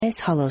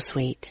is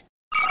Holosuite.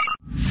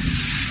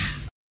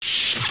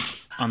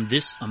 On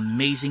this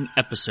amazing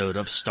episode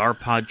of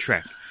StarPod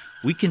Trek,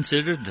 we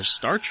consider the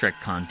Star Trek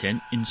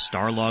content in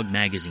Starlog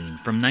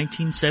magazine from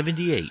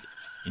 1978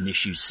 in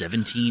issues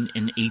 17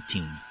 and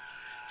 18.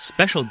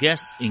 Special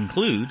guests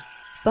include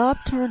Bob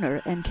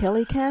Turner and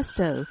Kelly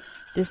Casto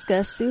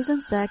discuss Susan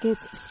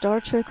Sackett's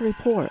Star Trek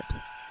report.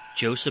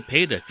 Joe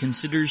Cepeda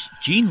considers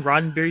Gene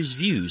Roddenberry's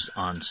views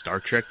on Star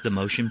Trek the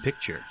Motion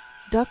Picture.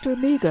 Dr.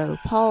 Migo,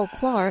 Paul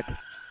Clark,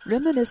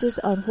 reminisces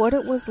on what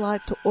it was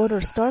like to order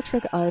Star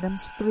Trek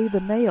items through the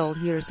mail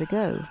years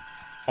ago.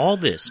 All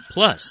this,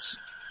 plus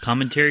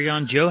commentary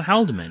on Joe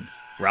Haldeman,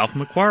 Ralph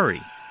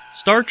McQuarrie,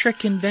 Star Trek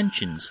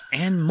conventions,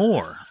 and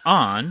more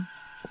on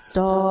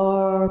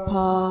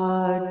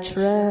StarPod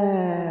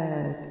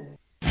Trek.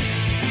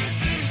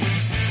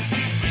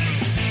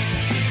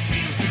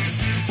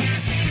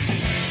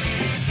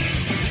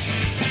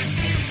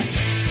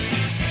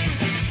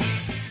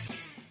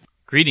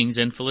 Greetings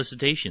and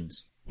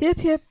felicitations. Hip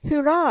hip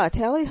hurrah,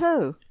 tally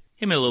ho.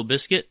 Hey, my little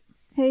biscuit.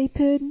 Hey,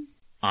 Puddin'.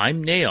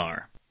 I'm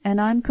Nayar. And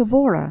I'm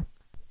Kavora.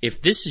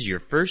 If this is your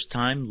first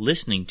time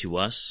listening to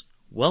us,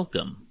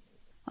 welcome.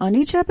 On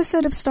each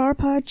episode of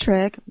StarPod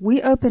Trek,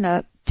 we open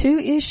up 2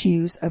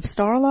 issues of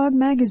Starlog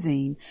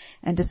magazine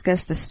and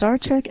discuss the Star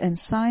Trek and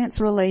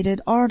science-related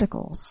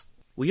articles.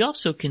 We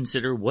also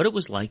consider what it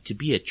was like to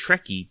be a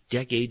Trekkie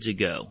decades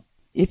ago.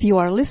 If you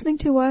are listening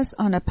to us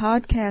on a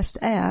podcast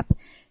app,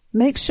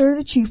 make sure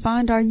that you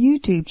find our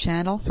YouTube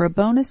channel for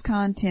bonus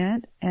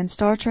content and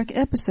Star Trek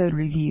episode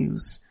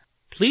reviews.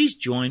 Please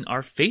join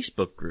our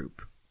Facebook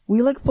group.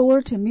 We look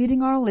forward to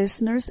meeting our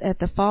listeners at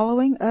the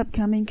following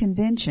upcoming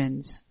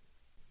conventions.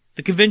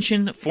 The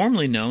convention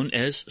formerly known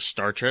as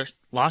Star Trek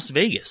Las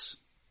Vegas.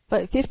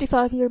 But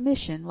 55-year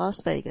mission,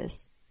 Las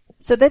Vegas.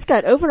 So they've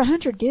got over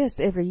 100 guests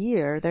every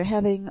year. They're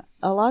having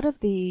a lot of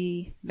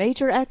the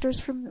major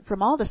actors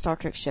from all the Star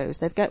Trek shows.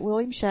 They've got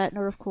William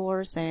Shatner, of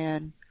course,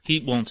 and... He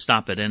won't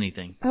stop at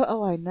anything.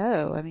 Oh, I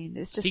know. I mean,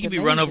 it's just He could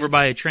amazing. be run over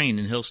by a train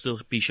and he'll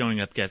still be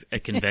showing up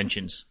at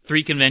conventions.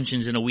 3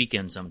 conventions in a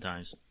weekend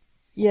sometimes.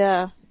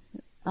 Yeah.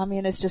 I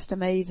mean, it's just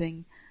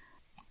amazing.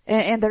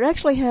 And they're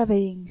actually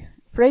having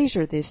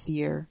Frasier this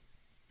year.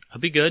 That'll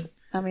be good.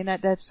 I mean,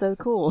 that's so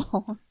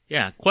cool.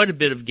 Yeah, quite a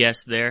bit of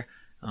guests there.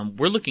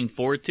 We're looking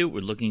forward to it.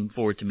 We're looking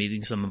forward to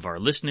meeting some of our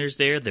listeners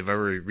there. They've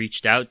already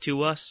reached out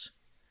to us.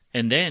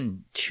 And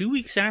then 2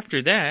 weeks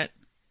after that,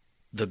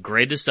 the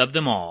greatest of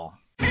them all.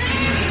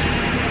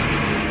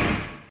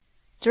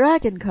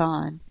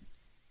 DragonCon.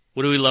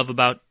 What do we love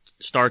about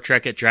Star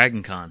Trek at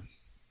DragonCon?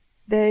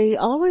 They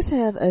always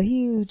have a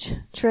huge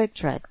Trek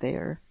track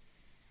there.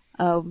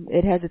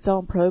 It has its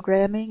own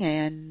programming,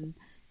 and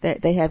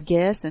they have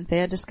guests and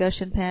fan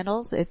discussion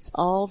panels. It's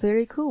all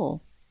very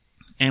cool.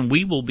 And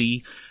we will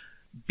be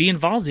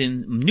involved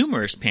in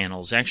numerous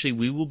panels. Actually,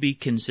 we will be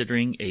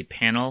considering a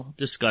panel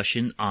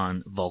discussion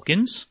on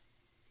Vulcans.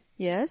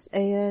 Yes,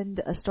 and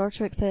a Star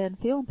Trek fan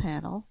film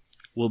panel.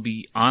 We'll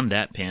be on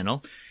that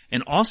panel.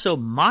 And also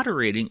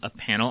moderating a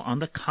panel on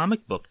the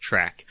comic book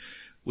track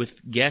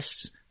with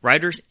guests,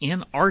 writers,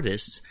 and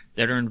artists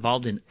that are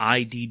involved in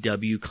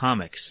IDW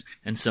Comics.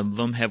 And some of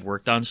them have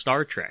worked on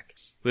Star Trek.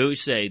 We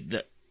always say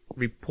the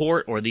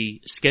report or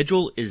the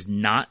schedule is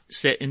not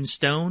set in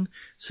stone,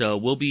 so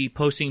we'll be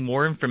posting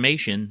more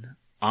information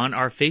on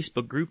our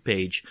Facebook group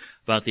page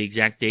about the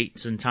exact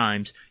dates and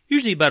times,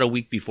 usually about a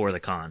week before the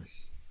con.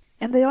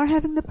 And they are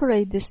having the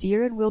parade this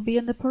year, and we'll be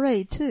in the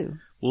parade too.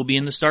 We'll be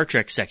in the Star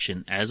Trek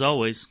section, as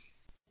always.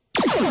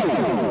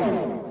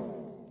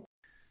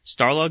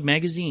 Starlog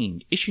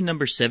Magazine, issue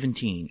number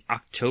 17,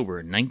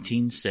 October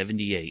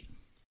 1978.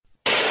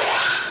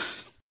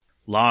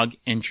 Log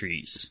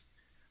entries.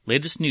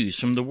 Latest news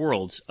from the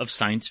worlds of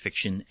science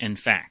fiction and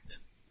fact.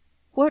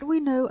 What we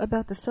know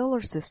about the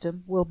solar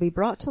system will be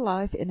brought to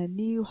life in a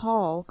new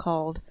hall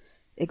called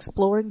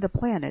Exploring the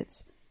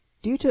Planets,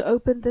 due to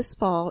open this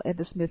fall at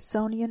the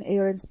Smithsonian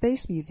Air and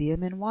Space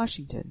Museum in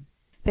Washington.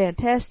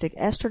 Fantastic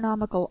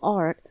astronomical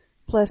art,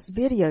 plus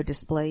video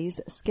displays,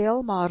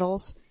 scale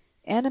models,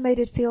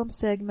 animated film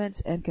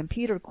segments, and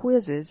computer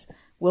quizzes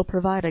will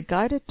provide a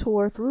guided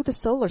tour through the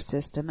solar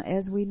system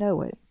as we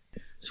know it.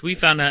 So we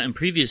found out in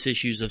previous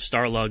issues of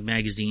Starlog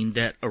magazine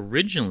that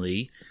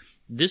originally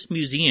this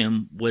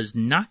museum was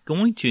not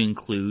going to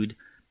include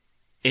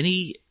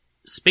any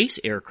space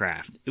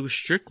aircraft. It was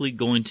strictly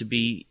going to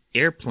be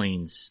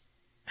airplanes,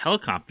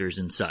 helicopters,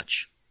 and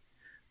such.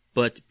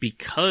 But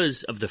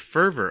because of the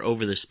fervor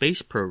over the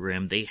space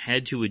program, they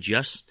had to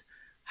adjust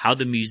how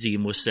the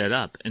museum was set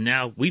up. And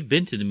now we've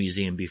been to the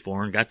museum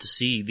before and got to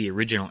see the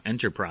original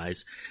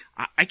Enterprise.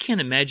 I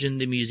can't imagine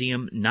the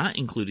museum not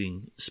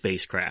including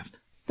spacecraft.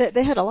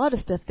 They had a lot of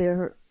stuff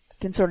there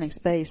concerning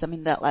space. I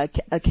mean, that like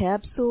a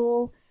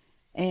capsule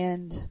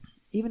and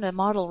even a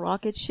model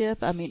rocket ship.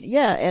 I mean,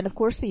 yeah, and of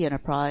course the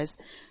Enterprise.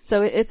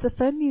 So it's a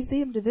fun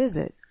museum to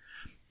visit.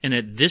 And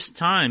at this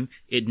time,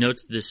 it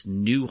notes this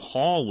new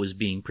hall was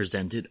being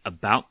presented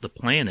about the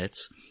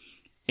planets.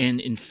 And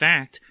in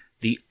fact,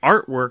 The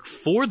artwork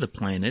for the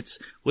planets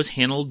was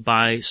handled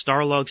by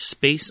Starlog's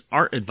space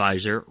art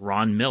advisor,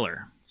 Ron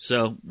Miller.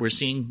 So we're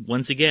seeing,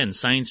 once again,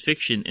 science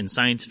fiction and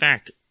science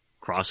fact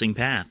crossing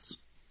paths.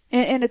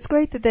 And it's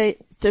great that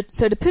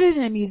so to put it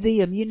in a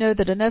museum, you know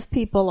that enough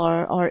people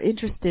are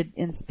interested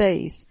in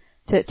space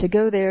to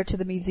go there to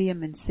the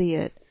museum and see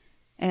it.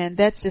 And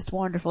that's just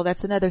wonderful.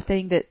 That's another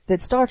thing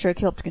that Star Trek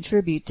helped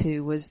contribute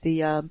to, was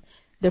the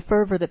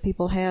fervor that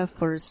people have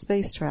for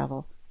space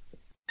travel.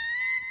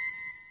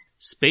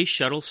 Space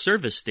Shuttle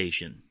Service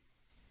Station.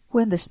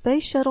 When the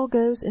Space Shuttle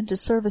goes into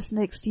service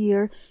next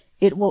year,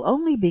 it will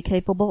only be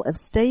capable of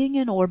staying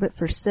in orbit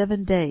for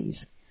 7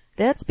 days.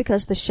 That's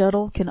because the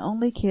shuttle can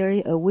only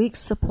carry a week's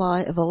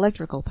supply of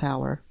electrical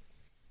power.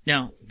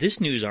 Now, this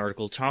news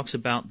article talks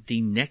about the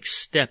next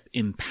step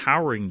in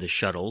powering the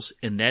shuttles,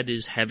 and that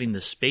is having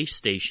the space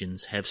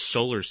stations have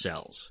solar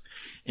cells,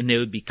 and they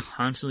would be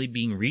constantly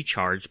being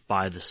recharged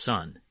by the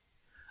sun.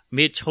 I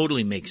mean, it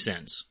totally makes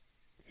sense.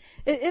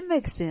 It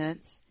makes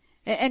sense.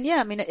 And yeah,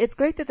 I mean, it's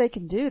great that they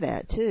can do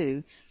that,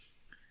 too.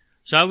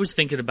 So I was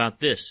thinking about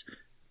this.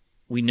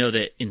 We know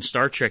that in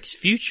Star Trek's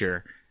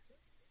future,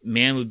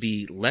 man would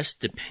be less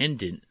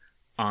dependent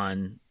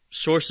on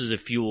sources of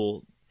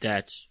fuel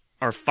that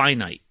are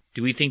finite.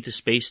 Do we think the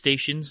space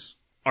stations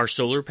are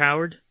solar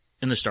powered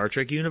in the Star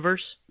Trek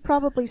universe?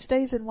 Probably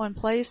stays in one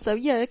place, so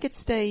yeah, it could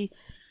stay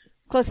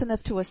close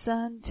enough to a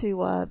sun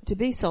to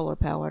be solar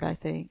powered, I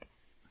think.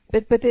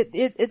 But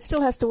it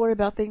still has to worry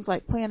about things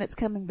like planets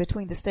coming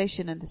between the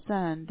station and the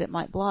sun that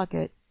might block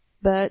it.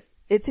 But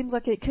it seems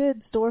like it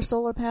could store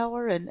solar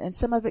power, and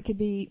some of it could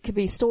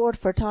be stored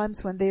for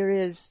times when there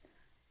is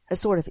a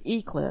sort of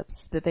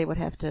eclipse that they would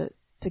have to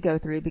go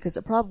through, because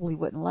it probably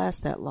wouldn't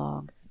last that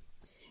long.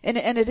 And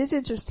it is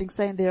interesting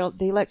saying the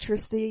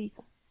electricity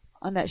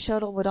on that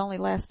shuttle would only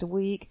last a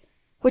week,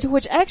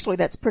 which actually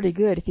that's pretty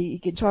good if you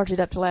can charge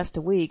it up to last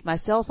a week. My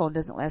cell phone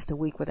doesn't last a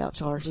week without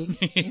charging.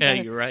 Yeah,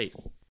 you're right.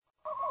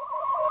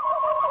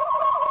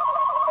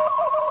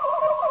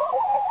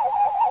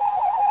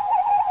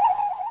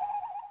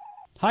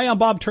 Hi, I'm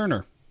Bob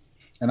Turner.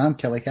 And I'm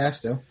Kelly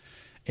Casto.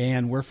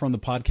 And we're from the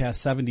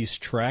podcast 70s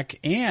Trek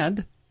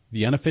and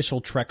the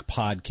Unofficial Trek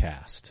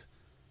Podcast.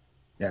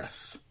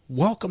 Yes.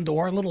 Welcome to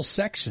our little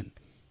section.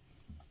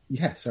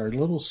 Yes, our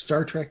little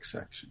Star Trek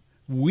section.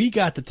 We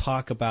got to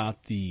talk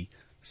about the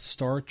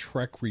Star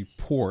Trek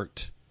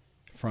report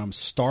from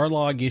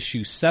Starlog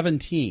issue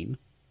 17.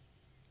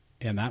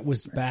 And that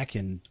was back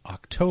in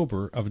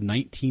October of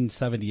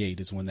 1978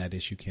 is when that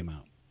issue came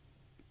out.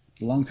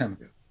 A long time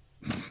ago.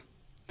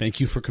 Thank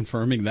you for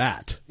confirming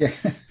that. Yeah.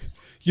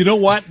 You know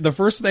what? The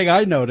first thing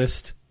I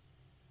noticed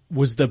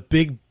was the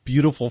big,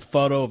 beautiful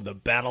photo of the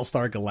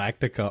Battlestar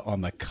Galactica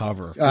on the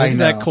cover. Wasn't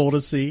that cool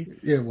to see?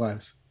 It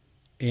was.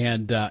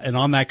 And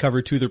on that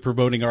cover, too, they're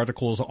promoting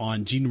articles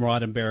on Gene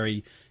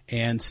Roddenberry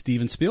and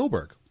Steven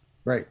Spielberg.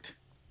 Right.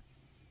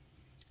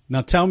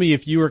 Now, tell me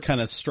if you were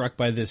kind of struck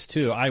by this,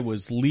 too. I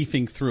was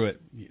leafing through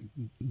it,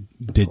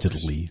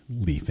 digitally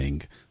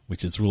leafing,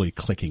 which is really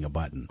clicking a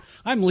button.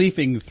 I'm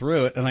leafing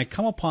through it, and I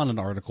come upon an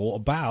article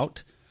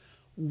about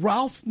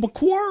Ralph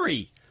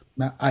McQuarrie.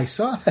 Now, I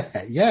saw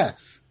that,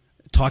 yes.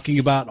 Talking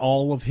about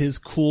all of his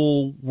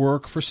cool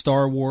work for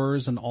Star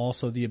Wars and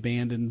also the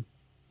abandoned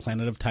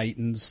Planet of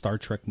Titans, Star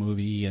Trek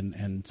movie,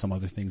 and some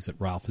other things that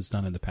Ralph has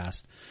done in the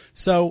past.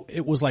 So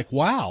it was like,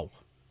 wow,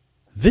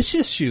 this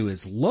issue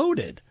is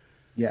loaded.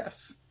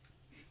 Yes.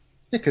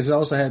 Yeah, because it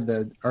also had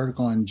the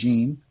article on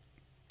Gene.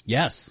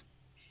 Yes.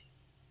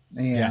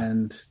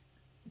 And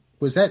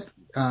was that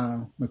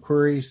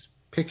McQuarrie's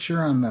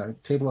picture on the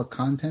table of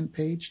content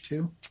page,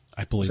 too?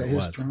 I believe it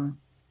was. His drawing?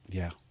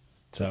 Yeah.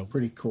 So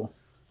pretty cool.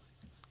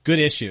 Good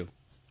issue.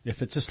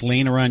 If it's just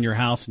laying around your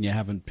house and you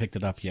haven't picked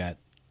it up yet.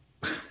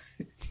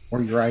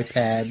 Or your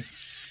iPad,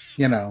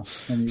 you know.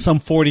 Some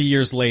 40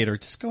 years later,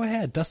 just go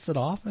ahead, dust it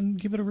off, and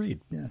give it a read.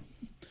 Yeah.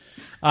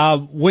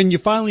 When you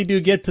finally do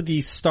get to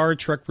the Star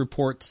Trek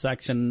report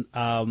section,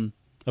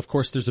 of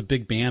course, there's a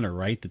big banner,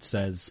 right, that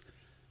says,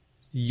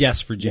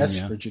 "Yes, Virginia.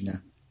 Yes,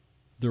 Virginia.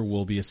 There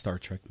will be a Star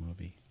Trek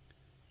movie."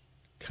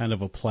 Kind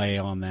of a play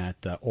on that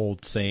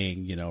old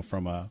saying, you know,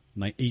 from I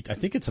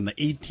think it's in the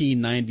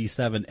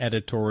 1897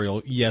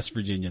 editorial, "Yes,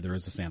 Virginia, there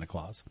is a Santa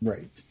Claus."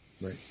 Right.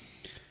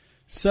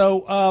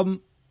 So,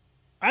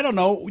 I don't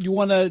know. You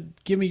want to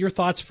give me your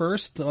thoughts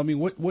first? I mean,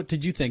 what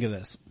did you think of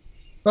this?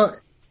 Well,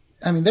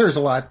 I mean, there's a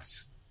lot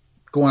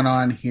going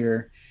on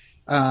here.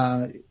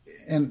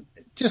 And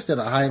just at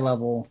a high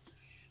level,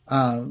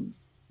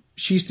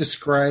 she's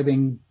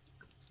describing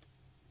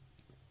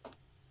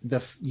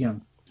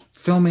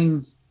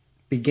filming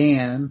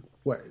began,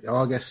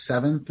 August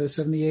 7th of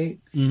 78?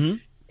 Mm-hmm.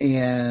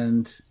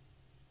 And,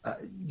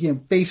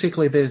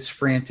 basically that it's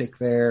frantic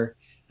there,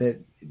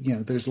 that,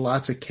 there's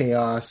lots of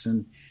chaos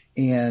and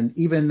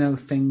even though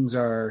things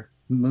are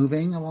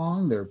moving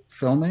along, they're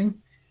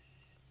filming,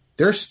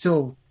 they're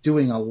still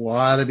doing a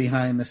lot of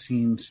behind the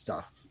scenes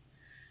stuff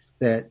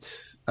that,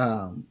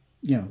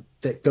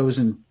 that goes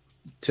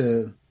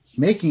into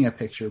making a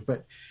picture.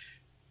 But,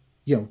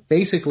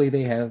 basically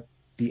they have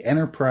the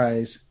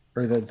Enterprise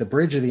or the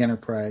bridge of the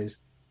Enterprise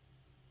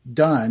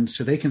done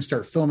so they can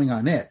start filming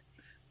on it,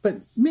 but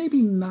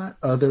maybe not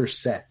other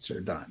sets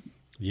are done.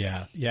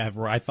 Yeah.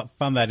 I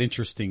found that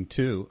interesting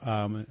too.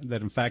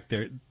 That in fact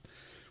they're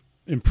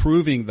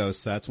improving those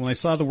sets. When I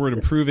saw the word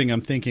improving,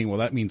 I'm thinking, well,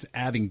 that means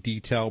adding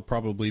detail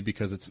probably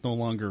because it's no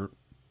longer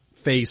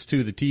phase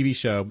 2, the TV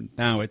show.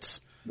 Now it's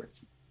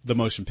the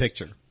motion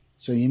picture.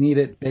 So you need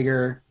it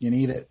bigger. You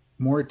need it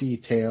more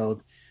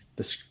detailed.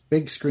 The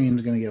big screen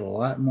is going to get a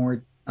lot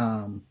more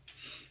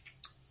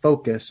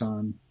focus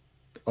on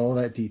all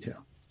that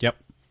detail.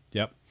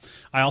 Yep.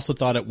 I also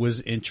thought it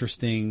was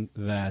interesting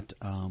that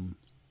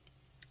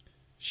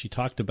she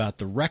talked about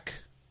the rec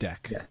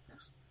deck. Yeah.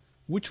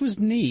 Which was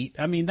neat.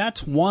 I mean,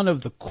 that's one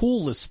of the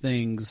coolest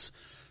things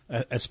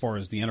as far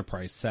as the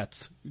Enterprise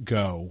sets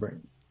go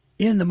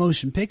in the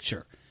motion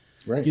picture.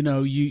 Right. You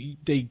know,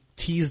 they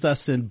teased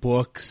us in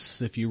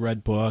books, if you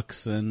read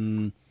books,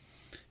 and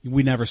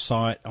we never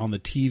saw it on the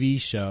TV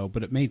show,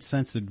 but it made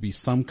sense there'd be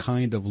some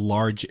kind of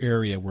large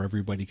area where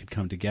everybody could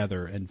come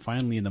together. And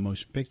finally, in the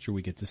motion picture,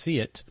 we get to see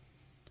it.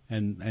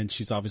 And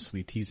she's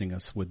obviously teasing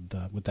us with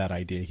that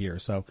idea here.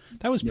 So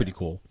that was pretty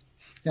cool.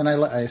 And I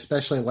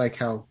especially like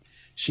how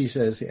she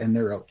says, and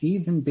there'll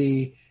even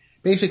be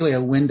basically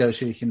a window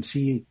so you can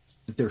see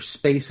that there's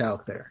space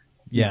out there.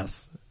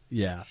 Yes.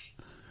 Yeah.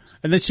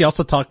 And then she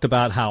also talked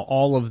about how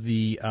all of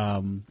the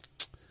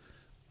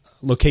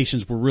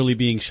locations were really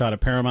being shot at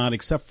Paramount,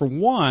 except for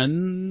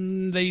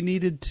one. They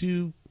needed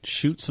to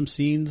shoot some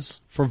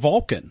scenes for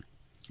Vulcan.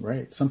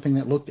 Right. Something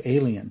that looked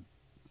alien.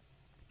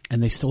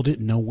 And they still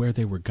didn't know where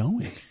they were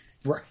going.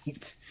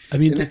 Right. I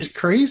mean, it's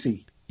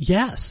crazy.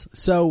 Yes.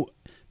 So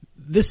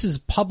this is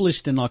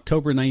published in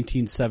October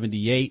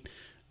 1978.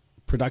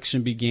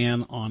 Production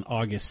began on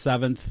August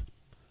 7th.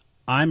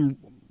 I'm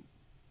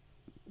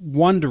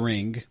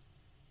wondering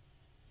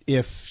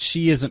if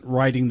she isn't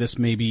writing this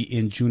maybe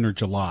in June or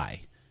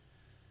July.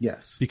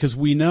 Yes. Because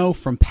we know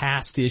from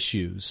past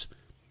issues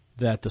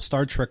that the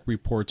Star Trek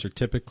reports are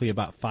typically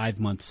about 5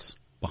 months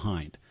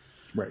behind.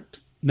 Right.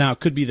 Now,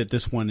 it could be that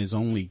this one is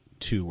only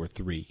 2 or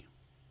 3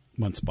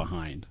 months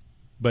behind.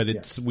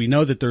 But we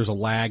know that there's a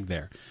lag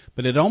there.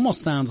 But it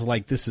almost sounds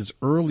like this is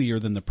earlier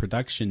than the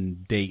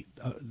production date.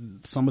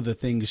 Some of the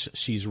things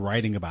she's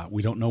writing about,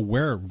 we don't know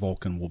where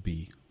Vulcan will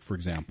be, for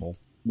example.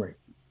 Right.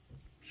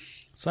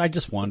 So I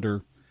just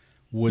wonder,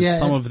 was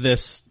some of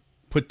this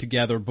put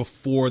together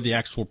before the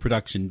actual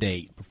production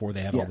date, before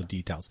they had all the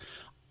details?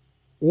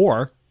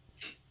 Or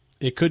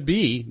it could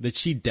be that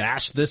she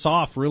dashed this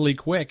off really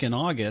quick in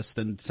August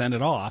and sent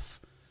it off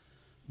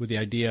with the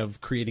idea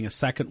of creating a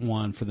second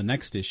one for the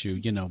next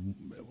issue, you know,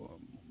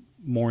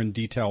 more in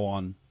detail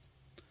on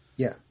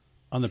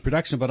the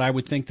production. But I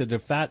would think that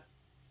if that,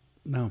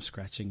 now I'm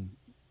scratching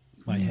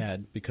my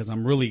head because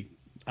I'm really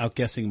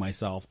outguessing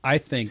myself. I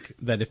think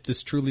that if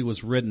this truly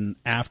was written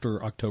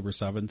after October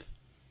 7th,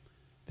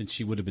 then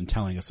she would have been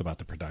telling us about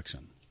the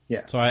production.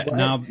 Yeah. So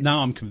now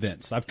I'm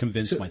convinced. I've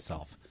convinced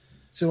myself.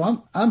 So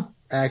I'm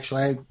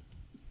actually, I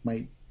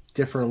might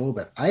differ a little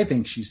bit. I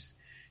think she's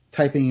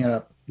typing it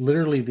up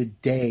literally the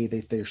day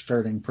that they're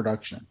starting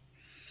production.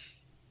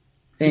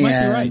 You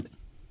might be right.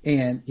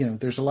 And, you know,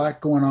 there's a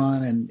lot going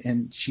on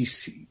and she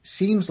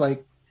seems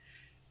like,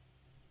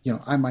 you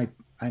know, I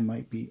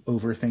might be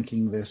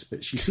overthinking this,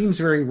 but she seems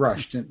very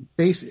rushed and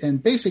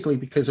basically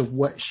because of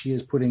what she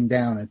is putting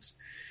down, it's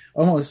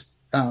almost,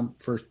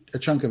 for a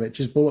chunk of it,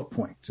 just bullet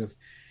points of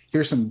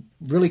here's some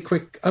really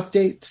quick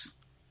updates.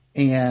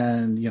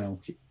 And,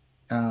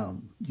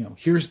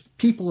 here's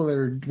people that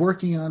are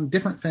working on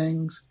different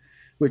things,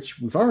 which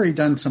we've already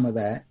done some of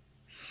that.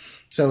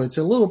 So it's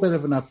a little bit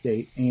of an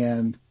update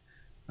and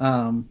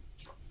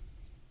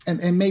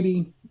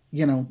maybe,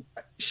 you know,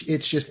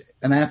 it's just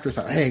an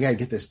afterthought. Hey, I got to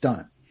get this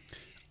done.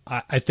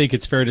 I think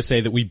it's fair to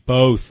say that we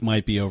both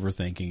might be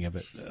overthinking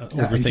it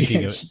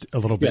a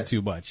little bit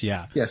too much.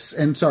 Yeah. Yes.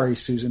 And sorry,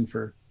 Susan,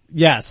 for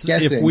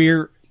guessing. If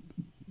we're,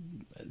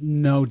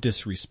 No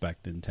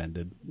disrespect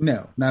intended.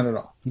 No, not at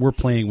all. We're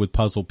playing with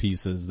puzzle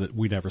pieces that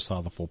we never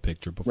saw the full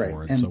picture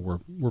before, right. and so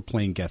we're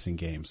playing guessing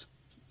games.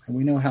 And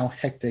we know how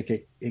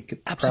hectic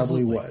it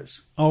probably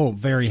was. Oh,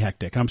 very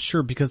hectic. I'm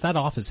sure because that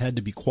office had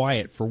to be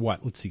quiet for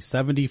what? Let's see,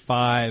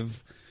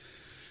 75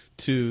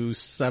 to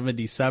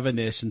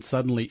 77-ish, and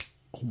suddenly,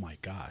 oh my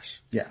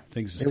gosh. Yeah.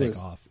 Things just take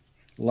off.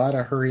 A lot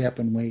of hurry up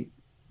and wait.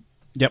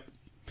 Yep.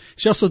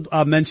 She also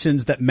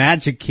mentions that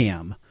Magic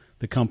Cam,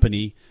 the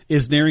company,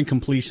 is nearing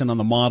completion on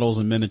the models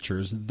and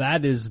miniatures.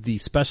 That is the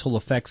special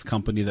effects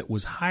company that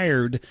was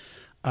hired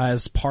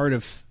as part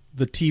of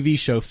the TV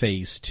show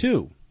Phase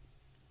 2.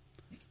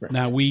 Right.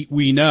 Now,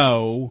 we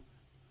know,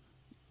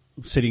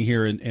 sitting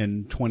here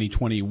in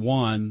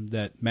 2021,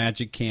 that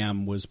Magic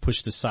Cam was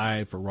pushed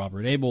aside for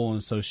Robert Abel and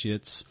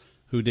Associates,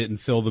 who didn't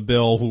fill the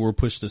bill, who were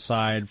pushed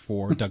aside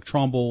for Doug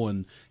Trumbull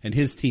and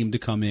his team to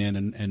come in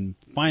and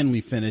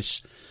finally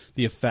finish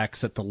the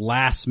effects at the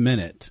last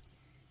minute.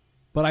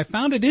 But I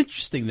found it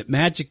interesting that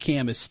Magic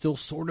Cam is still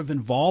sort of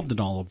involved in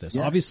all of this.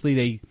 Yeah. Obviously,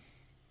 they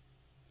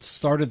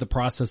started the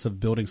process of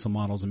building some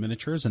models and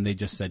miniatures, and they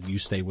just said, you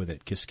stay with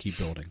it. Just keep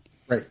building.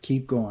 Right.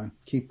 Keep going.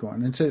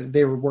 And so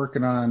they were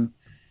working on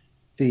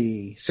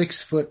the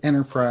 6-foot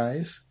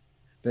Enterprise.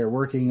 They're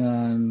working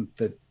on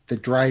the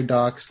dry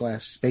dock /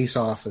 space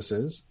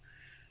offices,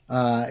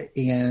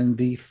 and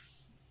the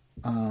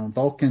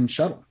Vulcan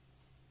shuttle.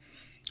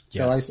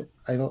 Yes. So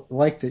I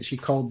like that she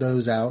called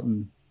those out,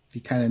 and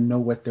you kind of know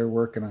what they're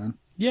working on.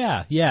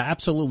 Yeah,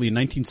 absolutely. In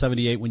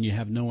 1978, when you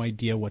have no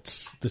idea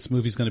what this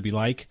movie's going to be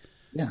like,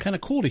 kind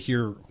of cool to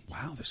hear,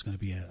 wow, there's going to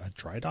be a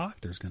dry dock,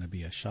 there's going to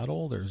be a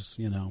shuttle, there's,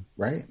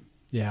 Right.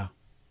 Yeah,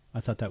 I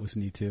thought that was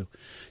neat too.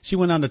 She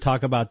went on to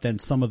talk about then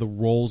some of the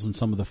roles and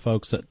some of the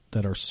folks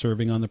that are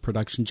serving on the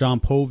production. John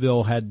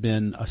Poville had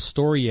been a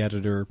story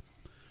editor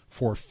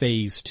for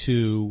Phase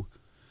 2.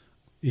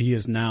 He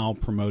is now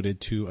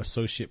promoted to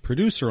associate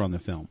producer on the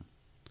film.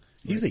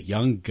 He's a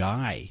young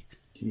guy.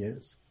 He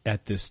is.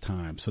 At this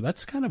time. So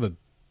that's kind of a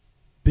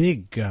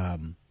big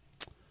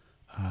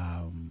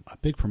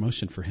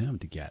promotion for him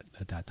to get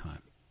at that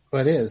time.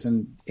 Well, it is.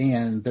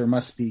 And there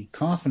must be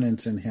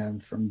confidence in him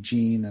from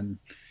Gene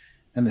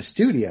and the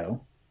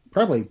studio,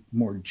 probably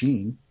more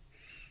Gene.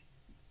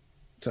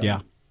 So.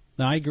 Yeah,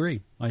 no, I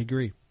agree. I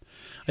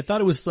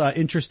thought it was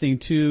interesting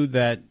too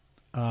that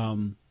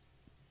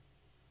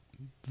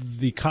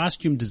the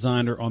costume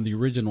designer on the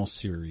original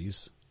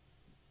series,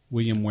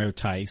 William Ware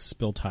Tice,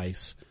 Bill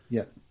Tice,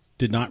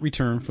 did not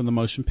return from the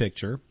motion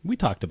picture. We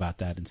talked about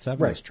that in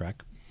Severance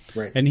Trek.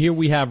 Right. And here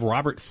we have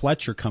Robert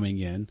Fletcher coming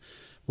in.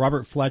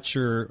 Robert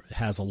Fletcher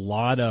has a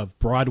lot of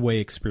Broadway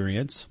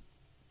experience,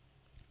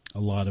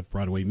 a lot of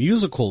Broadway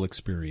musical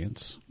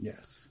experience.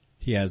 Yes.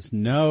 He has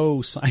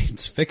no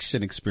science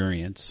fiction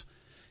experience,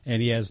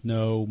 and he has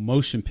no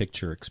motion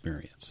picture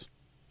experience.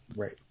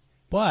 Right.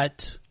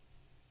 But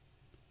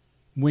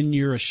when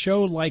you're a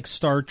show like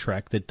Star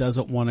Trek that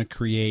doesn't want to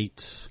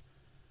create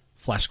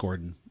Flash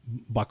Gordon,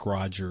 Buck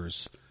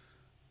Rogers,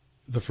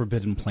 The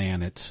Forbidden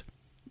Planet,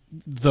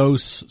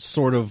 those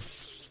sort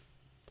of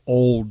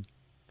old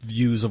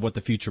views of what the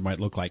future might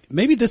look like,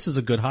 maybe this is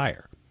a good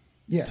hire.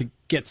 Yeah. To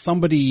get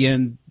somebody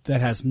in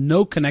that has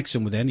no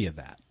connection with any of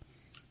that.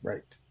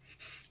 Right.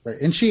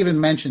 And she even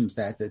mentions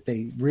that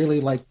they really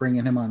like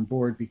bringing him on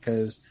board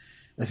because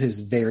of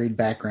his varied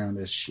background,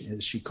 as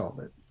she called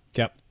it.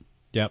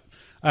 Yep.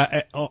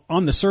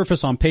 On the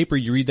surface, on paper,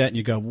 you read that and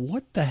you go,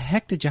 what the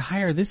heck did you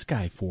hire this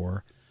guy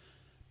for?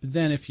 But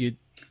then if you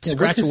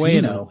scratch away,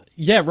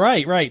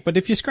 right. But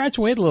if you scratch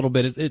away a little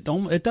bit, it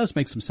does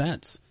make some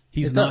sense.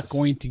 He's not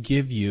going to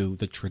give you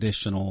the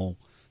traditional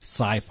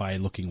sci-fi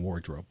looking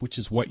wardrobe, which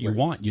is what you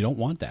want. You don't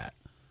want that.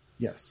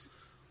 Yes.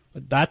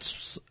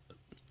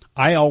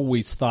 I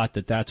always thought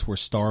that's where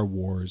Star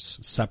Wars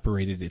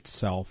separated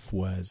itself,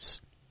 was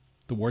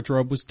the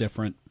wardrobe was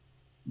different.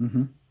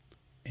 Mm-hmm.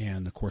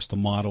 And of course the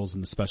models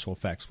and the special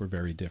effects were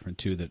very different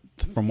too,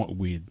 from what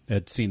we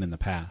had seen in the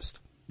past.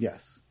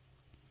 Yes.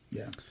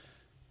 Yeah.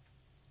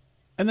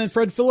 And then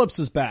Fred Phillips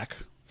is back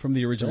from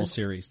the original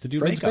series to do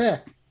Fred's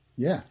makeup. Back.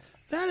 Yeah.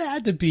 That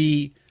had to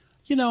be,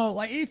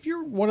 like if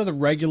you're one of the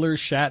regulars,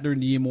 Shatner,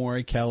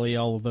 Nimoy, Kelly,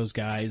 all of those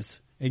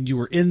guys, and you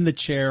were in the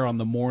chair on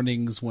the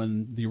mornings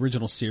when the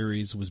original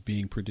series was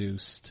being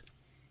produced,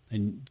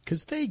 and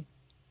because they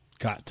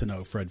got to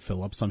know Fred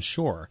Phillips, I'm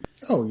sure.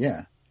 Oh,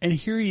 yeah. And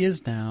here he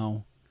is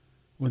now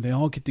when they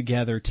all get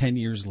together 10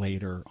 years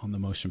later on the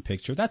motion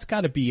picture. That's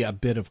got to be a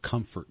bit of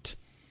comfort.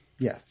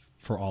 Yes.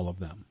 For all of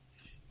them.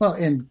 Well,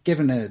 and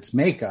given that it's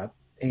makeup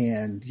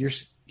and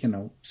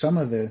some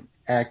of the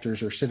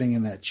actors are sitting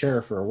in that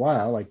chair for a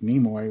while, like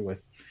Nimoy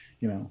with,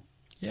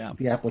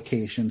 the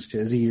applications to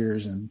his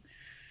ears and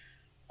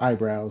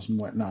eyebrows and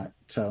whatnot.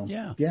 So,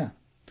 yeah.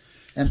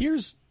 And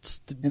here's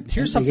something.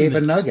 They gave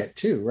a nugget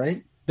too,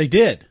 right? They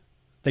did.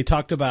 They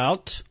talked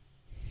about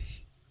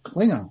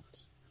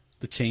Klingons.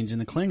 The change in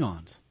the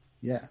Klingons.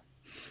 Yeah.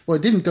 Well,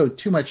 it didn't go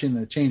too much in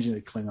the change in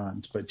the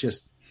Klingons, but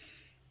just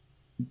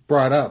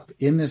brought up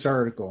in this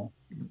article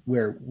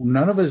where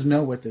none of us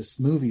know what this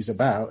movie's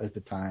about at the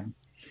time.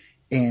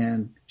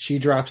 And she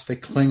drops the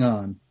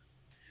Klingon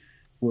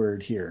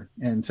word here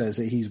and says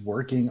that he's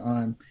working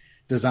on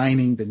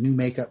designing the new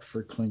makeup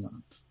for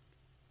Klingons.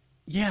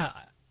 Yeah.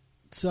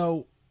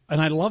 So,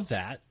 and I love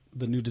that,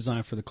 the new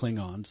design for the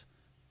Klingons.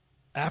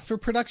 After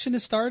production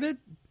has started?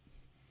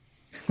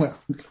 Well,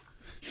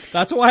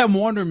 that's why I'm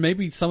wondering,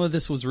 maybe some of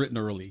this was written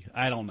early.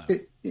 I don't know.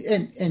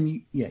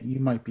 You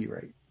might be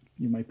right.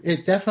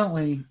 It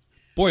definitely.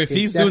 Boy, if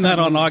he's doing that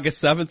on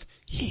August 7th,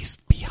 he's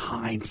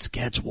behind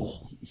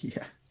schedule.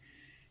 Yeah.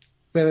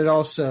 But it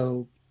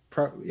also,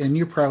 and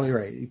you're probably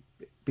right,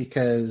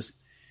 because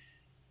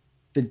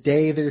the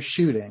day they're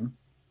shooting,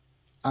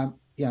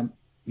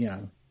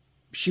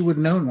 she would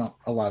have known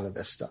a lot of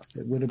this stuff.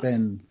 It would have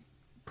been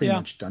pretty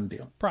much done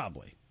deal.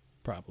 Probably.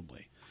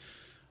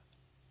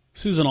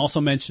 Susan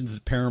also mentions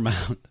that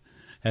Paramount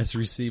has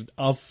received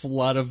a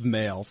flood of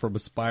mail from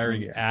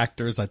aspiring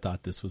actors. I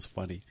thought this was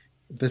funny.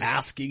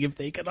 Asking if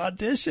they could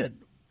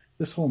audition.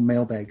 This whole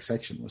mailbag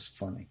section was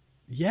funny.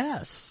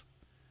 Yes.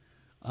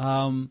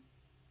 And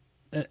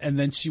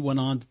then she went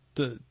on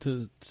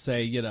to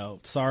say,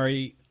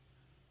 sorry,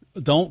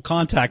 don't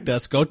contact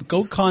us.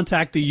 Go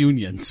contact the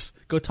unions.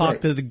 Go talk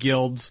Right. to the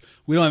guilds.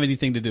 We don't have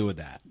anything to do with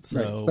that.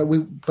 So,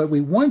 Right. But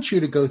we want you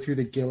to go through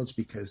the guilds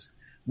because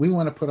we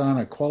want to put on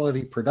a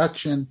quality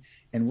production,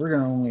 and we're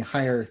going to only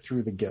hire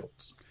through the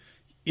guilds.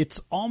 it's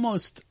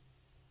almost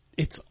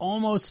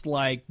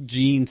like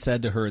Gene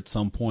said to her at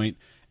some point,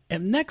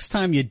 and next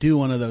time you do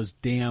one of those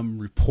damn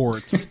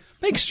reports,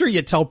 make sure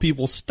you tell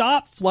people,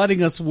 stop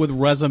flooding us with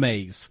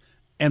resumes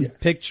and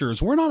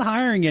pictures. We're not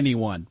hiring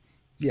anyone.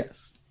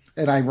 Yes.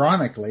 And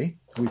ironically,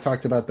 we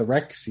talked about the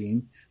wreck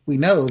scene. We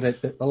know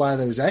that a lot of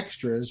those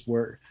extras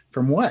were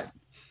from what?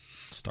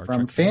 Star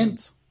From Trek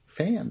fans.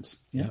 Fans.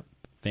 Yeah. Yep.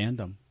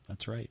 Fandom.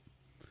 That's right.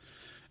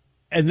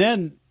 And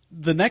then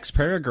the next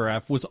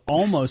paragraph was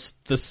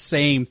almost the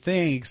same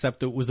thing,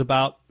 except it was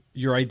about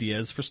your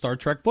ideas for Star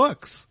Trek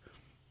books.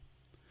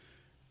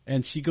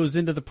 And she goes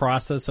into the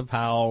process of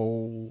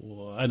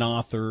how an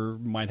author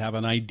might have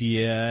an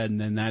idea,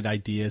 and then that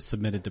idea is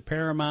submitted to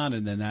Paramount,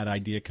 and then that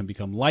idea can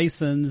become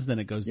licensed, then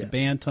it goes to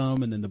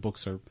Bantam, and then the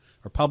books are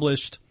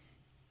published.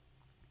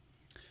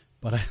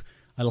 But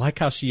I like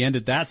how she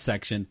ended that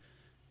section.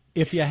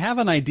 If you have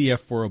an idea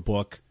for a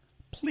book,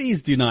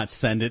 please do not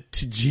send it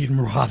to Gene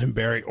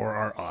Roddenberry or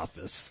our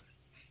office.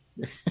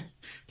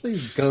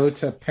 Please go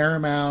to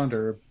Paramount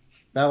or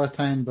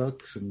Ballantine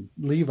Books and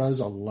leave us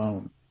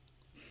alone.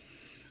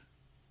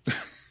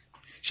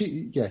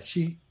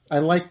 I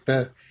like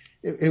it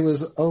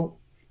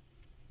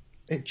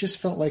just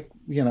felt like,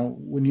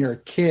 when you're a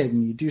kid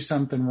and you do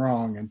something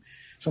wrong and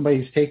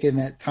somebody's taking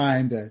that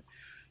time to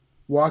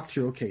walk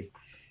through, okay,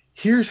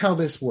 here's how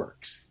this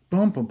works.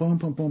 Boom, boom, boom,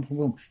 boom, boom, boom,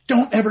 boom.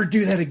 Don't ever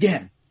do that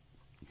again.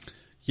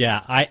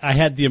 Yeah, I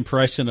had the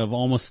impression of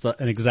almost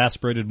an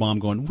exasperated mom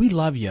going, we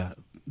love you,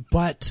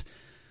 but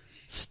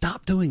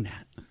stop doing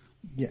that.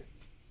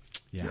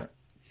 Yeah.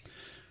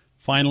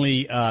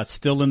 Finally,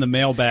 still in the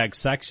mailbag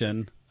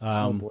section.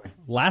 Oh boy.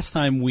 Last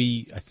time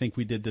I think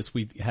we did this,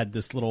 we had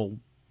this little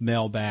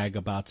mailbag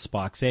about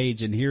Spock's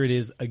age, and here it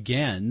is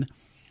again.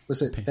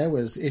 That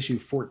was issue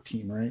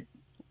 14, right?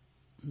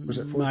 Was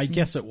it 14? I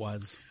guess it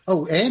was.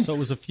 Oh, and so it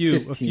was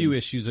 15. a few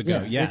issues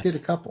ago. Yeah. They did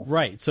a couple.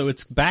 Right. So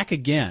it's back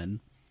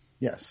again.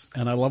 Yes.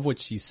 And I love what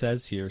she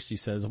says here. She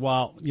says,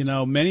 well,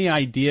 many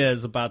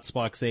ideas about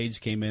Spock's age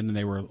came in and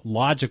they were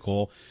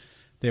logical.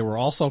 They were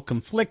also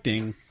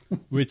conflicting,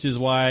 which is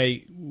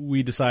why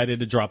we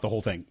decided to drop the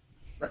whole thing.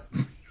 Right.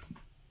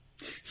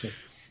 So,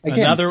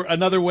 again,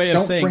 another way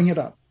of saying, don't bring it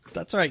up.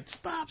 That's right.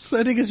 Stop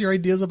sending us your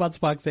ideas about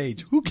Spock's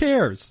age. Who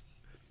cares?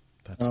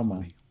 That's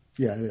funny.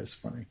 Yeah, it is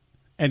funny.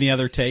 Any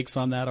other takes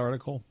on that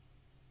article?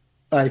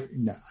 I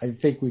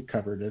think we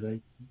covered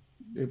it.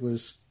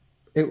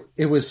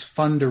 It was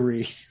fun to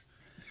read.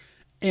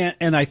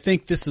 And I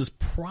think this is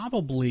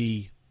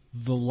probably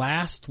the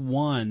last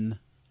one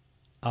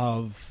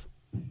of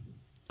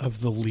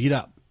the lead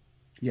up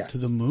to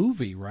the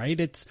movie, right?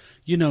 It's,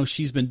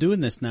 she's been doing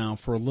this now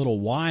for a little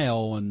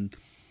while, and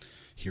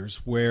here's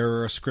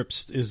where a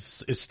script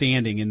is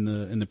standing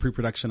in the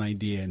pre-production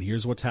idea, and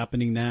here's what's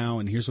happening now,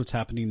 and here's what's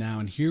happening now,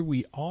 and here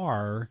we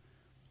are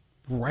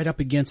right up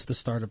against the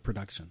start of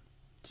production.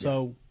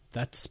 So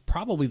that's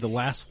probably the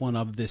last one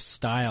of this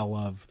style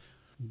of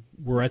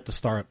we're at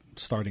the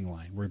starting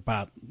line. We're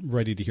about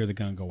ready to hear the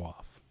gun go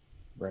off.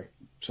 Right.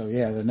 So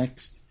yeah, the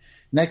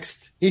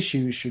next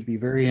issue should be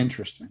very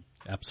interesting.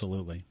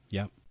 Absolutely.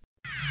 Yep.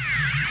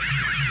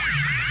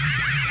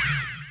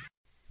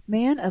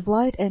 Man of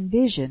Light and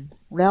Vision,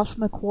 Ralph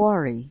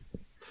McQuarrie.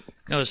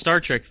 Now, as Star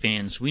Trek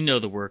fans, we know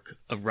the work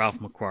of Ralph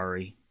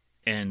McQuarrie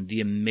and the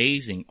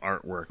amazing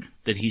artwork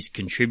that he's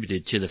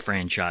contributed to the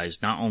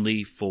franchise, not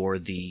only for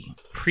the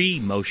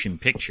pre-motion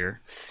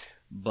picture,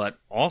 but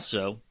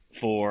also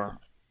for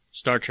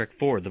Star Trek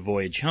IV, The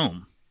Voyage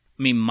Home.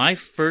 I mean, my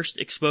first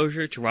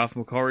exposure to Ralph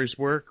McQuarrie's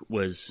work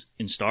was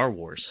in Star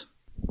Wars.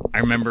 I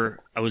remember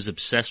I was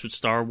obsessed with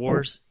Star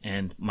Wars,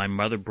 and my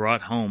mother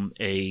brought home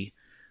a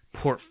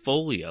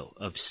portfolio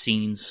of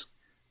scenes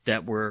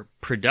that were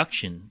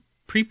pre-production,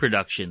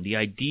 the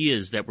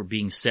ideas that were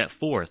being set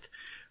forth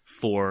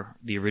for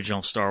the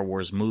original Star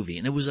Wars movie.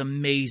 And it was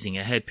amazing.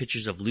 It had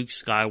pictures of Luke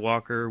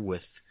Skywalker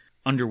with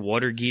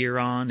underwater gear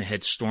on. It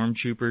had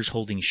stormtroopers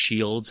holding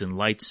shields and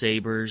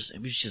lightsabers.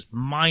 It was just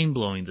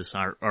mind-blowing, this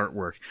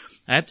artwork.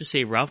 I have to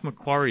say, Ralph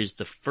McQuarrie is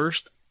the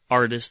first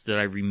artist that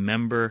I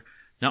remember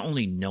not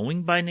only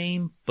knowing by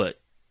name, but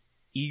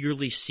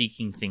eagerly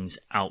seeking things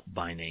out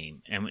by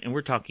name. And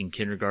we're talking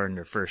kindergarten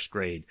or first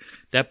grade.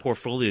 That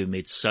portfolio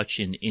made such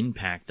an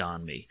impact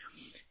on me.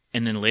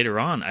 And then later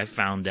on, I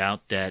found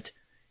out that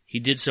he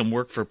did some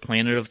work for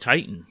Planet of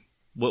Titan,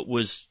 what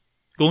was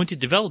going to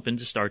develop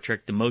into Star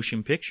Trek the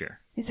Motion Picture.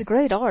 He's a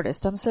great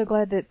artist. I'm so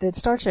glad that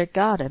Star Trek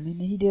got him, and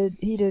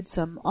he did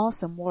some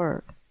awesome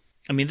work.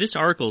 I mean, this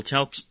article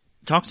talks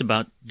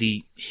about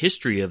the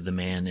history of the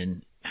man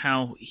and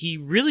how he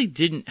really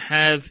didn't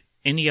have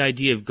any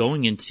idea of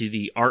going into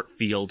the art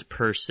field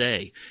per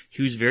se.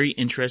 He was very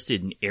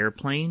interested in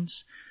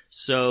airplanes,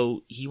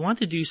 so he wanted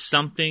to do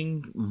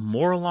something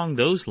more along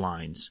those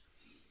lines.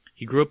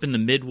 He grew up in the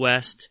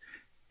Midwest,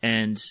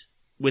 and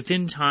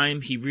within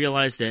time he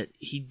realized that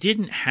he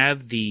didn't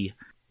have the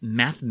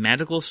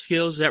mathematical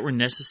skills that were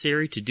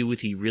necessary to do what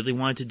he really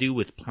wanted to do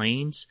with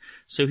planes.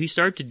 So he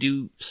started to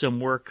do some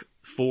work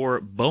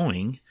for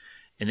Boeing,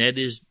 and that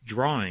is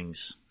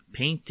drawings,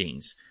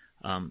 paintings,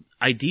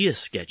 idea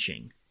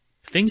sketching,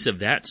 things of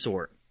that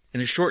sort.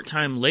 And a short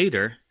time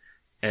later,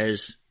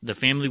 as the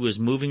family was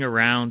moving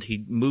around,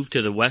 he moved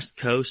to the West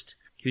Coast.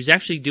 He was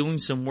actually doing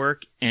some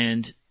work,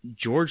 and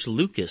George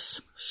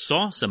Lucas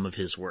saw some of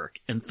his work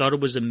and thought it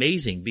was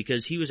amazing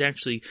because he was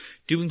actually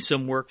doing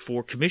some work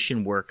for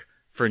commission work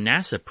for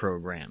NASA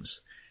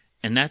programs.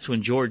 And that's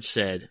when George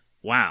said,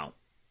 wow,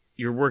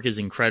 your work is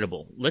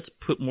incredible. Let's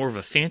put more of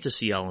a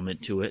fantasy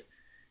element to it,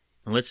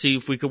 and let's see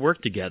if we could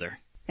work together.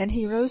 And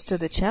he rose to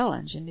the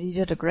challenge, and he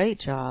did a great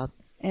job.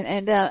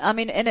 And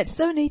it's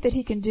so neat that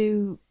he can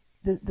do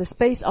the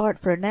space art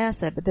for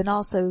NASA, but then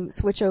also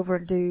switch over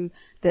and do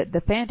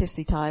the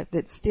fantasy type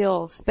that's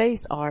still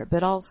space art,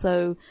 but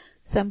also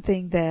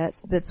something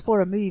that's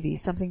for a movie,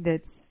 something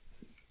that's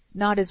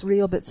not as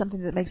real, but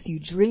something that makes you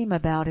dream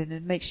about it,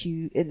 and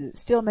it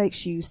still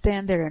makes you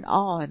stand there in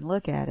awe and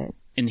look at it.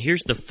 And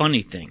here's the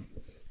funny thing,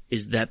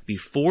 is that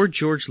before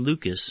George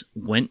Lucas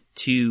went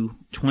to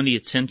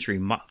 20th Century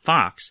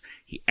Fox,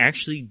 he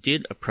actually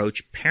did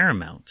approach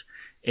Paramount,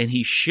 and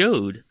he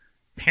showed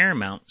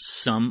Paramount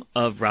some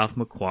of Ralph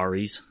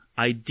McQuarrie's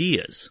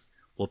ideas.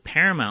 Well,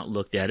 Paramount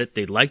looked at it.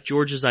 They liked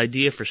George's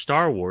idea for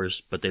Star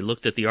Wars, but they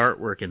looked at the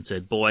artwork and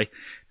said, boy,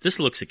 this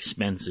looks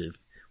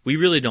expensive. We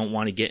really don't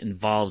want to get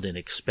involved in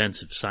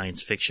expensive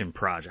science fiction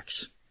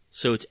projects.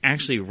 So it's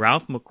actually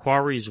Ralph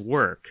McQuarrie's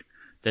work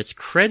that's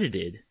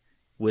credited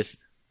with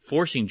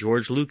forcing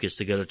George Lucas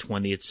to go to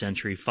 20th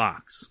Century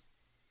Fox.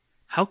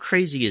 How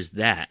crazy is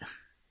that?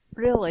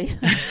 Really?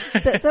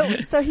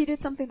 So he did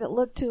something that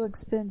looked too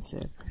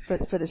expensive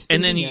for the studio.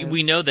 And then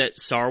we know that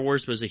Star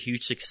Wars was a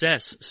huge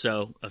success.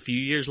 So a few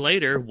years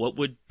later, what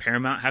would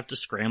Paramount have to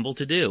scramble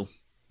to do?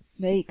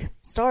 Make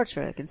Star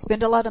Trek and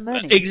spend a lot of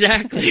money.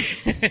 Exactly.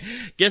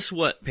 Guess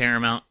what,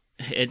 Paramount?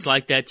 It's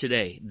like that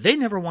today. They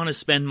never want to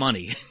spend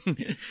money.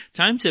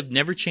 Times have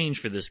never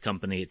changed for this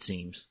company, it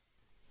seems.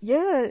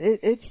 Yeah,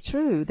 it's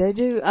true. They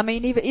do. I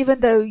mean, even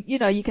though,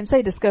 you can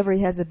say Discovery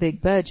has a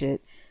big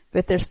budget,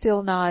 but they're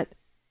still not...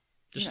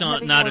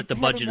 not at the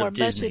budget of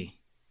Disney.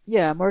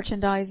 Yeah,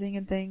 merchandising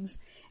and things.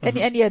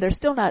 And yeah, they're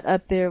still not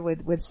up there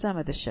with some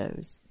of the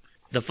shows.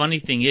 The funny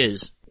thing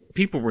is,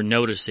 people were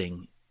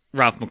noticing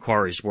Ralph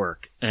McQuarrie's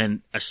work,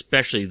 and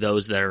especially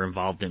those that are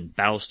involved in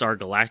Battlestar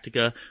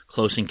Galactica,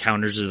 Close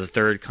Encounters of the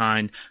Third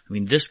Kind. I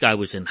mean, this guy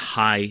was in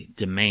high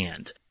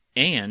demand.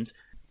 And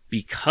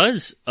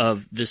because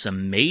of this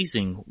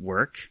amazing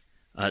work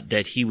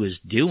that he was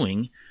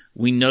doing,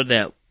 we know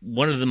that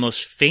one of the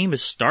most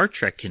famous Star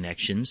Trek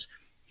connections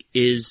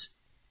is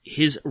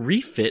his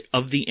refit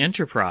of the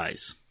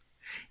Enterprise.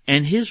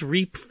 And his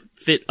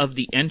refit of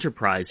the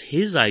Enterprise,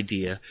 his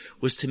idea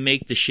was to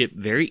make the ship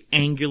very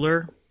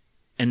angular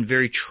and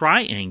very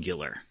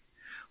triangular.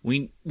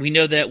 We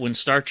know that when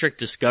Star Trek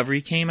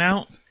Discovery came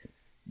out,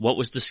 what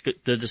was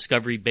the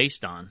Discovery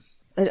based on?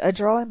 A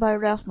drawing by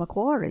Ralph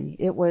McQuarrie.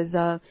 It was,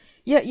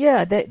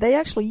 they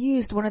actually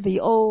used one of the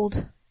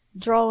old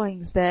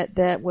drawings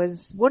that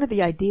was one of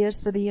the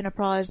ideas for the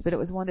Enterprise, but it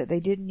was one that they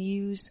didn't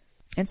use.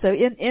 And so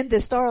in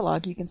this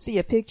Starlog, you can see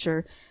a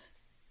picture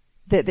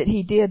that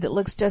he did that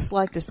looks just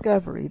like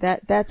Discovery.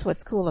 That's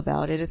what's cool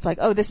about it. It's like,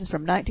 oh, this is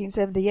from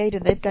 1978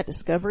 and they've got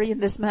Discovery in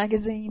this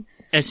magazine.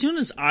 As soon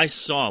as I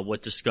saw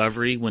what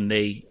Discovery, when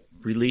they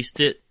released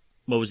it,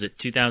 what was it,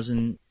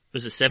 2000,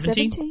 was it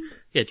 17?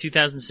 Yeah,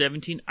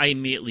 2017, I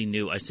immediately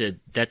knew. I said,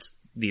 that's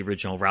the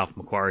original Ralph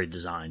McQuarrie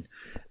design.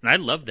 And I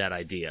love that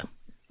idea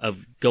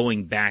of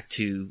going back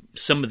to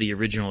some of the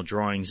original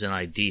drawings and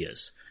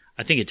ideas.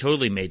 I think it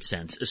totally made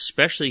sense,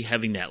 especially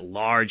having that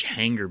large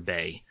hangar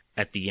bay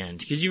at the end.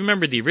 Because you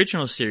remember the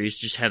original series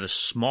just had a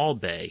small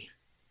bay.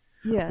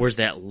 Yes. Whereas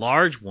that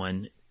large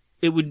one,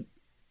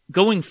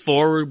 going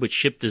forward with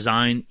ship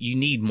design, you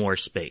need more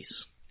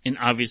space. And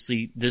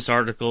obviously this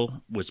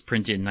article was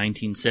printed in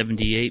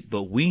 1978,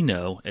 but we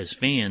know as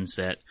fans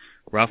that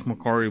Ralph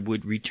McQuarrie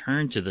would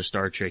return to the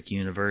Star Trek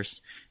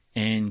universe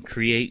and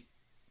create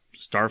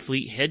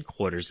Starfleet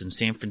headquarters in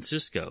San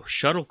Francisco,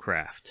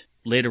 shuttlecraft,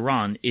 later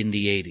on in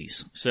the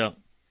 80s. So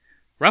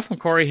Ralph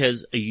McQuarrie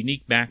has a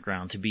unique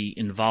background to be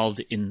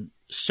involved in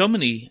so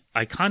many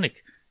iconic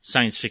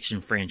science fiction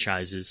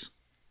franchises,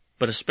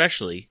 but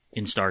especially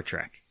in Star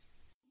Trek.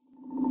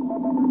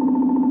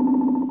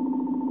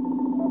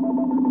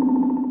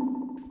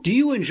 Do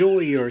you enjoy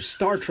your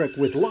Star Trek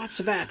with lots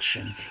of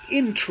action,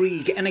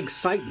 intrigue, and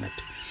excitement?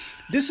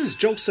 This is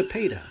Joe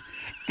Cepeda,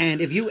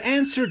 and if you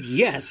answered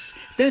yes,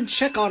 then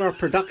check out our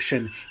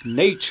production,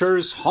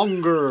 Nature's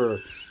Hunger,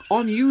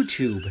 on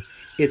YouTube.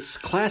 It's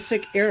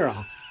classic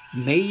era,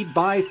 made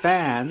by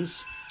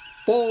fans,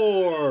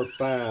 for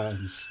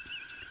fans.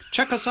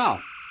 Check us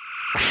out.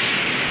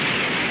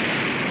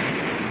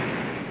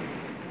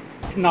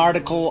 An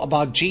article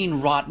about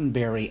Gene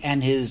Roddenberry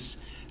and his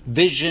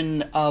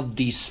vision of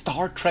the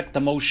Star Trek the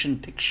Motion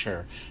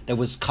Picture that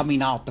was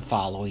coming out the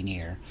following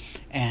year.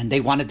 And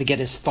they wanted to get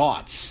his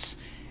thoughts.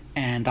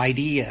 and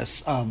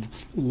ideas of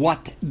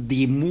what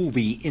the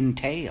movie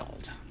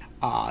entailed.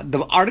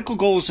 The article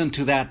goes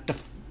into that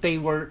they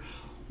were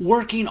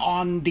working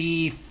on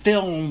the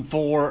film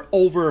for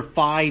over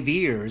 5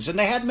 years, and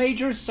they had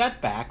major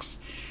setbacks,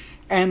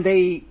 and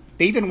they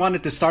even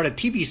wanted to start a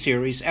TV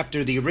series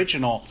after the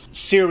original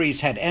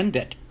series had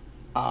ended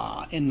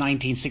in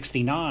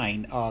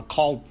 1969,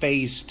 called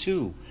Phase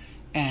 2.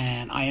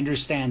 And I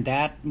understand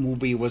that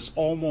movie was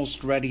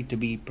almost ready to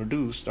be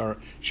produced, or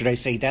should I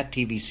say that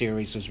TV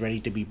series was ready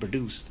to be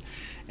produced,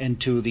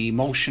 into the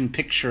motion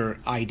picture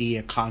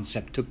idea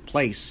concept took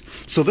place.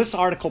 So this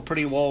article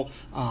pretty well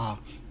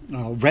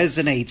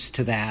resonates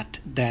to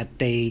that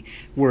they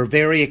were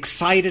very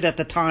excited at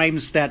the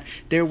times that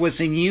there was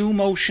a new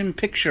motion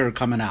picture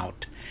coming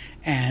out.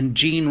 And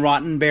Gene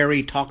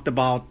Roddenberry talked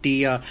about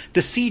the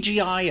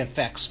CGI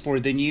effects for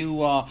the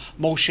new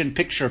motion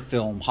picture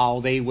film,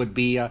 how they would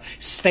be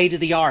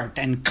state-of-the-art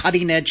and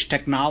cutting-edge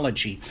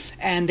technology.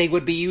 And they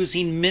would be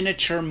using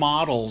miniature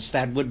models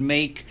that would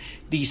make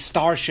the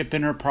Starship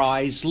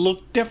Enterprise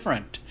look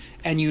different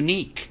and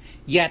unique.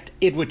 Yet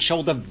it would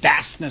show the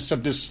vastness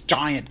of this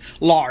giant,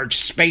 large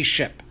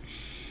spaceship.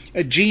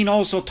 Gene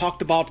also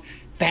talked about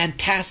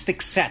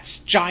fantastic sets,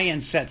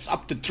 giant sets,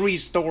 up to 3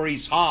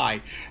 stories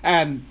high,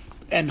 and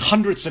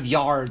hundreds of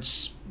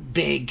yards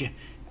big,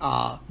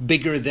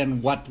 bigger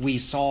than what we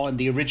saw in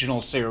the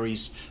original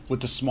series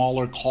with the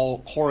smaller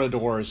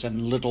corridors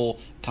and little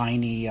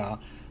tiny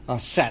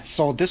sets.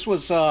 So this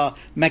was a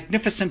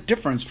magnificent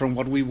difference from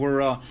what we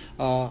were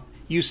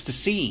used to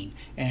seeing.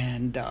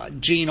 And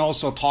Gene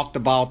also talked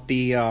about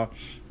the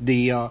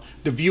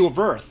view of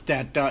Earth,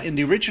 that in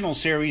the original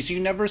series you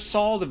never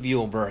saw the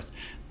view of Earth.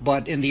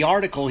 But in the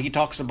article, he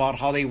talks about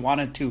how they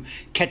wanted to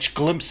catch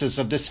glimpses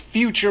of this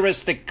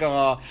futuristic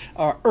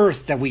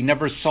Earth that we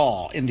never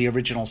saw in the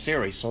original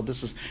series. So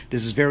this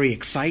is very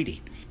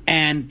exciting.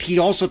 And he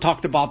also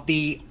talked about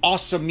the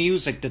awesome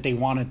music that they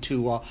wanted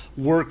to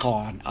work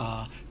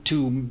on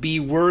to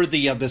be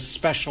worthy of the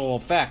special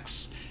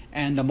effects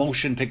and the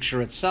motion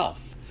picture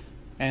itself.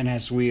 And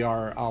as we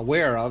are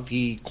aware of,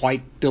 he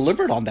quite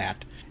delivered on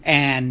that.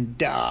 And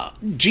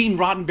Gene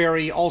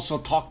Roddenberry also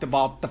talked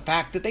about the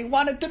fact that they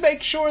wanted to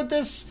make sure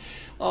this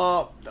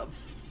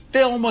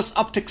film was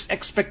up to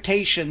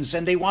expectations,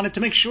 and they wanted to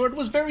make sure it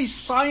was very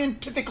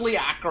scientifically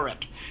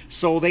accurate.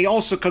 So they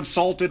also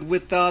consulted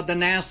with the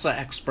NASA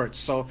experts,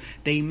 so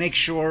they make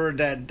sure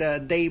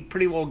that they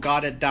pretty well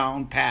got it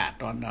down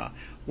pat on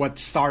what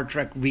Star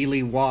Trek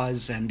really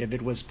was, and if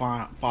it was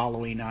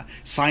following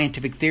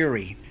scientific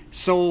theory.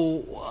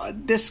 So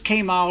this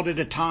came out at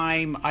a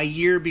time a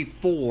year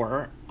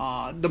before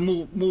the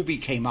movie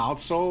came out.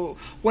 So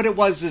what it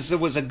was is it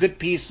was a good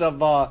piece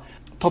of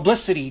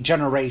publicity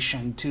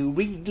generation to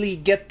really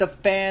get the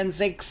fans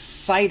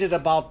excited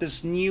about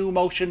this new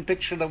motion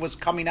picture that was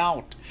coming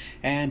out.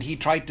 And he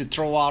tried to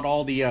throw out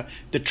all the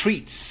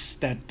treats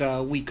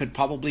that we could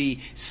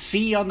probably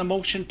see on the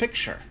motion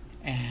picture.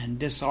 And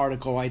this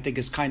article, I think,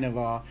 is kind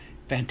of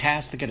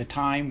fantastic at a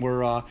time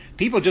where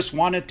people just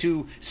wanted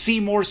to see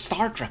more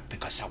Star Trek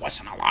because there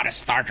wasn't a lot of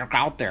Star Trek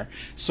out there.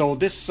 So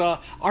this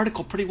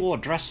article pretty well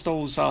addressed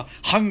those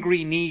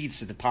hungry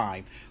needs at the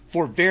time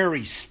for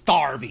very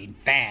starving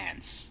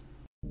fans.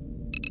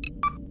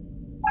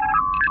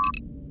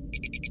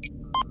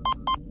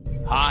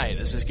 Hi,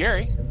 this is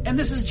Gary. And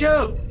this is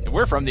Joe. And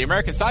we're from the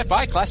American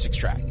Sci-Fi Classics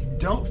Track.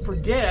 Don't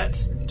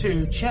forget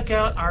to check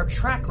out our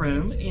track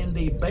room in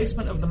the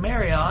basement of the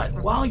Marriott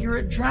while you're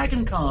at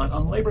DragonCon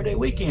on Labor Day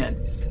weekend.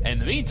 And in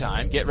the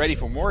meantime, get ready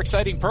for more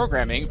exciting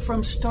programming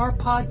from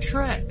Starpod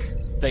Trek.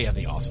 They have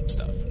the awesome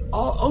stuff.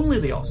 Only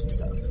the awesome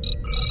stuff.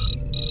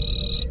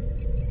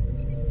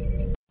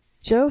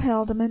 Joe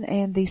Haldeman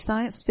and the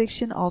Science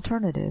Fiction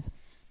Alternative.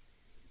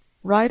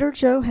 Writer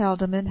Joe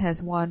Haldeman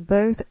has won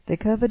both the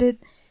coveted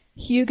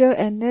Hugo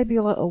and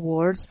Nebula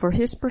Awards for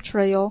his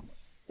portrayal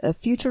of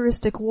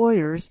futuristic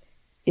warriors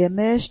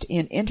enmeshed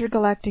in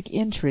intergalactic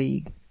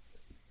intrigue.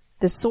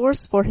 The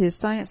source for his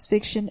science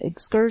fiction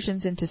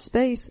excursions into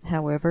space,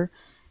 however,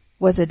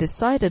 was a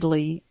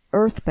decidedly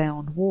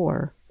earthbound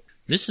war.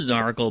 This is an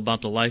article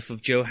about the life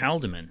of Joe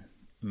Haldeman.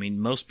 I mean,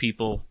 most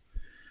people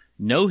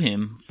know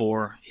him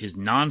for his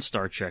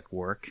non-Star Trek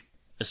work,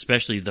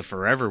 especially the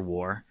Forever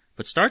War,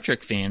 but Star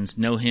Trek fans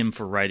know him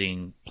for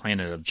writing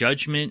Planet of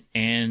Judgment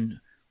and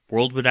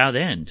World Without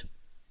End,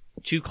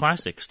 2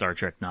 classic Star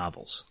Trek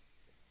novels.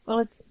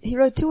 Well, he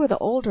wrote 2 of the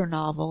older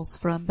novels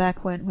from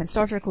back when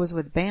Star Trek was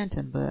with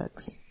Bantam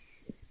Books,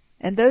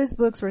 and those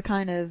books were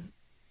kind of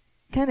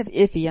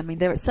iffy. I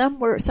mean, some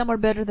were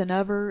better than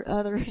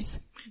others.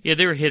 Yeah,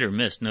 they were hit or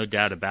miss, no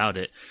doubt about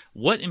it.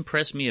 What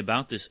impressed me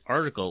about this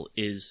article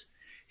is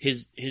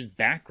his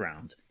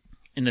background,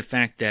 and the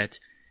fact that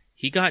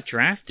he got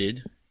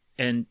drafted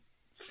and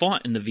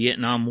fought in the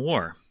Vietnam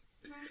War,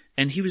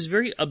 and he was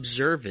very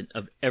observant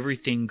of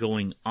everything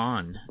going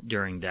on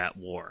during that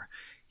war.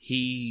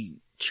 He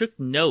took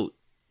note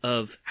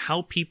of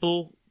how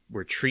people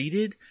were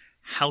treated,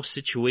 how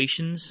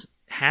situations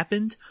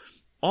happened,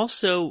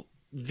 also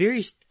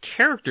various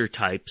character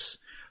types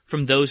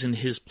from those in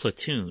his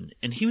platoon,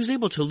 and he was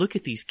able to look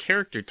at these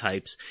character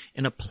types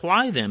and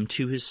apply them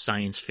to his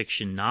science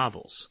fiction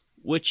novels,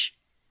 which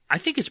I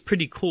think is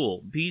pretty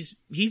cool. He's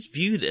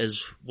viewed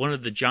as one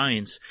of the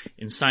giants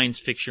in science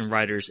fiction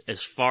writers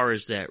as far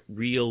as that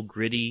real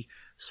gritty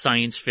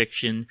science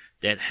fiction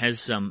that has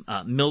some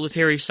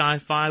military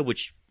sci-fi,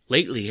 which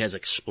lately has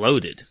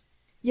exploded.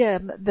 Yeah,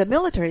 the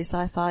military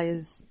sci-fi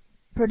is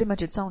pretty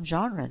much its own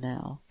genre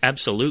now.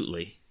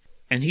 Absolutely.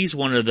 And he's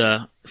one of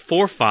the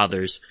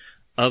forefathers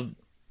of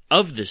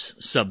this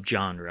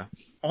subgenre.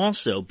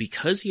 Also,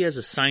 because he has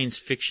a science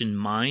fiction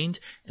mind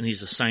and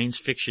he's a science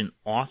fiction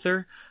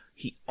author,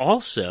 he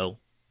also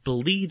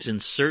believes in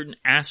certain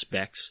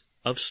aspects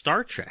of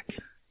Star Trek.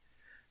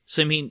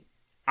 So, I mean,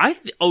 I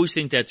always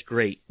think that's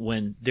great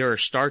when there are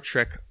Star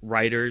Trek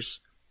writers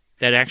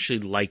that actually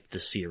like the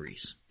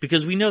series.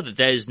 Because we know that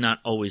that is not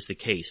always the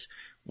case,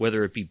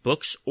 whether it be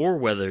books or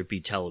whether it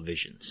be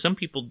television. Some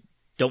people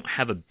don't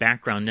have a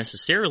background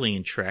necessarily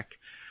in Trek,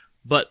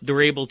 but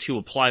they're able to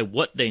apply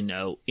what they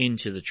know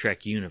into the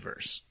Trek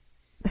universe.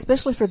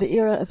 Especially for the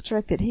era of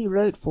Trek that he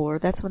wrote for,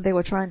 that's when they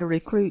were trying to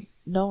recruit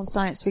known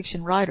science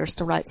fiction writers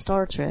to write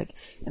Star Trek,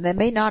 and they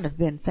may not have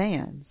been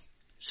fans.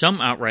 Some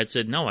outright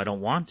said, no, I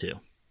don't want to.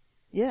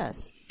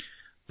 Yes.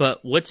 But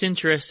what's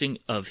interesting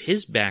of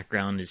his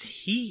background is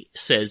he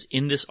says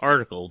in this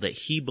article that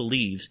he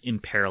believes in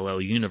parallel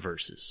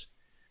universes.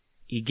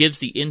 He gives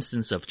the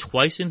instance of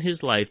twice in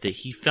his life that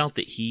he felt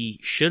that he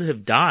should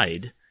have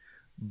died,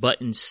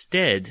 but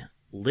instead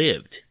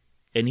lived.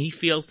 And he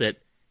feels that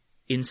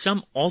in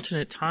some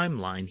alternate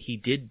timeline he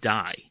did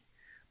die,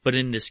 but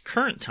in this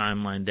current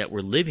timeline that we're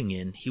living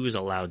in, he was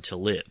allowed to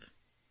live.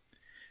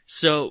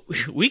 So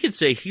we could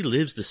say he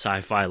lives the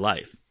sci-fi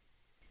life.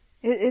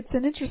 It's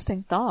an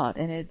interesting thought,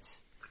 and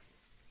it's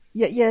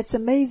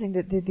amazing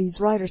that these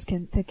writers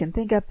can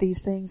think up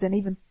these things and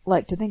even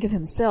like to think of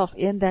himself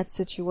in that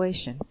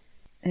situation,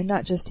 and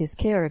not just his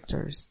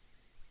characters.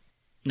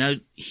 Now,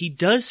 he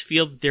does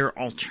feel that there are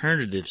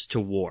alternatives to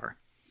war.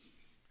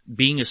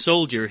 Being a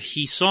soldier,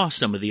 he saw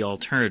some of the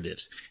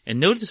alternatives. And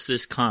notice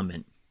this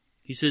comment.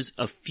 He says,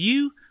 a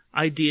few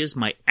ideas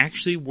might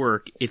actually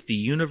work if the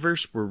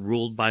universe were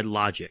ruled by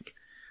logic.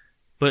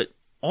 But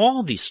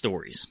all these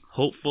stories,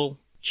 hopeful,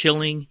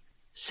 chilling,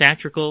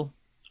 satirical,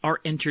 are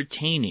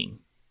entertaining,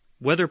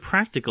 whether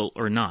practical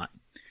or not,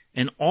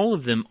 and all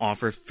of them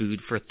offer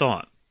food for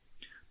thought.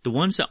 The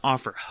ones that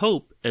offer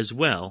hope as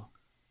well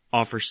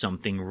offer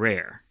something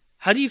rare.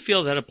 How do you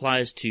feel that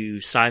applies to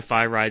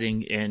sci-fi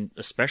writing and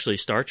especially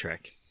Star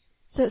Trek?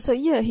 So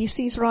yeah, he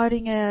sees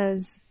writing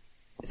as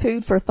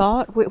food for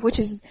thought, which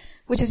is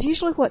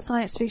usually what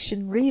science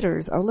fiction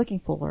readers are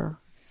looking for,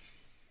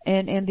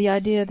 and the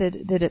idea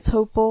that it's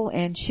hopeful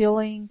and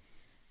chilling.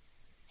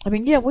 I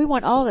mean, yeah, we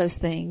want all those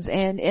things,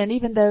 and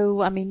even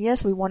though, I mean,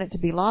 yes, we want it to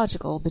be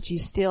logical, but you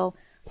still,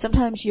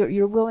 sometimes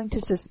you're willing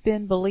to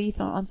suspend belief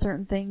on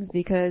certain things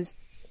because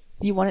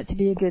you want it to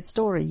be a good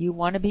story. You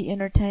want to be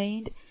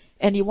entertained,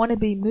 and you want to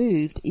be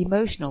moved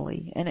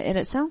emotionally. And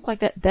it sounds like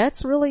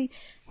that's really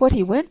what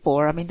he went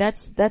for. I mean,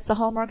 that's the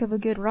hallmark of a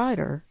good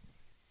writer.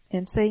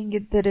 And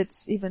saying that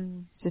it's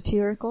even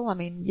satirical, I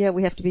mean, yeah,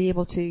 we have to be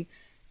able to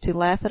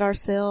laugh at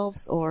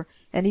ourselves,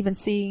 and even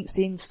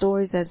seeing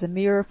stories as a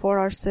mirror for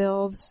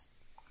ourselves.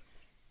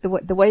 The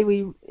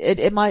way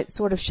it might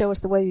sort of show us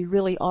the way we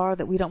really are,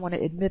 that we don't want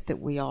to admit that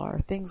we are.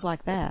 Things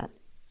like that.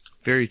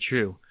 Very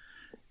true.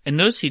 And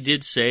notice he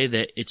did say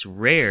that it's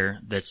rare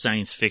that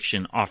science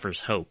fiction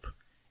offers hope.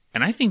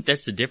 And I think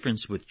that's the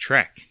difference with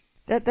Trek.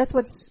 That's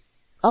what's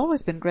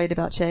always been great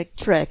about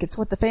Trek. It's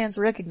what the fans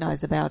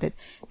recognize about it,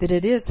 that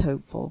it is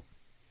hopeful.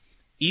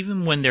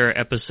 Even when there are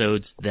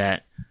episodes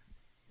that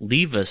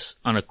leave us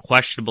on a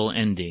questionable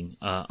ending,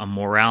 a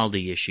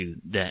morality issue,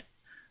 that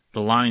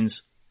the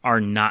lines are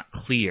not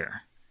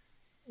clear,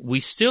 we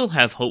still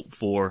have hope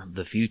for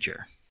the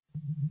future.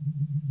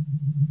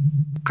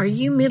 Are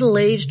you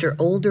middle-aged or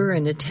older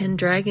and attend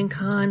Dragon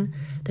Con?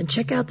 Then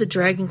check out the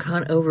Dragon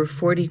Con Over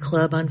 40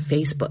 Club on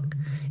Facebook.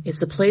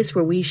 It's a place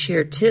where we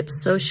share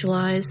tips,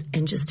 socialize,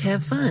 and just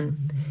have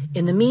fun.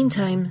 In the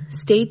meantime,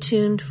 stay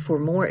tuned for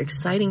more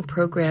exciting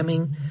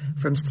programming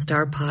from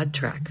StarPod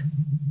Trek.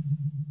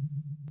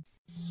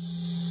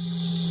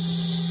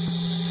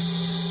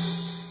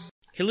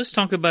 Hey, let's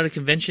talk about a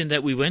convention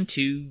that we went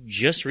to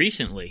just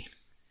recently.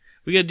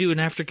 We got to do an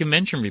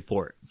after-convention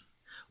report.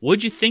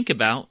 What'd you think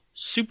about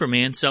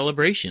Superman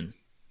Celebration?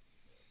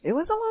 It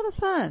was a lot of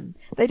fun.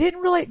 They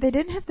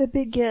didn't have the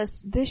big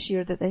guests this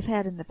year that they've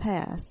had in the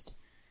past,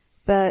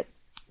 but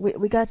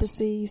we got to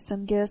see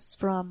some guests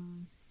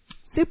from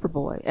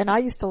Superboy, and I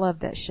used to love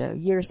that show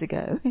years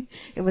ago.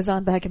 It was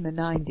on back in the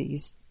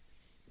 90s.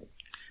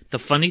 The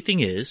funny thing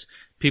is,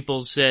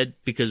 people said,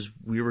 because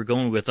we were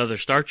going with other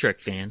Star Trek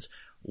fans,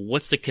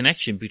 what's the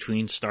connection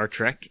between Star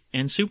Trek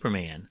and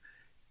Superman?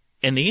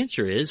 And the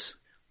answer is,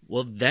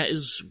 well, that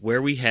is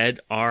where we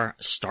had our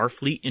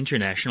Starfleet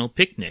International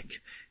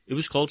picnic. It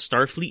was called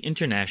Starfleet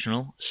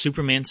International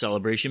Superman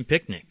Celebration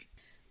Picnic.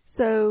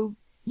 So,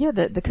 yeah,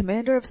 the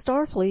commander of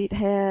Starfleet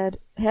had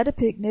a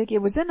picnic.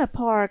 It was in a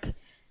park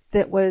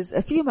that was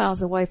a few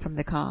miles away from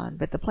the con,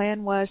 but the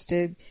plan was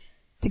to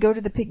go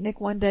to the picnic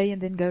one day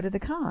and then go to the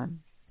con.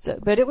 So,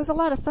 but it was a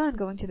lot of fun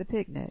going to the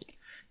picnic.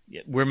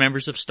 We're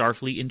members of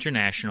Starfleet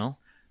International,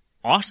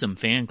 awesome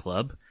fan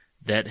club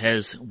that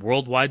has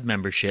worldwide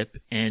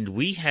membership, and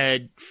we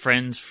had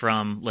friends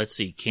from,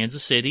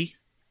 Kansas City,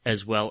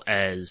 as well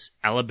as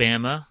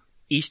Alabama,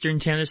 Eastern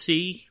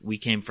Tennessee. We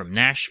came from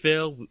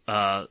Nashville,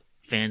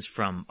 fans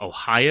from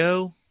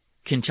Ohio,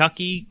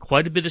 Kentucky,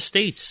 quite a bit of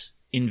states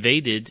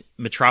invaded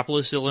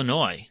Metropolis,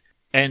 Illinois.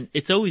 And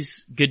it's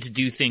always good to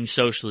do things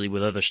socially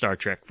with other Star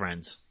Trek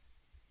friends.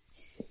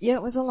 Yeah,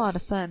 it was a lot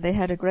of fun. They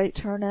had a great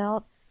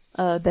turnout.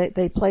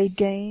 They played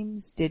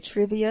games, did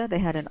trivia, they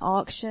had an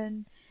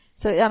auction.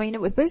 So, I mean,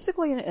 it was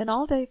basically an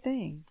all-day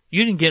thing.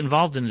 You didn't get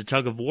involved in the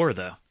tug of war,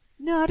 though.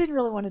 No, I didn't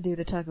really want to do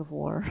the tug of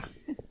war.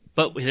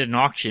 But we had an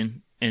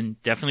auction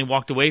and definitely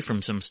walked away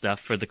from some stuff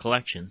for the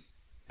collection.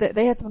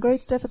 They had some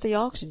great stuff at the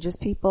auction, just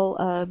people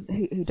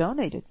who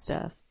donated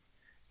stuff.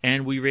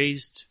 And we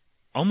raised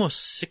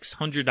almost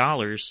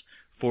 $600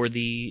 for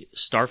the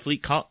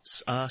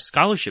Starfleet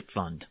Scholarship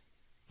Fund,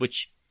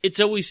 which it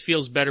always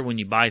feels better when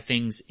you buy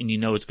things and you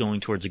know it's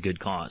going towards a good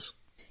cause.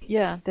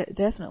 Yeah,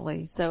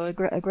 definitely. So a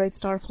great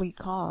Starfleet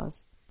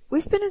cause.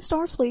 We've been in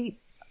Starfleet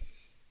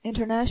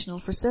International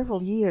for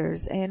several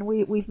years, and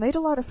we've made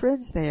a lot of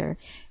friends there.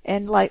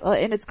 And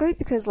and it's great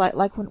because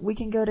like when we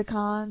can go to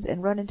cons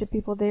and run into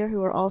people there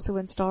who are also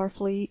in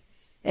Starfleet,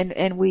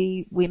 and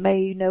we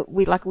may know,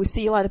 we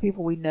see a lot of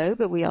people we know,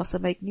 but we also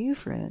make new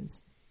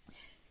friends.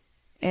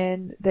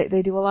 And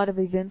they do a lot of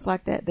events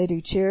like that. They do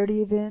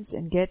charity events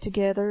and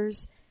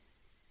get-togethers.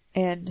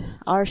 And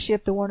our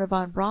ship, the Wernher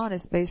von Braun,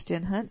 is based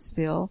in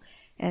Huntsville,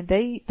 and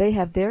they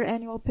have their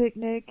annual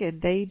picnic,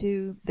 and they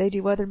do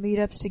other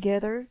meetups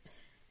together,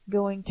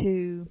 going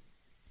to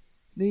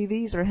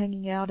movies or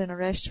hanging out in a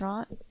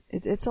restaurant.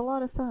 It's a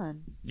lot of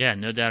fun. Yeah,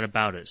 no doubt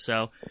about it.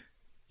 So,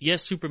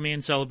 yes,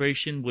 Superman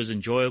Celebration was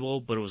enjoyable,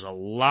 but it was a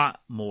lot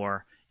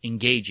more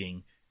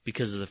engaging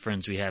because of the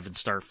friends we have in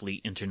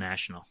Starfleet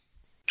International.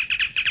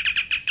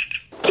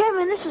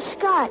 Kevin, this is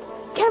Scott.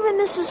 Kevin,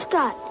 this is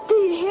Scott. Do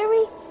you hear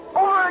me?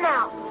 Over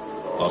now.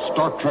 The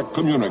Star Trek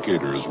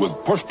communicators with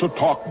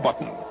push-to-talk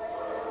button.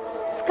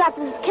 Scott,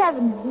 this is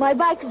Kevin. My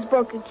bike is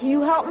broken. Can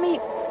you help me?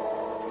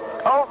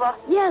 Over.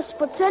 Yes,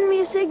 but send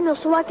me a signal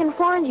so I can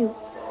find you.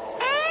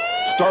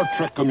 Star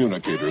Trek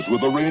communicators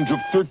with a range of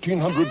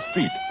 1,300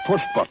 feet.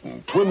 Push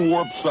button, twin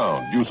warp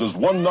sound, uses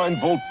 1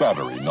 9-volt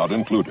battery not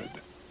included.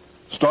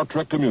 Star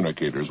Trek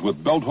communicators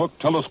with belt hook,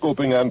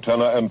 telescoping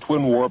antenna, and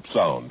twin warp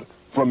sound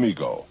from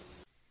Mego.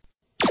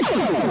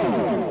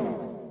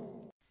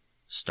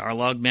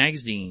 Starlog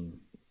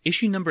Magazine,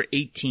 issue number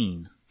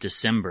 18,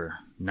 December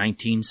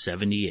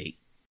 1978.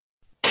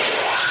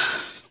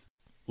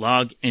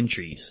 Log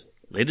entries.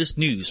 Latest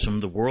news from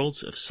the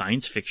worlds of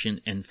science fiction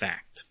and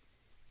fact.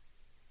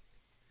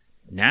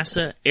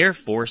 NASA Air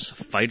Force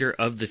Fighter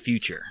of the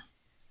Future.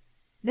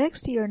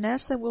 Next year,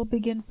 NASA will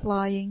begin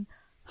flying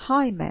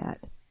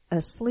HIMAT,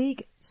 a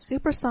sleek,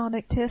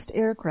 supersonic test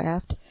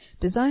aircraft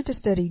designed to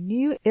study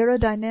new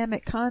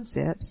aerodynamic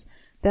concepts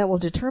that will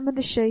determine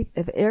the shape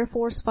of Air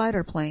Force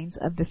fighter planes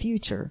of the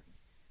future.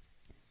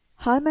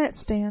 HIMAT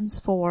stands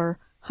for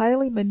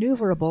Highly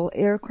Maneuverable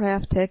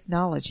Aircraft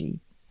Technology,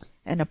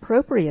 an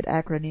appropriate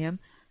acronym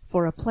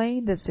for a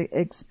plane that's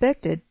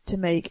expected to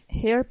make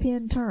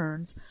hairpin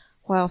turns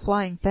while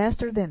flying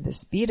faster than the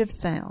speed of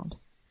sound.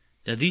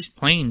 Now, these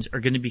planes are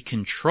going to be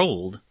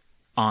controlled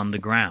on the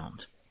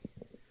ground.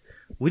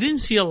 We didn't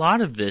see a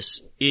lot of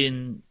this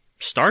in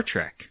Star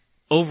Trek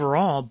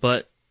overall,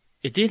 but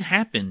it did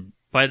happen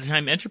by the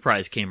time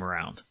Enterprise came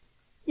around.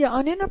 Yeah,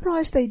 on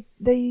Enterprise they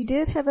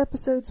did have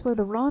episodes where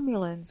the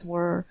Romulans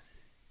were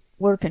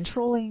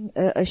controlling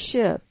a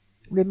ship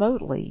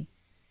remotely.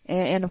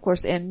 And of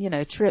course,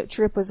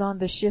 Trip was on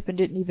the ship and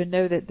didn't even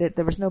know that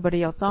there was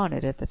nobody else on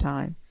it at the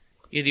time.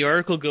 Yeah, the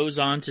article goes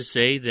on to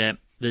say that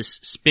this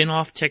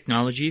spin-off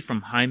technology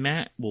from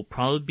HIMAT will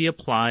probably be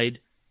applied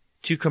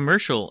to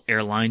commercial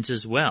airlines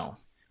as well.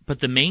 But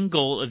the main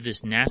goal of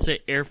this NASA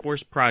Air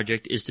Force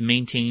project is to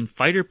maintain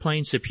fighter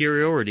plane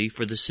superiority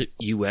for the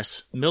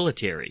U.S.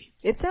 military.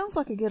 It sounds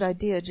like a good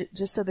idea,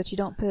 just so that you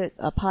don't put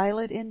a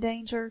pilot in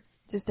danger,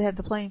 just to have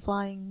the plane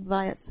flying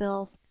by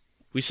itself.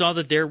 We saw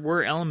that there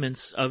were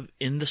elements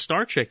in the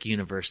Star Trek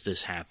universe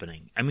this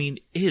happening. I mean,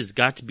 it has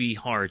got to be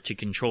hard to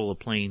control a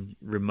plane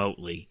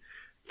remotely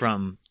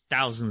from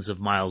thousands of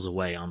miles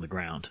away on the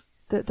ground.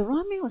 The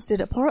Romulans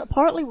did it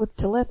partly with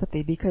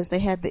telepathy, because they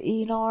had the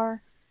Enar,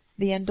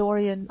 the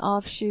Andorian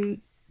offshoot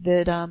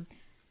that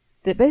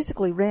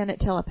basically ran it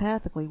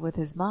telepathically with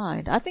his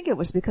mind. I think it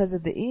was because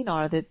of the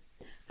Enar that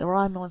the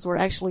Romulans were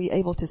actually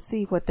able to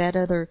see what that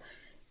other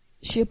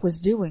ship was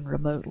doing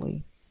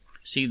remotely.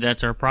 See,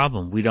 that's our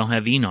problem. We don't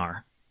have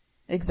Enar.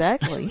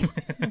 Exactly.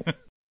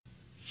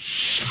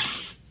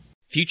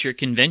 Future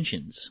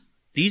conventions.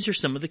 These are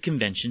some of the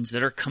conventions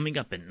that are coming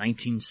up in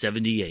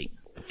 1978.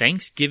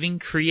 Thanksgiving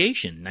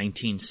Creation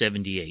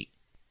 1978.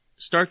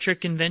 Star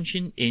Trek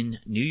Convention in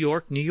New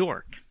York, New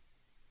York.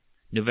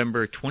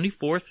 November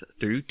 24th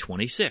through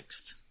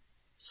 26th.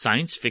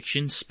 Science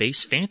Fiction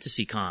Space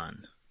Fantasy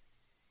Con.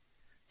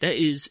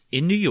 That is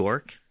in New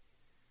York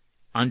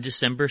on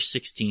December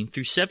 16th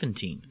through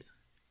 17th.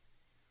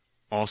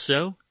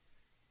 Also,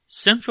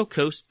 Central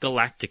Coast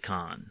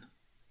Galacticon.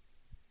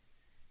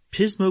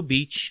 Pismo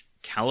Beach,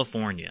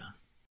 California.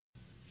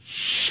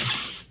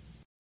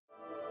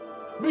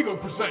 Mego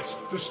presents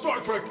the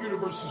Star Trek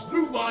Universe's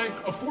new line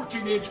of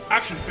 14-inch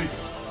action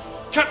figures.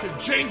 Captain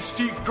James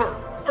T. Kirk,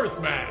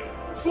 Earthman.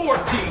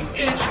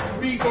 14-inch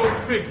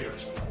Mego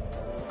figures.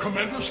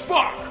 Commander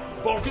Spock,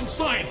 Vulcan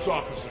Science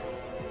Officer.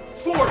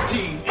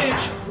 14-inch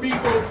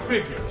Mego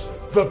figures.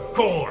 The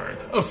Gorn,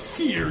 a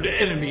feared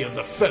enemy of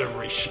the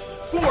Federation.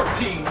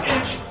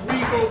 14-inch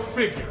Mego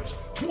figures.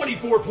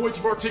 24 points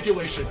of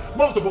articulation,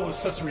 multiple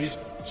accessories.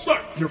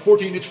 Start your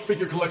 14-inch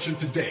figure collection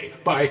today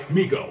by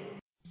Mego.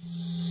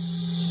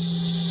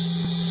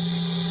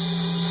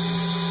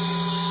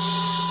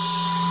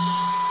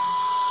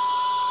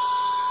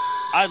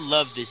 I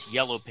love this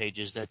yellow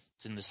pages that's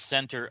in the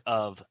center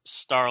of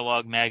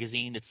Starlog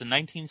magazine. It's the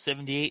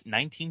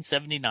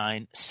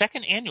 1978-1979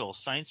 second annual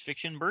science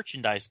fiction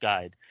merchandise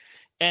guide.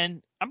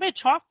 And I'm going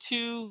to talk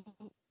to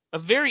a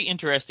very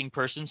interesting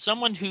person,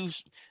 someone who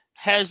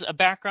has a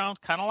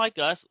background kind of like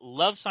us,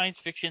 loves science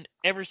fiction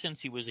ever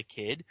since he was a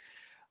kid.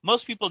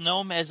 Most people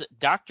know him as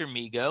Dr.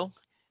 Mego.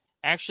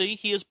 Actually,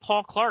 he is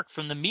Paul Clark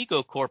from the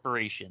Mego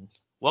Corporation.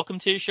 Welcome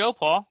to the show,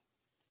 Paul.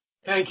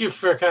 Thank you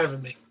for having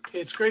me.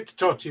 It's great to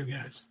talk to you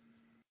guys.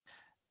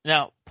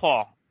 Now,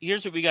 Paul,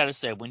 here's what we got to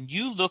say. When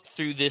you look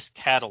through this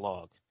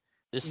catalog,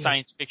 this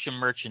science fiction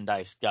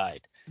merchandise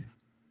guide,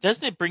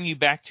 doesn't it bring you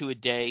back to a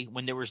day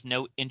when there was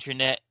no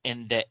internet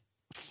and that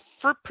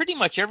for pretty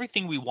much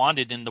everything we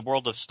wanted in the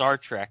world of Star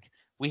Trek,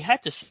 we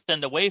had to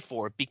send away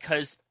for it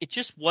because it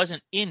just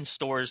wasn't in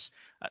stores.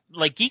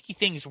 Like geeky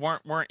things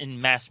weren't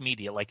in mass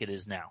media like it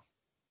is now.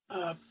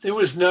 There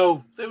was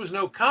no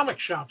comic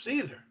shops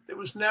either. There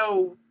was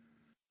no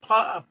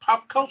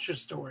pop culture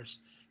stores.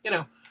 You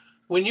know,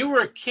 when you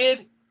were a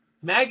kid,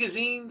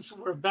 magazines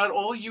were about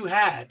all you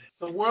had.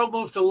 The world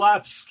moved a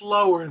lot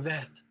slower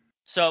then.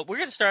 So we're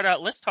going to start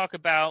out. Let's talk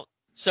about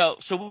so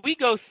we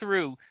go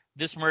through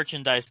this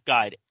merchandise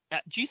guide.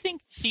 Do you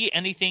see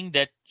anything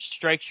that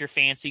strikes your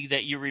fancy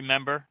that you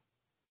remember?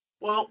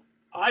 Well,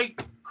 I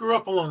grew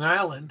up on Long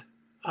Island,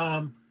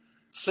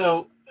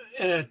 so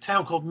in a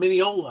town called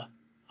Mineola.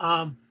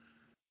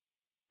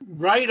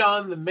 Right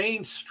on the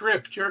main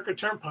strip, Jericho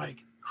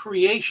Turnpike,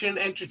 Creation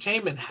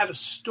Entertainment had a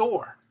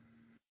store,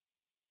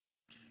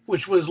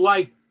 which was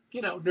like,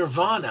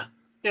 Nirvana.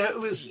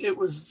 It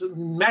was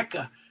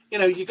Mecca.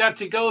 You got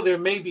to go there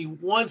maybe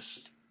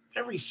once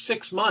every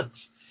 6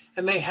 months,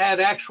 and they had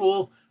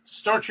actual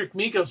Star Trek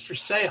Megos for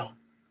sale.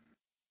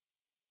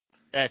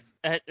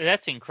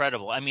 That's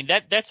incredible. I mean,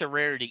 that's a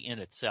rarity in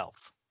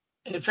itself.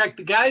 In fact,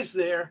 the guys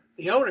there,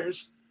 the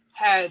owners,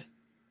 had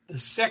the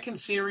second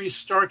series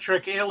Star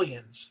Trek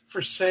Aliens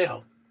for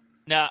sale.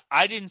 Now,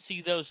 I didn't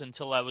see those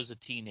until I was a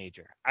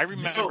teenager. I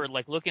remember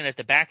looking at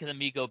the back of the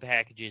Mego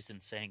packages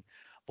and saying,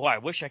 boy, I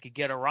wish I could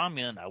get a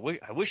Romulan. I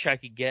wish I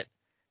could get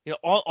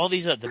all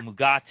these the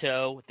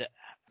Mugato.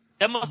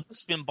 That must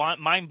have been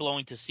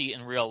mind-blowing to see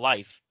in real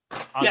life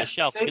on the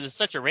shelf because it's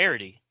such a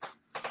rarity.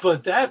 But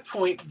at that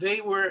point,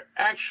 they were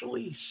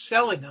actually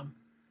selling them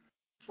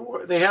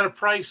they had a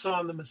price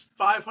on them as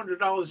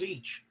 $500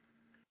 each.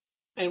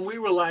 And we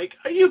were like,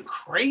 are you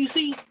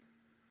crazy?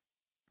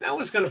 No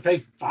one's going to pay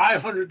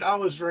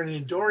 $500 for an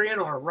Andorian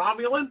or a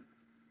Romulan.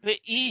 But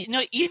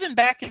even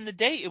back in the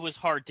day, it was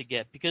hard to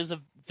get because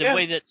of the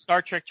way that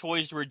Star Trek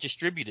toys were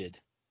distributed.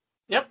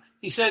 Yep.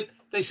 They said,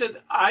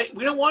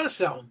 we don't want to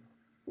sell them.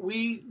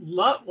 We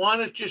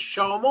want to just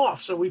show them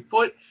off. So we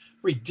put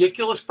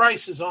ridiculous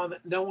prices on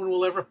that no one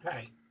will ever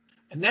pay.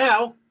 And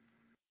now,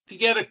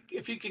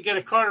 if you could get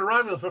a Carter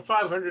Romulan for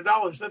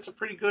 $500, that's a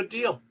pretty good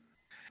deal.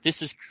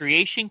 This is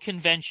Creation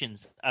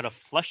Conventions out of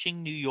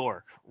Flushing, New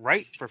York.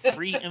 Right for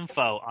free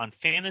info on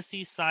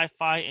fantasy,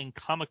 sci-fi, and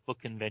comic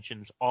book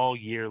conventions all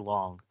year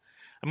long.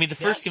 I mean, the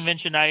first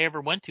convention I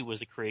ever went to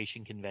was a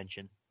Creation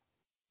Convention.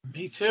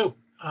 Me too.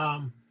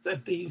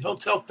 At the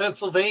Hotel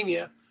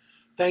Pennsylvania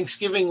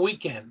Thanksgiving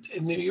weekend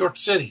in New York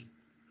City.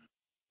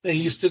 They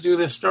used to do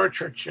their Star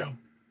Trek show.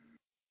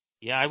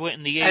 Yeah, I went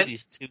in the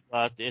 80s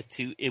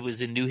to it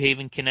was in New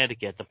Haven,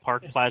 Connecticut, the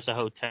Park Plaza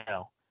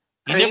Hotel.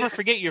 You never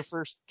forget your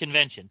first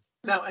convention.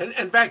 No,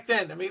 and back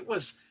then,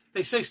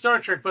 they say Star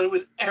Trek, but it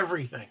was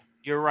everything.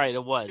 You're right,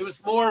 it was. It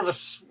was more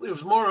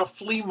of a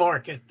flea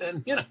market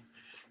than,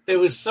 there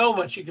was so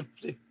much.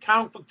 The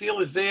comic book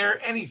dealers there,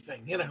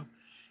 anything,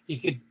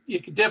 You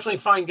could definitely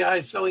find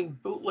guys selling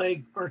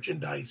bootleg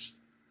merchandise.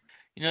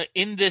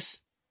 In this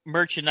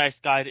merchandise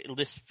guide, it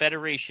lists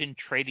Federation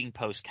Trading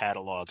Post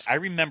catalogs. I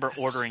remember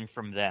ordering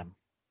from them.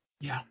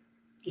 Yeah.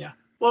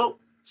 Well,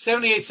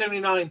 78,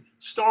 79,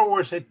 Star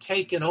Wars had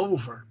taken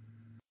over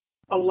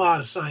a lot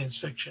of science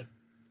fiction.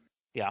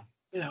 Yeah.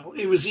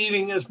 It was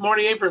eating, as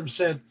Marty Abrams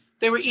said,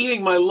 they were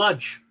eating my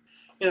lunch.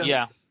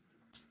 Yeah,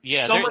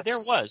 there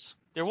was.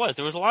 There was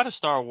a lot of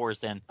Star Wars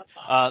then.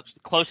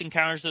 Close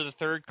Encounters of the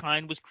Third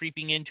Kind was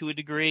creeping in to a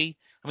degree.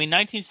 I mean,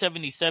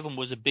 1977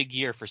 was a big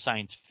year for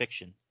science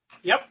fiction.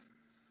 Yep.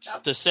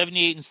 So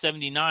 78 and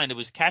 79, it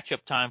was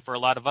catch-up time for a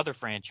lot of other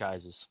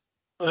franchises.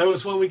 Well, that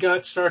was when we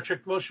got Star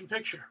Trek Motion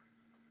Picture.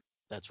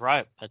 That's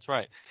right.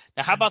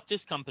 Now, how about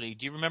this company?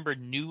 Do you remember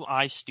New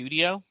Eye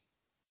Studio?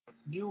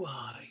 New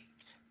Eye.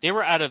 They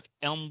were out of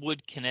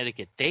Elmwood,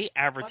 Connecticut. They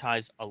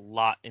advertised a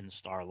lot in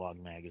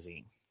Starlog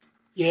magazine.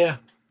 Yeah.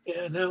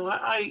 No,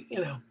 I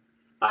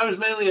was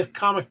mainly a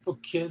comic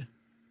book kid.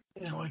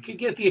 I could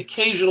get the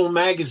occasional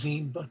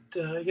magazine, but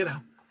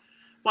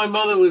my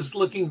mother was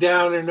looking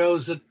down her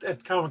nose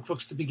at comic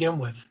books to begin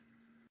with.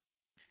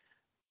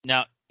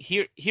 Now,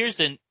 here's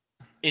an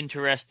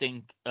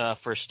interesting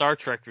for Star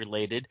Trek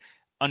related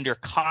under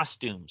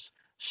costumes.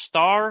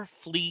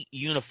 Starfleet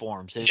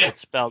uniforms.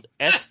 It's spelled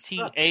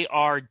STAR-FLEET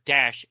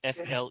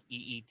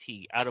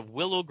out of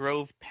Willow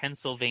Grove,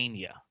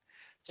 Pennsylvania.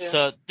 Yeah.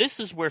 So this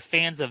is where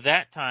fans of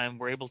that time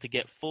were able to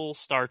get full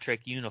Star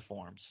Trek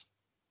uniforms.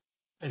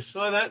 I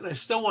saw that, and I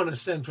still want to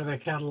send for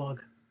that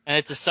catalog. And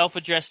it's a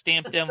self-addressed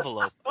stamped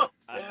envelope.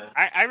 Yeah.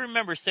 I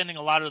remember sending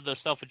a lot of those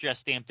self-addressed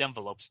stamped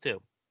envelopes,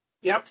 too.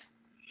 Yep.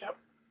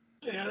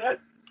 Yeah,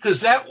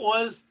 because that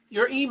was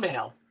your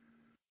email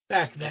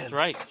back then. That's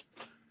right.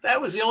 That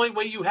was the only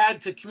way you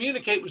had to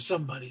communicate with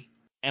somebody.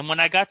 And when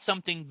I got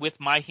something with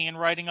my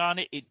handwriting on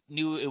it, it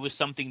knew it was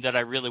something that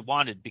I really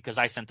wanted because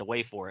I sent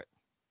away for it.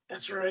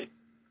 That's right.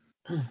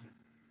 All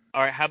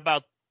right, how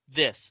about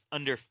this?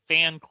 Under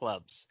fan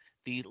clubs,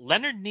 the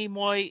Leonard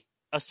Nimoy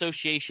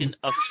Association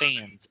of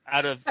Fans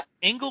out of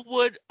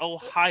Englewood,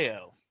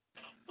 Ohio.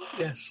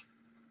 Yes.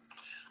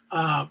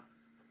 I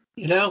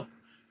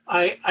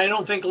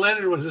don't think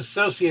Leonard was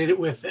associated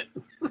with it.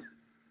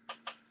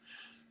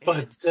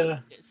 But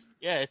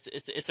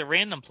it's a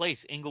random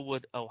place,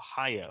 Englewood,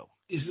 Ohio.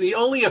 Is the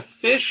only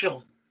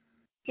official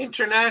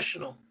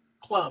international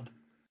club.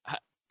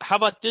 How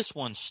about this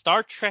one?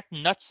 Star Trek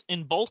Nuts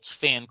and Bolts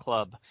Fan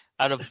Club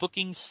out of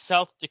Brookings,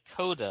 South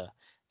Dakota.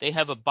 They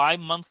have a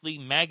bi-monthly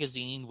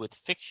magazine with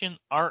fiction,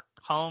 art,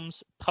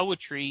 columns,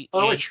 poetry.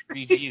 And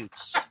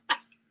reviews.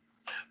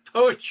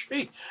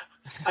 Poetry.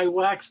 I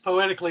wax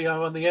poetically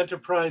on the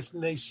Enterprise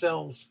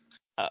nacelles.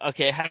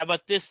 Okay, how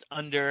about this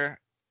under...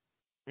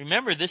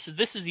 Remember, this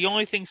is the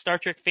only thing Star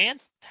Trek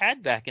fans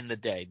had back in the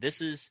day.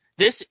 This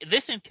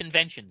in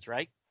conventions,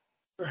 right?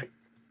 Right.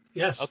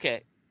 Yes.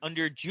 Okay,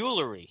 under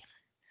jewelry.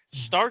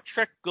 Star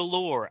Trek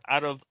Galore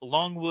out of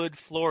Longwood,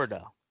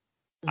 Florida.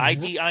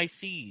 Mm-hmm.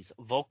 IDICs,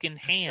 Vulcan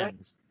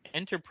Hands, right.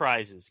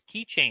 Enterprises,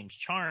 keychains,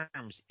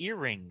 charms,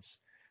 earrings.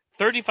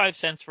 35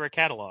 cents for a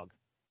catalog.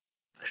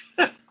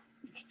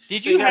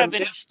 Did you have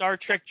any Star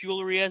Trek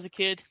jewelry as a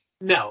kid?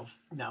 No,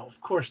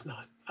 of course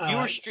not.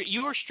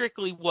 You were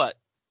strictly what?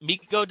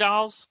 Mego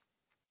dolls?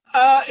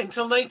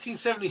 Until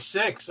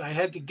 1976. I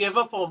had to give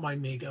up all my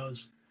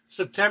Megos.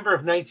 September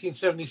of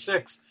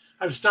 1976.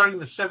 I was starting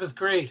the 7th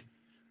grade.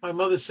 My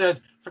mother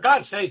said, for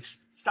God's sakes,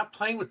 stop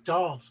playing with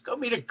dolls. Go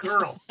meet a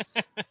girl.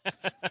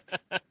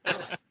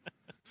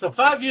 So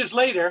 5 years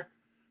later,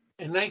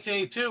 in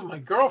 1982, my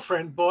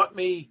girlfriend bought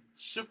me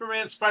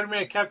Superman,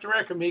 Spider-Man, Captain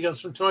America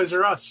Megos from Toys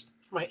R Us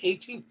for my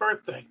 18th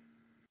birthday.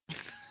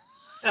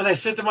 And I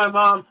said to my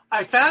mom,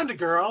 I found a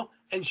girl,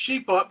 and she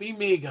bought me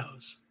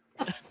Megos.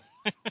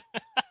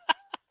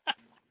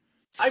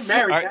 I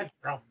married that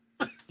girl.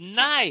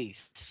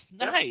 Nice.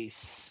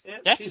 Yeah,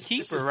 that's a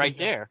keeper right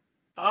there.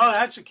 Oh,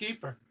 that's a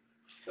keeper.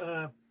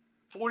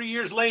 40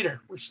 years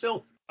later, we're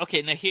still...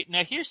 Okay,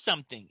 now here's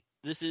something.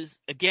 This is,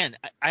 again,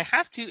 I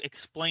have to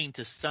explain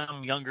to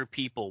some younger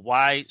people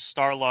why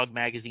Starlog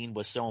magazine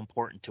was so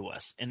important to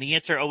us. And the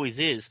answer always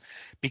is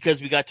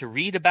because we got to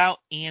read about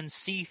and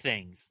see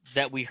things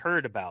that we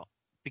heard about.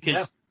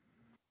 Because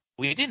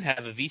we didn't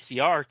have a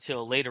VCR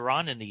till later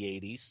on in the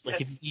 80s.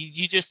 Like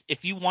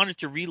if you wanted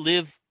to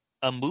relive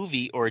a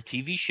movie or a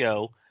TV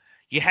show,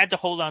 you had to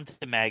hold on to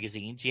the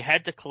magazines. You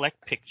had to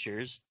collect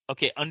pictures.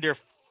 Okay, under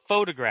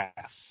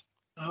photographs.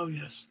 Oh,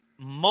 yes.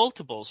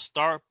 Multiple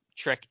Star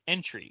Trek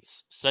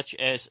entries, such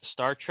as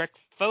Star Trek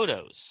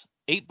photos,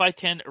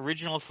 8x10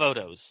 original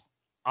photos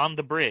on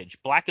the bridge,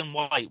 black and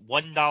white,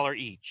 $1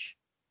 each.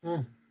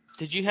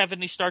 Did you have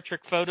any Star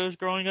Trek photos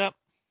growing up?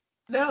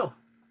 No.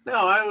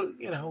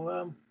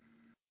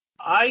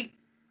 I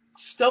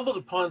stumbled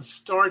upon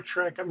Star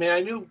Trek. I mean,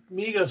 I knew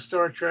Mego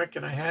Star Trek,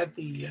 and I had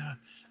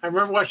I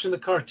remember watching the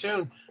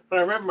cartoon, but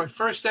I remember my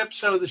first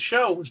episode of the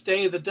show was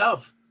Day of the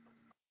Dove.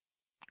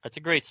 That's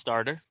a great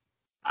starter.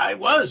 I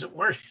was.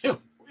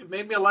 It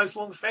made me a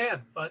lifelong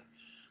fan. But,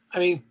 I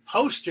mean,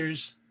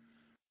 posters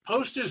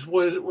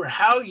were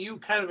how you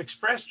kind of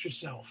expressed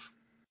yourself.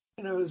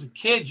 As a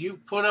kid, you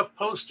put up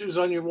posters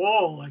on your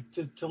wall like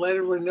to let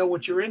everyone know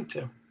what you're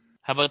into.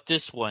 How about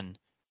this one?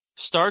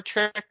 Star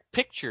Trek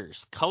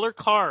pictures, color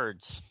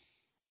cards,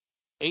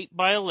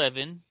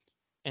 8x11,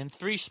 and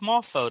 3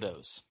 small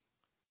photos,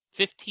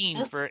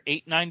 15 for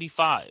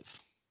 $8.95.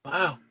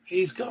 Wow,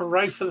 he's going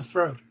right for the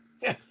throat.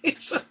 Yeah,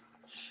 this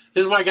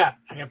is what I got.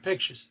 I got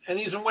pictures, and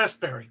he's in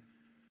Westbury.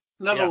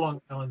 Another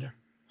Long Islander.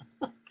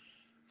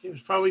 He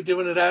was probably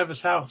doing it out of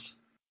his house.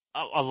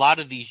 A lot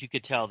of these you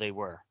could tell they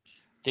were.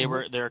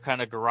 They're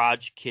kind of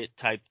garage kit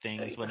type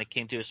things when it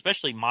came to,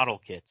 especially model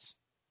kits.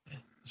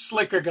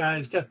 Slicker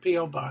guys got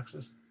P.O.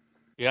 boxes.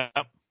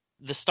 Yep.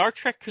 The Star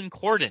Trek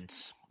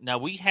Concordance. Now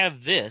we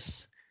have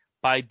this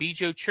by B.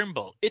 Joe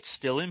Trimble. It's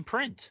still in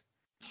print.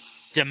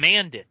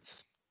 Demand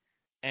it.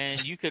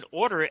 And you could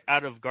order it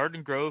out of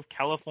Garden Grove,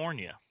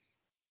 California,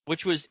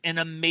 which was an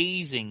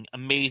amazing,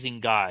 amazing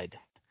guide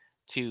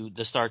to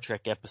the Star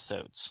Trek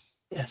episodes.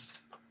 Yes.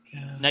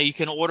 Yeah. Now you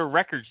can order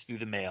records through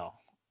the mail.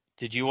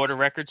 Did you order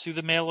records through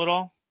the mail at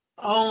all?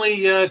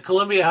 Only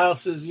Columbia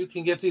houses. You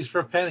can get these for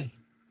a penny.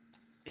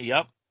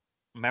 Yep.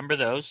 Remember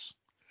those?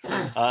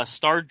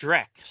 Star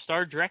Trek.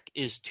 Star Trek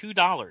is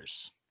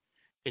 $2.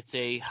 It's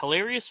a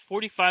hilarious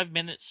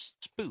 45-minute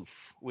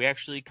spoof. We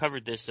actually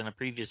covered this in a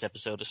previous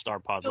episode of Star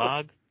Pod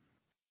Log.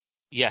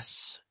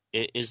 Yes,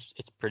 it is.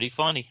 It's pretty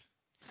funny.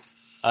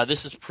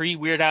 This is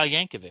pre-Weird Al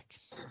Yankovic.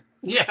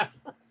 Yeah.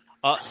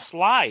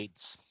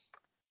 Slides.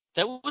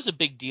 That was a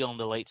big deal in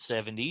the late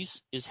 70s,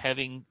 is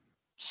having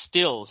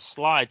still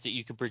slides that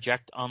you could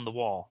project on the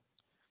wall.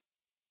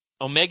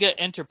 Omega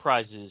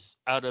Enterprises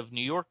out of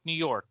New York, New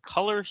York.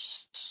 Color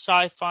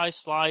sci-fi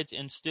slides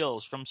and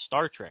stills from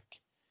Star Trek.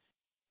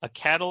 A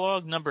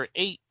catalog number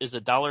 8 is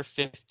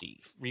 $1.50.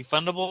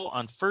 Refundable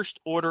on first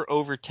order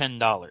over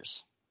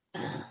 $10.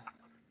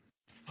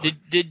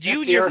 Did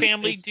you and your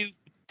family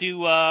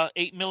do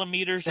 8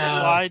 millimeters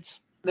slides?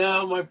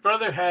 No, my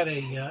brother had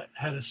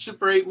a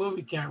Super 8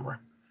 movie camera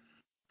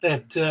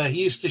that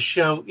he used to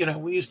show. You know,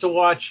 we used to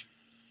watch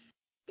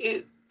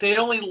it.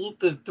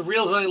 The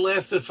reels only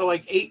lasted for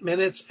like 8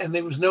 minutes, and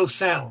there was no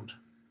sound.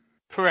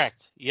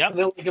 Correct. Yep. And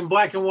they're like in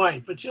black and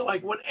white, but you're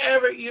like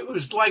whatever. It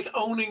was like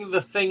owning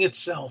the thing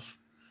itself.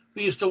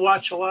 We used to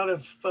watch a lot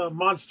of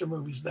monster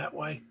movies that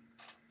way.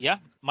 Yeah,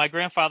 my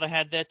grandfather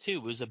had that too.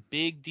 It was a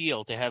big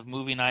deal to have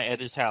movie night at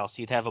his house.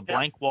 He'd have a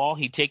blank wall.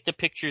 He'd take the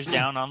pictures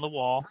down on the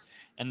wall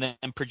and then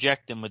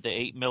project them with the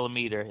 8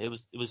 millimeter. It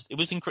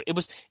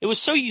was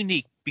so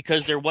unique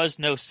because there was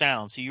no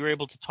sound, so you were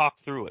able to talk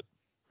through it.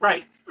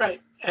 Right.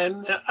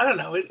 And I don't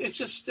know.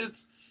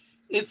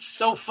 It's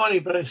so funny,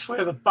 but I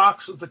swear the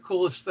box was the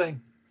coolest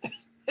thing.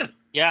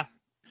 Yeah.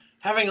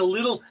 Having a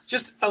little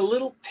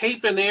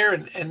tape in there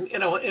and you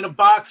know, in a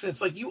box, and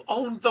it's like you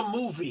owned the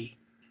movie.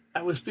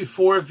 That was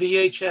before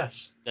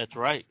VHS. That's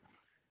right.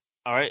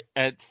 All right.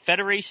 At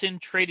Federation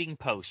Trading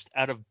Post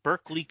out of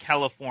Berkeley,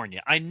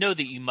 California. I know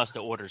that you must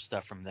have ordered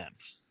stuff from them.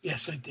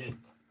 Yes, I did.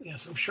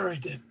 Yes, I'm sure I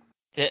did.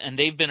 And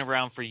they've been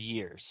around for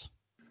years.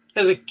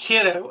 As a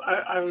kid,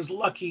 I was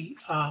lucky.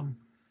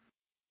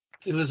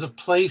 There was a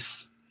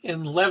place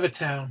in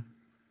Levittown,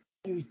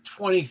 maybe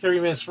 20, 30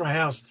 minutes from my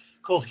house,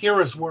 called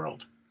Heroes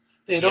World.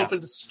 They had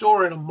opened a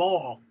store in a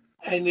mall,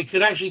 and you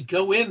could actually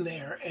go in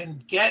there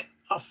and get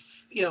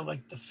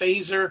like the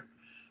phaser.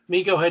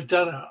 Migo had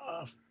done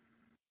a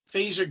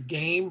phaser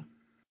game.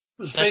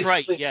 It was That's right.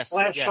 basically Yes.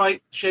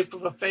 flashlight shape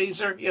of a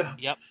phaser. You know.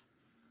 Yep.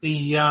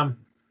 The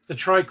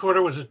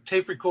tricorder was a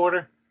tape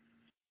recorder,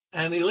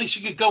 and at least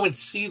you could go and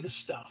see the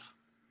stuff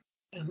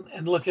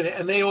and look at it.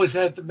 And they always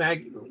had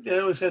they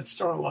always had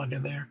Starlog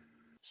in there.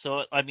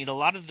 So I mean, a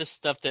lot of this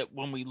stuff that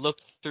when we look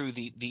through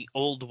the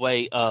old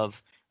way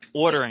of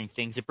ordering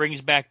things, it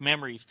brings back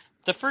memories.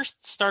 The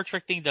first Star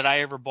Trek thing that I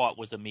ever bought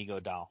was a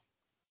Mego doll.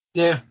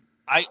 Yeah.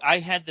 I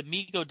had the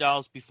Mego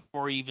dolls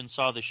before I even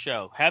saw the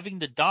show. Having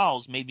the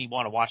dolls made me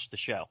want to watch the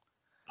show.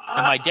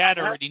 And my dad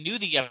already knew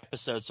the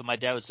episode, so my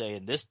dad would say,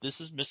 and this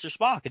is Mr.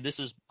 Spock, and this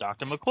is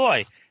Dr.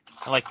 McCoy,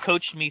 and like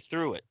coached me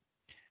through it.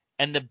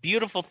 And the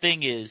beautiful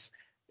thing is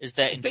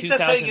that in 2018,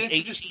 that's how you get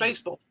introduced to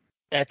baseball.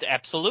 That's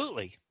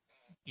absolutely.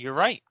 You're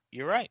right.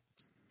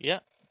 Yeah,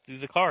 through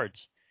the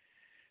cards.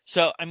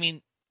 So, I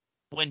mean,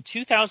 when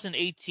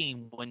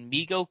 2018, when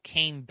Mego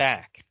came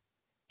back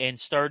and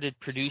started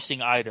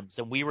producing items,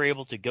 and we were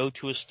able to go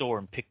to a store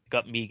and pick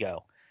up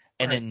Mego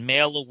and then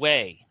mail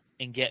away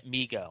and get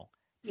Mego.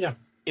 Yeah.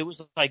 It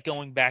was like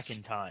going back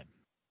in time.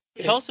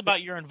 Tell us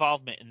about your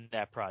involvement in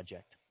that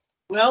project.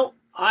 Well,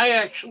 I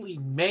actually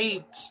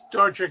made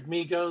Star Trek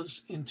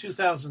Megos in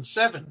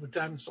 2007 with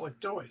Diamond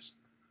Select Toys.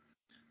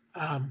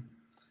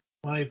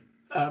 My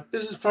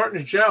business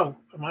partner, Joe,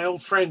 my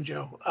old friend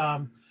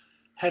Joe,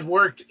 had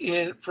worked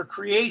for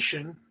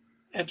Creation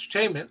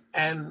Entertainment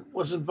and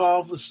was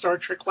involved with Star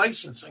Trek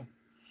licensing.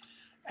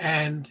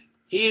 And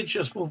he had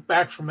just moved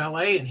back from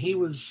L.A. and he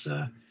was,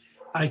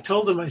 I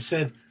told him, I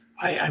said,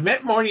 I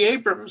met Marty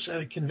Abrams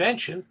at a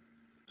convention,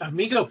 a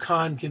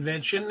MegoCon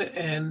convention,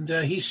 and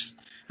I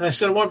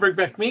said, I want to bring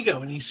back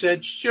Mego. And he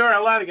said, sure,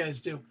 a lot of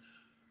guys do.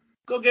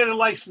 Go get a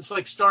license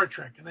like Star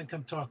Trek and then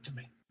come talk to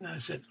me. And I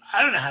said,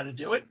 I don't know how to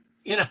do it.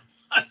 You know,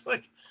 I was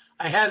like,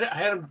 I had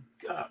a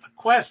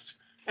quest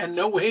and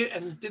no way,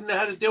 and didn't know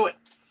how to do it.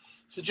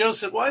 So Joe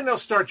said, well, I know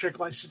Star Trek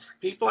licensing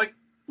people. Like,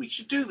 we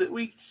should do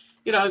that.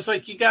 It's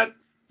like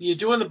you're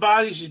doing the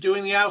bodies, you're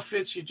doing the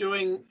outfits, you're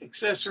doing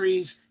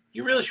accessories.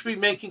 You really should be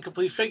making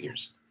complete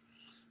figures.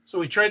 So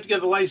we tried to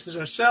get the license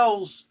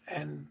ourselves,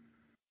 and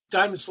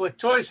Diamond Select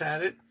Toys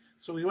had it.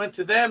 So we went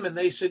to them, and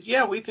they said,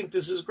 yeah, we think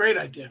this is a great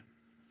idea.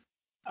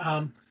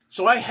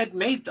 So I had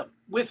made them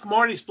with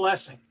Marty's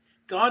blessing,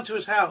 gone to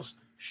his house,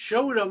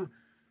 showed him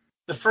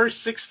the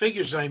first 6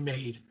 figures I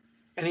made,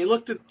 and he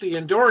looked at the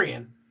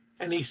Endorian,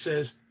 and he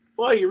says,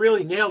 boy, you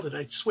really nailed it.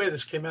 I swear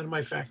this came out of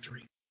my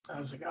factory. I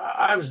was like,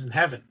 I was in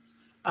heaven.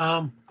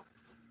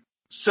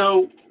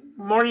 So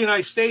Marty and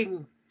I stayed,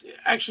 and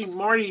actually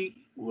Marty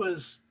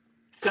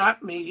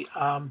got me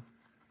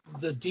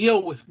the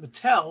deal with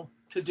Mattel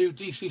to do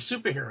DC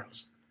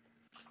Superheroes.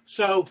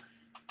 So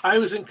I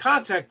was in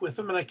contact with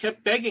him, and I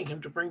kept begging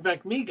him to bring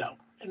back Mego.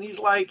 And he's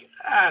like,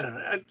 I don't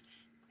know.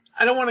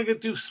 I don't want to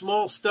do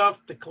small stuff,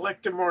 the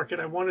collector market.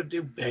 I want to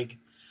do big.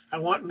 I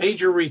want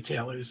major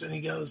retailers. And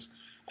he goes,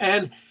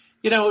 and,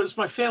 it was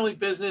my family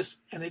business,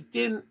 and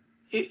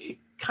it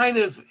kind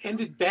of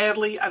ended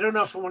badly. I don't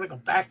know if I want to go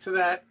back to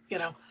that,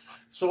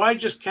 So I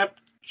just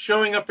kept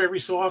showing up every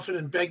so often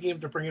and begging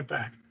him to bring it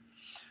back.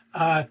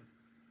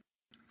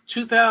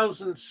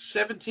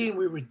 2017,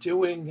 we were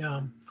doing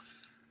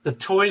the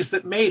Toys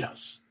That Made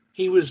Us.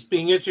 He was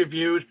being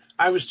interviewed.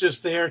 I was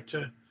just there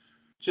to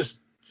just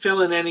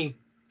fill in any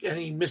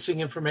missing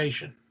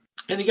information.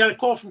 And he got a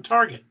call from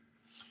Target,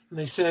 and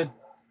they said,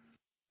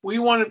 we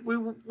want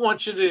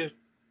you to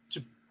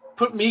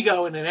put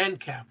Mego in an end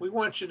cap. We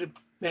want you to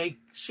make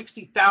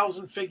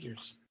 60,000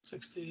 figures.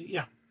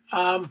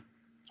 Or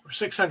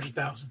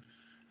 600,000.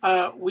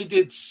 We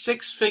did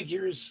 6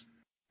 figures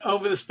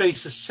over the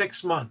space of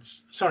 6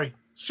 months.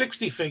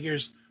 60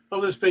 figures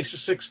over the space of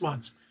 6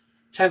 months.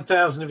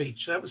 10,000 of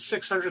each. That was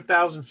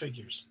 600,000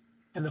 figures.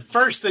 And the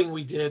first thing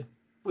we did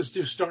was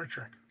do Star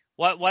Trek.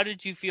 Why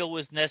did you feel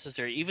was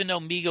necessary? Even though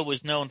Mego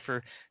was known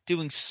for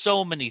doing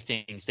so many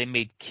things, they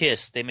made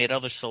Kiss, they made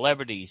other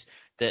celebrities,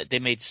 they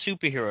made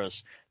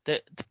superheroes,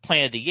 the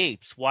Planet of the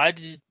Apes. Why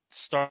did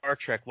Star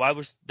Trek? Why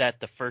was that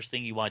the first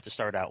thing you wanted to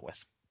start out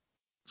with?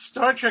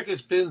 Star Trek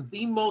has been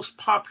the most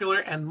popular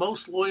and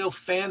most loyal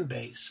fan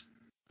base.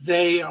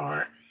 They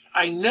are.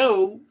 I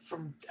knew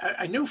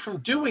from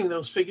doing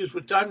those figures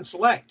with Diamond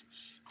Select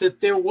that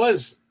there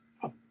was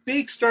a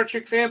big Star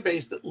Trek fan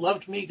base that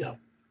loved Mego.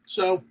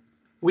 So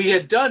we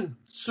had done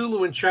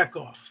Sulu and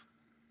Chekhov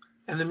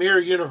and the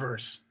Mirror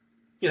Universe,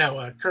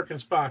 Kirk and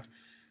Spock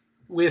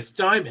with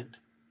Diamond.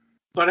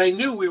 But I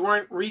knew we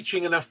weren't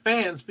reaching enough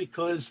fans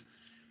because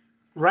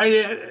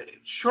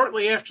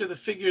shortly after the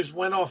figures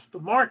went off the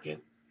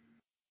market,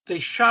 they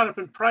shot up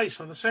in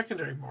price on the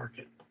secondary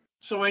market.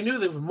 So I knew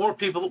there were more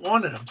people that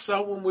wanted them.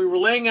 So when we were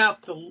laying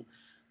out the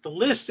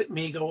list at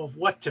Mego of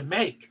what to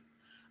make,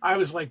 I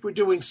was like, we're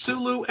doing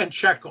Sulu and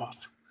Chekhov,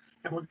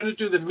 and we're going to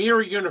do the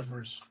Mirror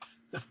Universe,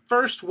 the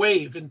first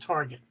wave in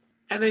Target.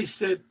 And they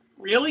said,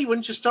 really?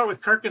 Wouldn't you start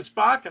with Kirk and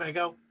Spock? And I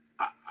go,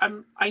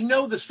 I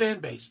know this fan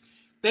base.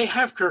 They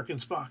have Kirk and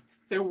Spock.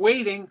 They're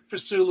waiting for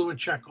Sulu and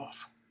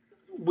Chekhov.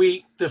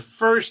 The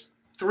first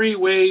 3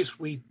 waves,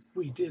 we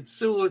did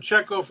Sulu and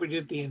Chekhov, we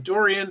did the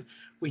Endorian,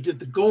 we did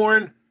the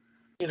Gorn,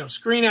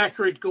 screen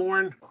accurate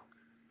Gorn,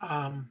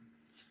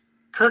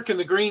 Kirk in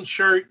the green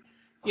shirt,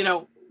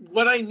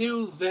 what I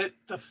knew that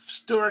the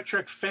Star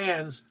Trek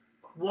fans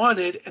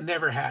wanted and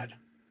never had.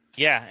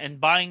 Yeah, and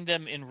buying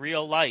them in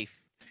real life,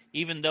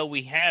 even though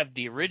we have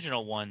the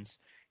original ones,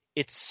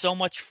 it's so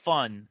much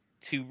fun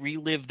to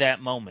relive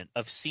that moment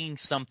of seeing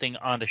something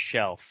on a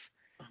shelf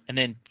and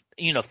then,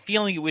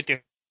 feeling it with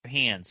your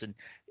hands. And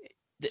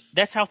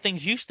that's how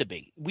things used to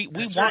be. We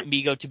want right.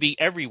 Mego to be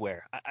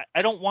everywhere.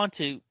 I don't want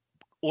to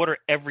order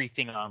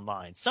everything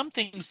online. Some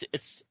things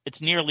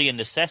it's nearly a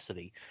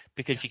necessity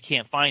because you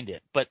can't find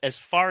it. But as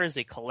far as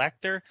a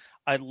collector,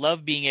 I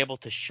love being able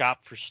to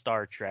shop for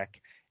Star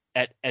Trek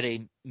at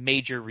a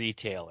major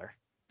retailer.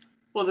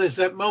 Well, there's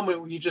that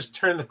moment where you just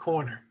turn the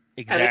corner.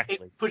 Exactly.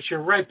 And it puts you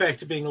right back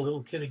to being a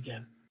little kid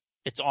again.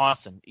 It's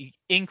awesome.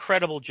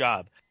 Incredible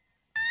job.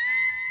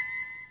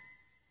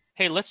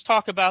 Hey, let's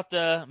talk about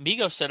the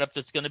Mego setup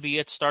that's going to be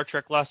at Star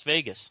Trek Las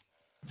Vegas.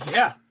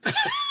 Yeah.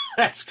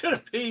 That's going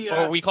to be...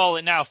 or we call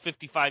it now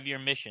 55-year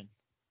mission.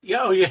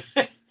 Yeah, yeah.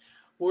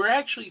 We're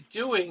actually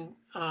doing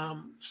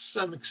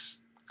some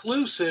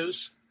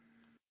exclusives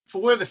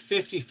for the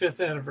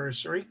 55th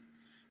anniversary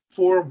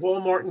for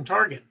Walmart and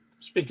Target.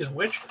 Speaking of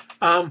which,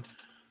 I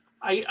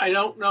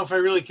don't know if I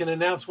really can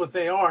announce what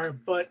they are,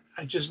 but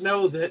I just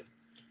know that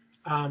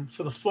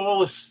for the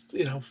fall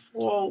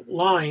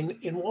line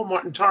in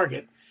Walmart and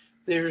Target,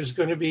 there's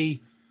going to be,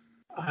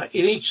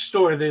 in each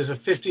store, there's a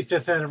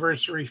 55th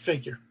anniversary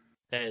figure.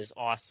 That is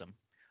awesome.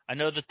 I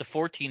know that the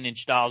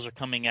 14-inch dolls are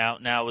coming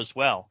out now as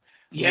well.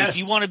 Yes. If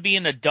you want to be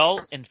an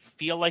adult and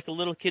feel like a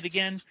little kid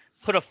again,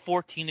 put a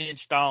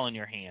 14-inch doll in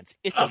your hands.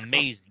 It's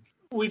amazing.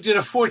 We did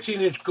a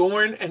 14-inch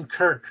Gorn and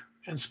Kirk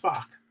and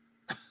Spock.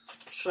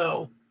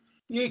 So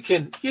you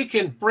can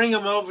bring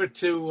them over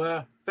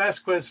to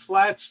Vasquez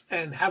Flats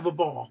and have a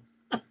ball.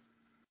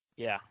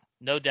 Yeah,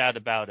 no doubt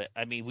about it.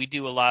 I mean, we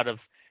do a lot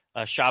of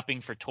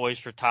shopping for Toys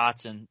for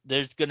Tots, and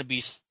there's going to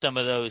be some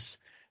of those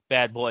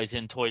bad boys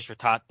in Toys for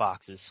Tot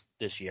boxes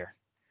this year.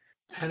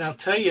 And I'll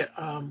tell you,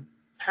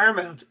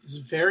 Paramount is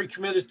very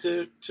committed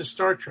to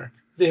Star Trek.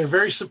 They're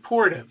very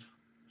supportive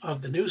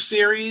of the new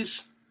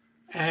series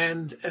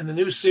and the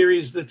new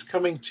series that's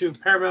coming to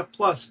Paramount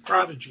Plus,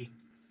 Prodigy.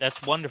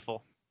 That's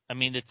wonderful. I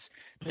mean,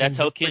 that's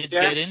how kids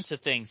get into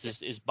things.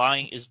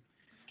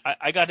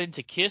 I got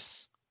into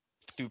Kiss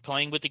through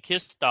playing with the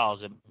Kiss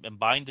dolls and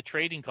buying the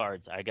trading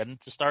cards. I got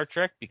into Star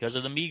Trek because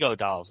of the Mego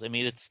dolls. I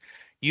mean,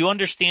 you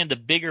understand the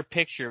bigger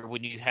picture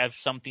when you have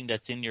something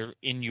that's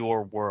in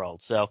your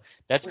world. So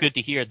that's good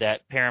to hear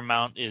that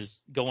Paramount is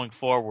going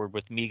forward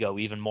with Mego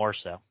even more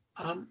so.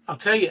 I'll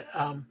tell you,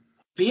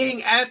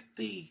 being at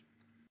the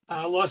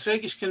Las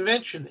Vegas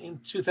convention in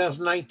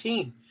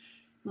 2019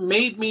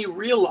 made me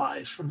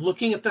realize, from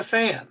looking at the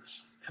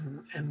fans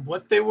and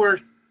what they were,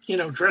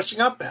 dressing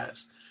up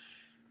as,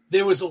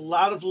 there was a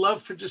lot of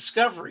love for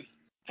Discovery,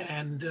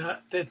 and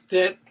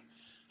that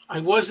I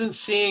wasn't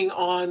seeing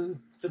on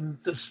the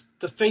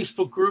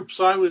Facebook groups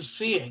I was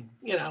seeing,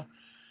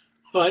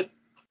 But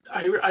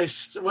I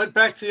went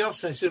back to the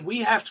office and I said,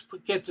 we have to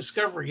get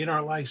Discovery in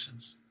our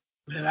license.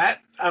 And that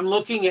I'm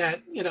looking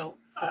at,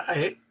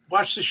 I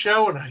watched the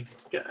show and I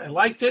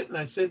liked it, and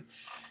I said,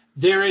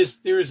 there is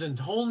a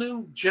whole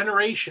new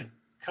generation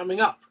coming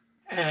up,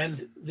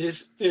 and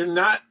they're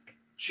not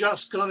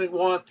just going to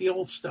want the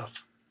old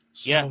stuff.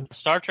 So, yeah,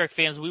 Star Trek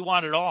fans, we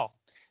want it all,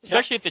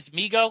 especially if it's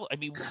Mego. I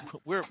mean,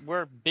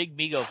 we're big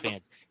Mego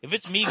fans. If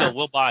it's Mego,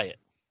 we'll buy it.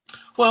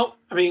 Well,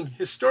 I mean,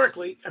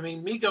 historically,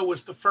 Mego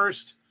was the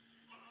first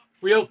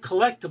real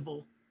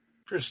collectible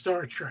for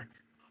Star Trek,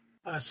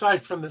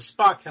 aside from the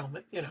Spock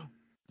helmet,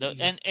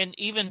 And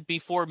even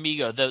before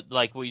Mego,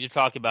 like what you're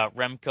talking about,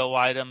 Remco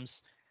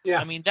items. Yeah.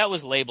 I mean, that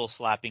was label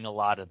slapping a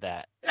lot of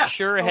that. Yeah.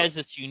 Sure, it has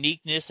its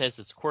uniqueness, has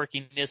its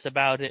quirkiness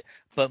about it,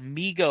 but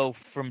Mego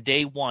from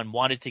day one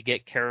wanted to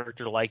get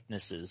character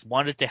likenesses,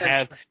 wanted to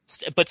have,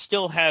 but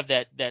still have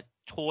that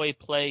toy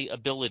play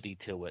ability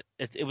to it.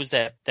 It was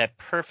that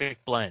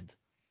perfect blend.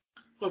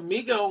 Well,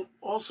 Mego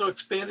also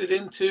expanded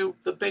into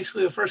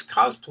basically the first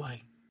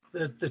cosplay,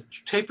 the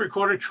tape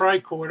recorder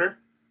tricorder.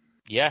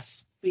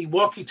 Yes. The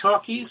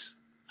walkie-talkies.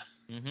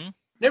 Mm-hmm.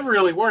 Never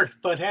really worked,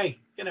 but hey,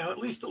 at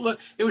least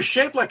it was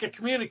shaped like a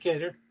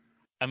communicator.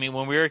 I mean,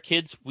 when we were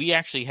kids, we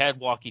actually had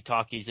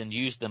walkie-talkies and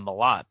used them a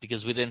lot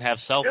because we didn't have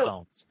cell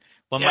phones.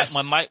 When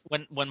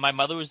my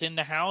mother was in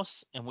the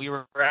house and we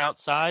were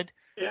outside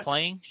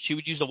playing, she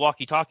would use a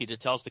walkie-talkie to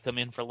tell us to come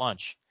in for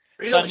lunch.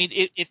 Really? So I mean,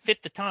 it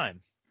fit the time.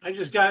 I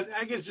just got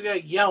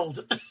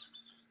yelled.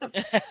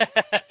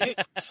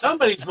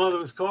 Somebody's mother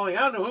was calling.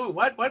 I don't know who.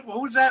 What?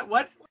 Who was that?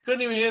 What?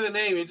 Couldn't even hear the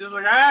name. He just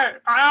like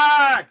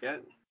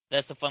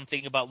That's the fun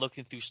thing about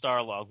looking through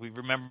Starlog. We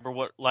remember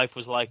what life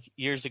was like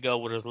years ago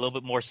when it was a little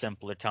bit more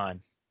simpler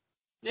time.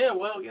 Yeah,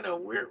 well,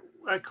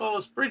 I call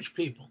us bridge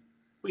people.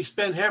 We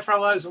spend half our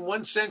lives in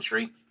one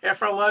century,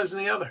 half our lives in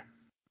the other.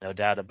 No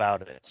doubt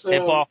about it. So, hey,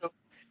 Paul.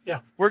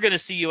 Yeah. We're going to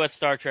see you at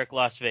Star Trek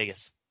Las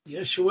Vegas.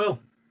 Yes, you will.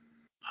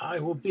 I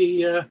will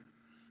be,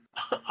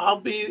 Mego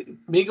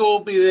will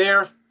be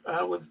there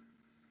with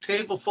a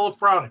table full of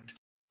product.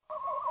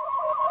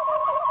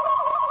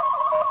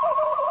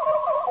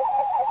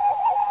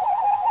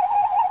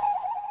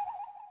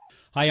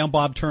 Hi, I'm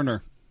Bob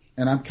Turner.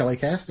 And I'm Kelly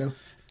Casto.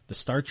 The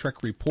Star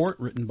Trek Report,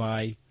 written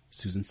by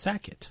Susan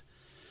Sackett.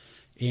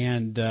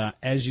 And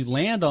as you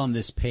land on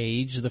this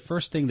page, the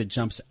first thing that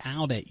jumps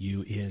out at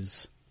you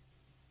is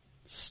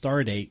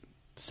Stardate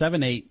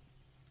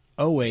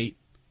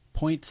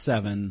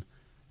 7808.7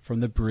 from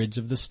the bridge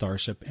of the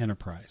Starship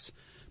Enterprise.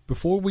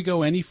 Before we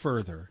go any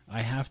further,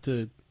 I have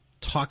to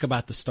talk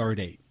about the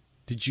Stardate.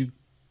 Did you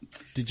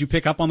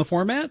pick up on the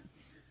format?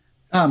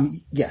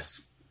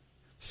 Yes.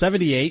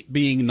 78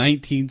 being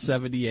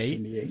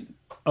 1978,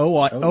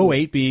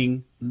 08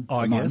 being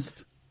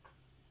August,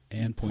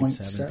 and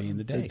 0.7 being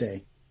the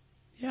day.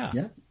 Yeah.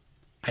 Yeah.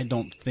 I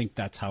don't think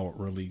that's how it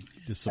really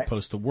is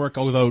supposed to work,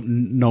 although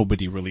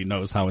nobody really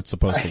knows how it's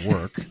supposed to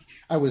work.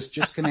 I was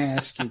just going to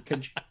ask you,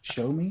 could you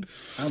show me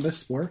how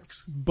this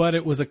works? But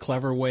it was a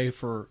clever way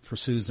for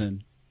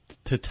Susan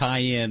to tie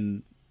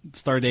in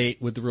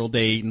Stardate with the real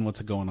date and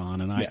what's going on,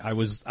 and I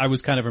was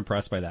kind of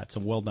impressed by that. So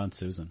well done,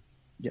 Susan.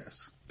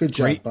 Yes. Good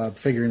job, Bob,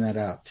 figuring that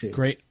out, too.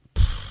 Great.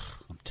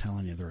 I'm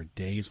telling you, there are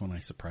days when I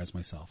surprise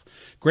myself.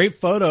 Great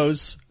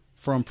photos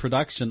from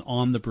production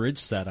on the bridge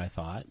set, I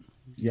thought.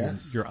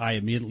 Yes. Your eye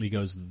immediately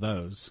goes to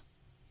those.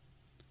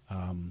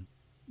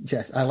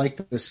 Yes, I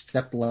like the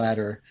step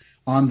ladder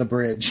on the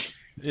bridge.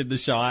 In the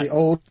shot. The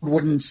old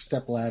wooden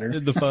step ladder.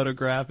 In the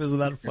photograph. Isn't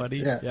that funny?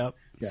 Yeah. Yep.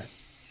 Yeah.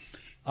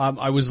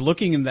 I was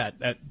looking in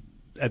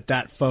at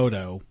that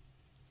photo,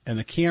 and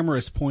the camera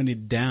is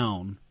pointed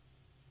down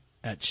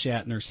at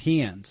Shatner's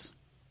hands.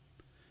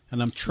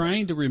 And I'm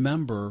trying to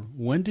remember,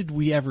 when did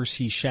we ever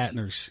see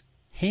Shatner's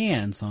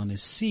hands on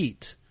his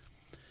seat?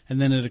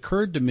 And then it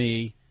occurred to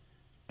me,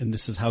 and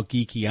this is how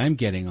geeky I'm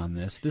getting on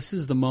this, this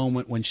is the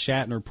moment when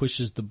Shatner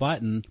pushes the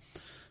button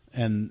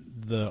and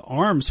the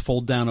arms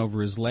fold down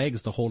over his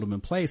legs to hold him in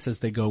place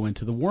as they go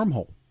into the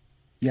wormhole.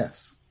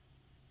 Yes.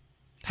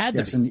 Had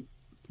to be. And,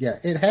 yeah,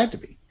 it had to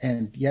be.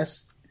 And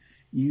yes,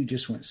 you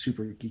just went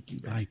super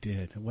geeky. I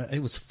did.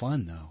 It was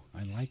fun, though.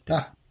 I liked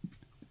it.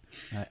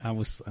 I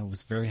was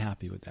very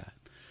happy with that.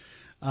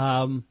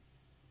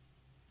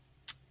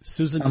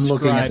 Susan I'm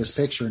looking at this describes.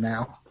 picture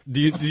now. Do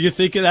you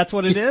think that's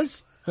what it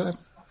is? That's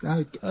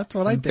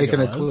what I think taking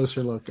it a was.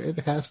 closer look. It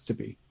has to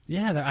be.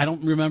 Yeah, I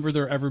don't remember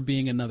there ever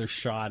being another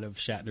shot of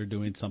Shatner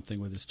doing something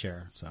with his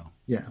chair. So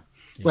Yeah.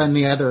 Well, and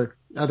the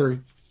other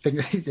thing,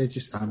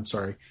 I'm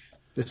sorry,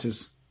 this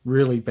is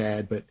really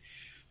bad, but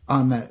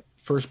on that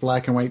first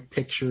black and white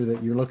picture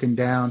that you're looking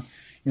down,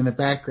 in the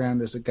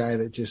background is a guy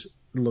that just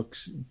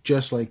looks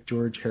just like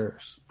George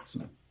Harrison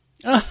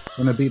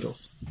from the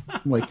Beatles.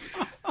 I'm like,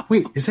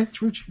 wait, is that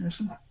George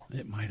Harrison?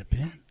 It might have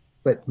been.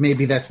 But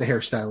maybe that's the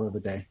hairstyle of the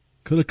day.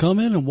 Could have come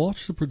in and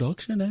watched the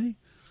production, eh?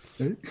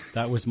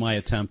 That was my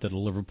attempt at a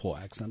Liverpool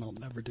accent. I'll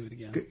never do it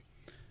again.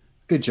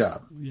 Good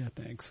job. Yeah,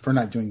 thanks. For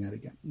not doing that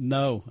again.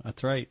 No,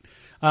 that's right.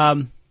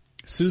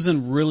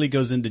 Susan really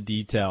goes into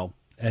detail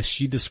as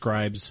she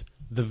describes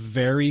the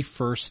very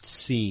first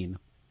scene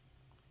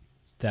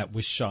that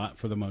was shot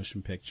for the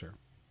motion picture.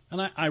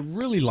 And I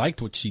really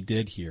liked what she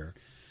did here.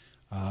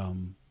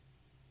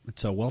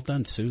 So well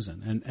done,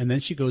 Susan. And then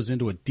she goes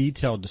into a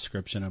detailed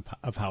description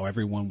of how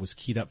everyone was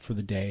keyed up for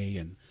the day.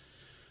 And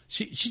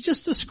she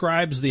just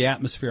describes the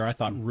atmosphere, I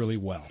thought, really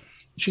well.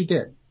 She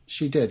did.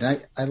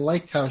 I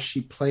liked how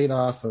she played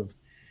off of,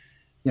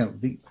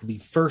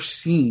 the first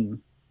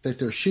scene that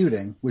they're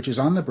shooting, which is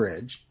on the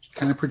bridge. She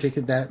kind of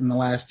predicted that in the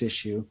last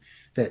issue,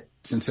 that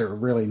since there were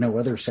really no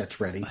other sets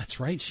ready. That's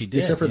right, she did.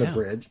 Except for the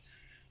bridge,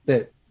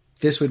 that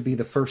this would be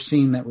the first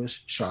scene that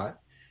was shot.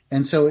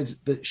 And so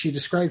she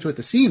describes what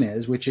the scene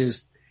is, which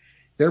is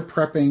they're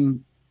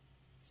prepping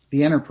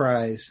the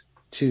Enterprise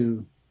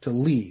to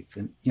leave.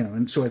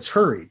 And so it's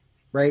hurried,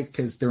 right?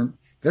 Because they're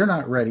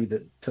not ready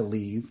to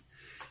leave.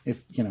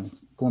 If,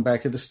 going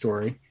back to the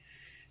story,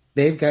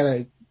 they've got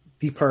to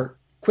depart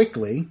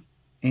quickly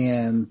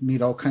and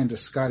need all kinds of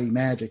Scotty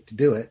magic to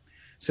do it.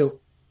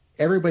 So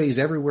everybody's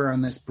everywhere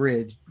on this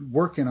bridge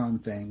working on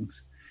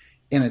things,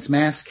 and it's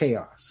mass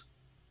chaos,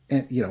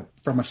 and,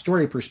 from a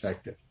story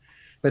perspective.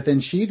 But then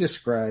she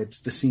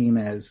describes the scene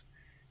as,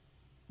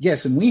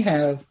 yes, and we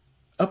have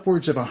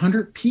upwards of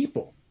 100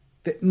 people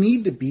that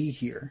need to be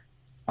here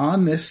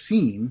on this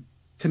scene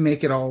to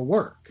make it all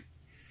work.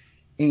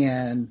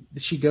 And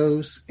she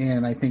goes,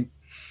 and I think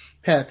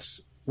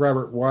pats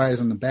Robert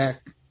Wise on the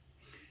back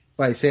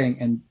by saying,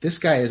 and this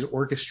guy is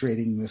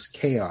orchestrating this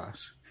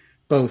chaos,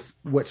 both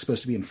what's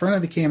supposed to be in front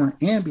of the camera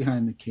and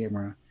behind the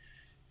camera,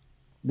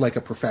 like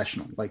a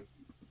professional, like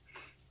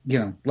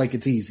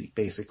it's easy,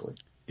 basically.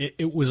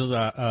 It was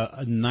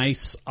a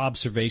nice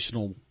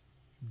observational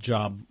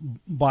job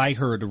by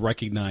her to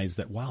recognize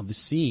that, wow, this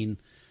scene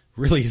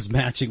really is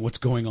matching what's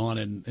going on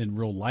in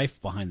real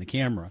life behind the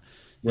camera.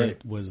 Right.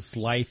 It was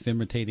life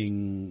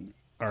imitating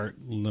art,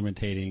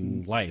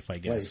 imitating life, I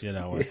guess, at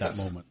that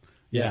moment.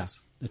 Yeah.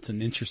 Yes. It's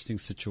an interesting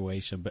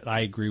situation, but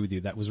I agree with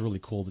you. That was really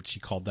cool that she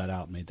called that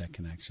out and made that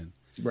connection.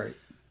 Right.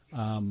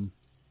 And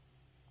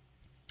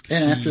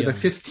after the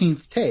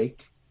 15th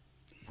take,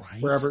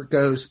 Robert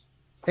goes,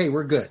 hey,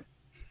 we're good.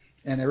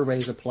 And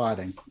everybody's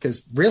applauding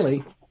because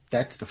really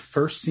that's the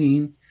first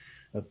scene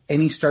of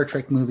any Star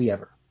Trek movie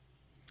ever.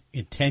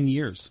 In 10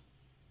 years.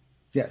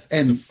 Yes.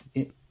 And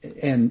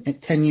in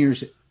 10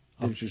 years,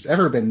 there's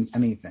ever been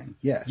anything.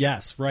 Yes.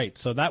 Yes, right.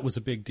 So that was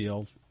a big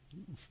deal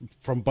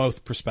from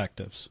both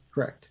perspectives.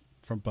 Correct.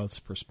 From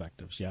both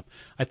perspectives, yep.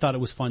 I thought it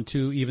was fun,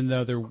 too, even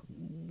though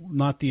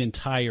not the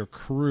entire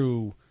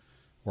crew,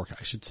 or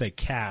I should say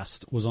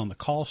cast, was on the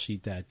call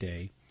sheet that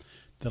day,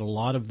 that a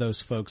lot of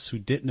those folks who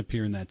didn't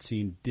appear in that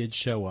scene did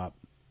show up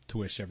to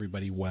wish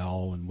everybody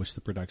well and wish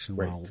the production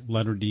well.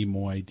 Leonard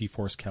Nimoy,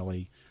 DeForest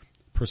Kelley,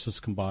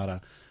 Persis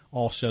Khambatta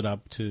all showed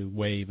up to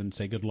wave and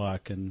say good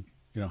luck and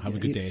have a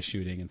good day of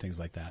shooting and things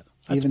like that.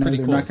 That's even though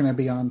they're not going to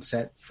be on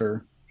set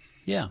for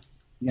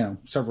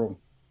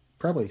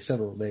probably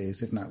several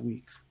days, if not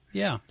weeks.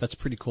 Yeah, that's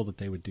pretty cool that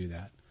they would do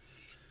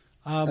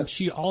that.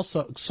 She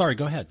also, sorry,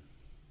 go ahead.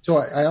 So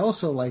I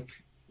also like,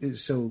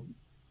 so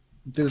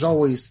there's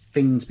always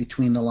things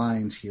between the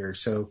lines here.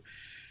 So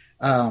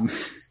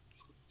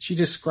she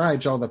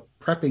describes all the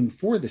prepping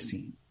for the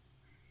scene,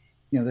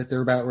 that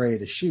they're about ready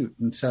to shoot.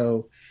 And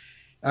so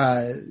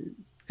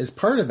as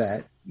part of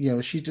that,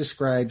 she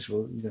describes,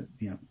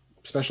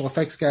 special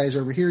effects guys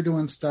over here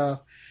doing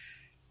stuff.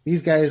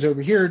 These guys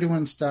over here are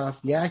doing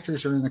stuff. The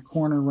actors are in the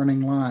corner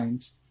running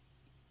lines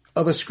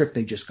of a script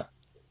they just got,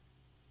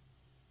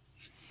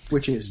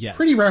 which is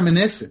pretty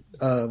reminiscent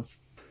of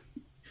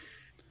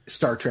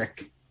Star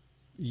Trek.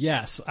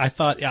 Yes,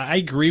 I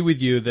agree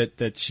with you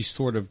that she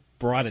sort of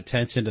brought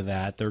attention to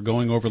that. They're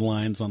going over the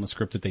lines on the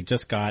script that they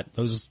just got.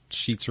 Those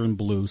sheets are in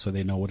blue, so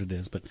they know what it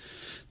is. But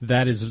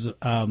that is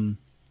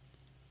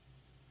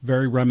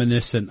very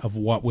reminiscent of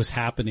what was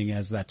happening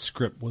as that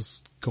script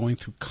was going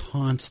through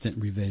constant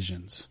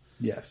revisions.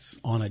 Yes.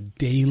 On a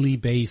daily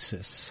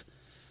basis.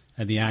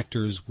 And the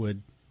actors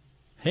would,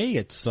 hey,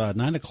 it's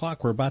 9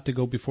 o'clock. We're about to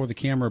go before the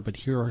camera, but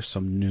here are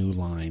some new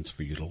lines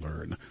for you to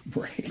learn.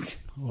 Right.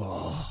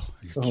 Oh,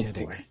 you're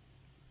kidding. Boy.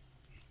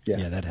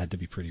 Yeah, that had to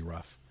be pretty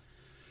rough.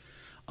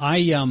 I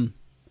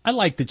I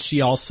like that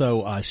she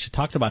also she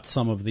talked about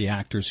some of the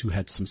actors who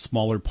had some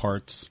smaller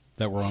parts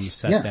that were on the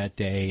set that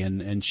day,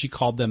 and she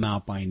called them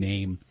out by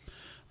name.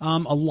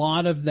 A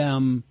lot of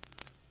them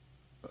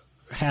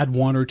had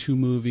one or two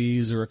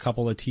movies or a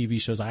couple of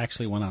TV shows. I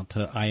actually went out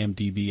to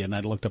IMDb and I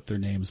looked up their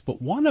names,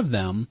 but one of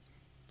them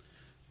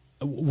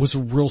was a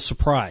real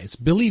surprise.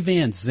 Billy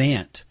Van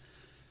Zandt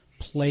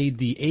played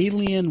the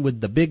alien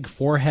with the big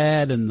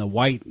forehead and the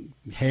white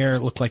hair.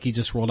 It looked like he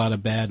just rolled out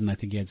of bed, and I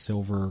think he had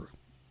silver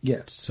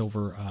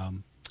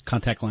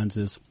contact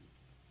lenses.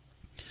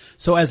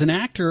 So as an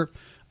actor,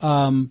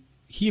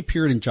 he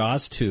appeared in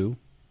Jaws 2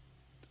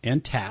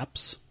 and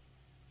Taps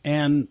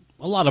and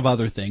a lot of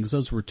other things.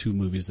 Those were two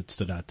movies that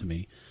stood out to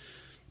me.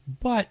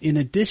 But in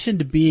addition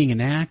to being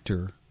an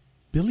actor,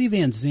 Billy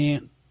Van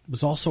Zandt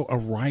was also a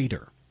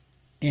writer.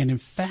 And in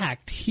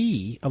fact,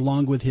 he,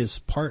 along with his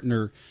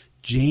partner,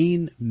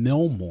 Jane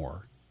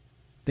Millmore,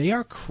 they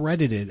are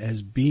credited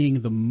as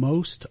being the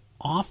most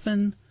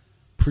often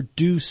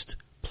produced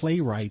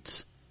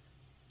playwrights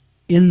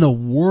in the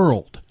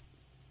world.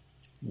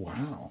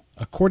 Wow.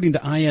 According to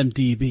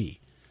IMDb,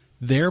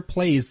 their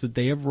plays that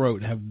they have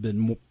wrote have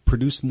been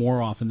produced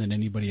more often than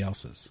anybody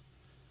else's.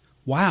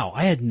 Wow,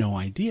 I had no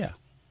idea.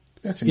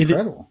 That's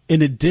incredible.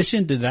 In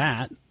addition to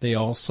that, they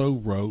also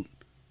wrote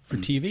for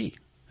TV.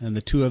 And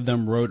the two of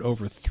them wrote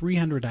over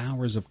 300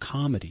 hours of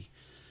comedy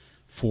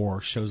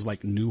for shows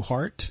like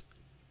Newhart,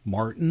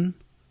 Martin,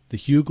 The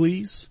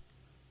Hughleys,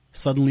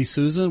 Suddenly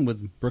Susan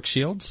with Brooke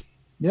Shields.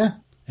 Yeah.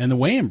 And the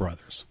Wayans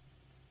brothers.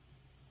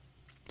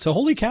 So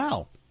holy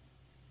cow.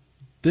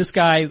 This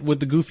guy with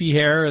the goofy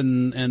hair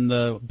and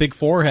the big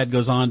forehead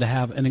goes on to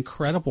have an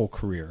incredible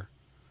career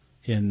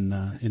in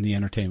the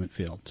entertainment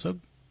field. So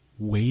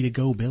way to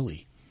go,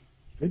 Billy.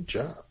 Good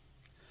job.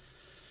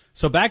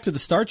 So back to the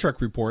Star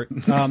Trek report.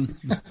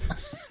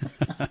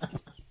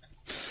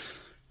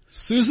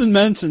 Susan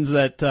mentions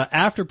that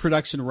after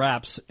production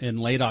wraps in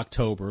late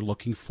October,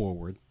 looking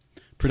forward,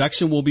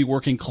 production will be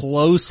working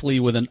closely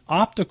with an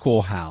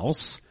optical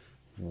house,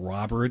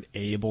 Robert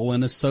Abel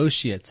and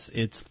Associates.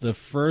 It's the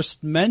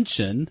first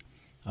mention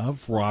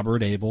of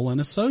Robert Abel and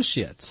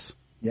Associates.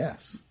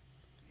 Yes.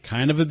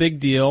 Kind of a big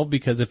deal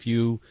because if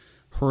you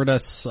heard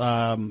us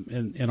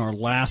in our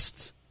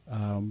last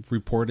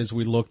report as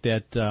we looked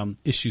at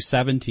issue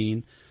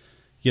 17,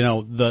 you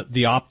know,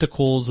 the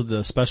opticals,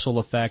 the special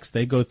effects,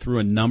 they go through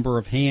a number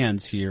of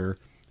hands here,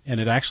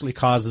 and it actually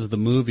causes the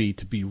movie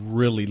to be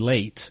really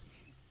late.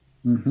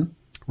 Mm-hmm.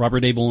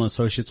 Robert Abel and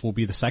Associates will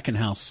be the second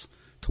house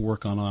to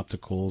work on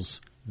opticals.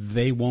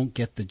 They won't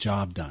get the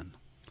job done.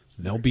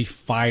 They'll be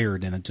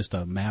fired in just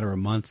a matter of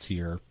months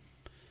here.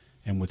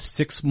 And with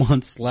 6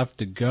 months left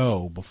to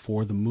go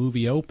before the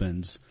movie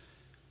opens,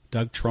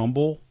 Doug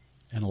Trumbull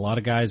and a lot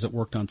of guys that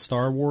worked on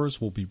Star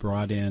Wars will be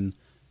brought in,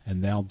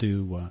 and they'll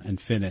do and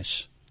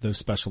finish those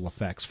special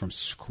effects from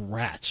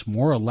scratch,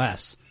 more or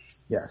less.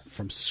 Yes.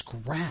 From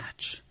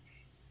scratch.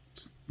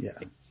 Yeah.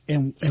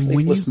 And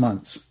sleepless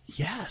months.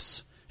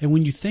 Yes. And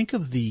when you think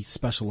of the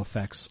special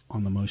effects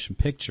on the motion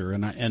picture,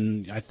 and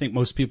I think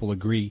most people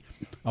agree,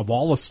 of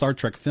all the Star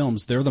Trek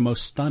films, they're the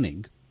most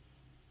stunning.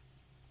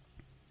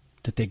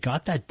 That they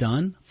got that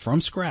done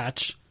from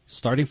scratch,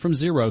 starting from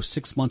zero,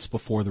 6 months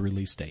before the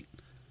release date.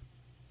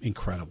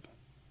 Incredible.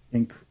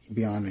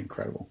 Beyond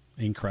incredible.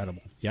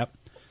 Incredible. Yep.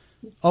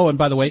 Oh, and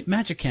by the way,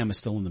 Magic Cam is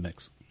still in the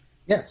mix.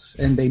 Yes,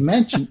 and they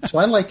mentioned, so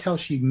I like how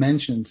she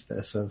mentions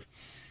this of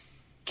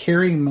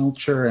Carrie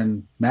Melcher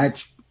and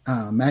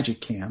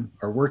Magic Cam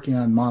are working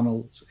on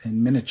models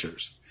and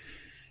miniatures,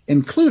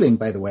 including,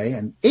 by the way,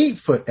 an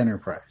 8-foot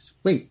Enterprise.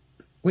 Wait,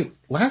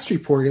 last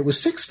report it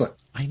was 6 foot.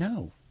 I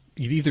know.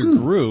 It either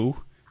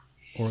grew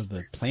or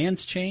the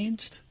plans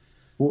changed.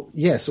 Well,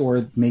 yes,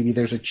 or maybe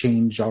there's a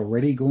change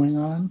already going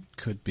on.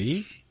 Could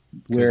be.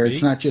 Where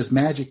it's not just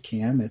Magic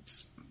Cam,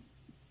 it's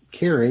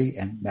Carrie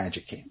and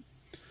Magic Cam.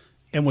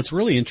 And what's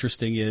really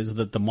interesting is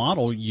that the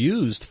model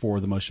used for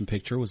the motion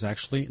picture was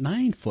actually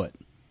 9 foot.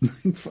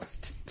 9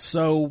 foot.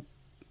 So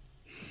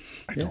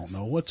I don't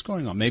know what's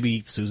going on.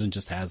 Maybe Susan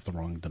just has the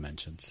wrong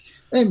dimensions.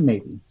 And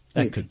maybe.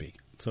 That could be.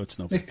 So it's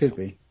no big It could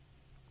be.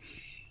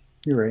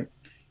 You're right.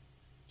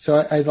 So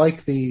I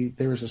like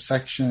there was a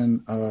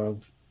section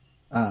of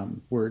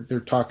where they're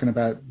talking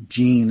about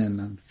Gene and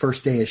the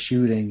first day of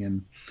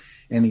shooting,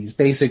 and he's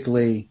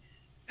basically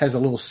has a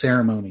little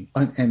ceremony,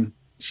 and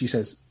she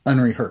says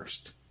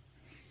unrehearsed.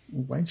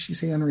 Why did she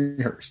say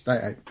unrehearsed?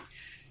 I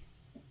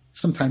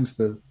sometimes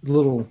the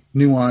little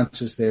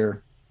nuances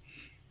there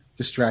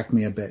distract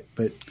me a bit,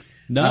 but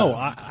no,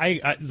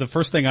 I the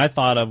first thing I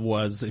thought of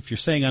was if you're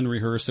saying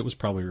unrehearsed, it was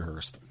probably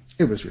rehearsed.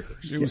 It was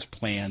rehearsed. It was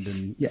planned,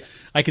 and yeah.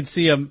 I could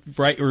see him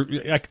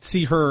I could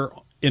see her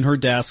in her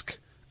desk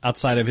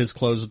outside of his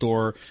closed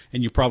door,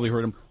 and you probably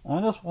heard him.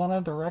 I just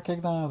wanted to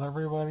recognize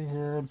everybody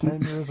here in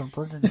 10 years of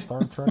bringing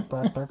Star Trek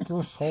back. Thank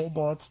you so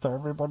much to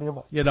everybody.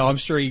 You know, I'm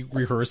sure he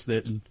rehearsed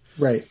it. And,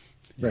 right.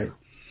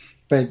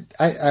 But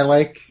I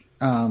like,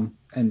 and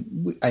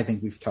I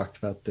think we've talked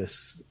about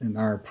this in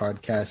our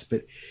podcast,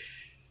 but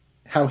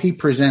how he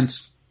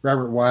presents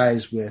Robert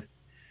Wise with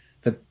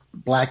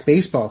black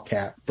baseball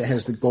cap that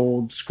has the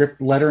gold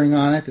script lettering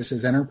on it that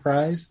says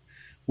Enterprise,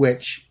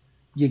 which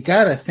you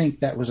got to think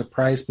that was a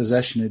prized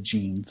possession of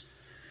Gene's,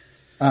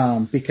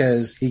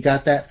 because he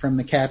got that from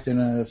the captain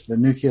of the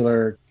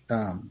nuclear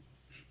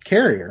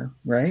carrier,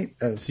 right?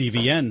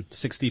 CVN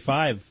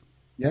 65.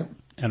 Yep.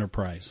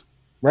 Enterprise.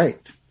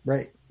 Right.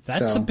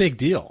 That's a big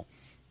deal.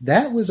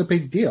 That was a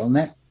big deal. And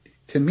that,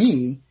 to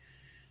me,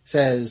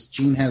 says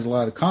Gene has a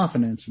lot of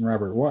confidence in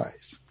Robert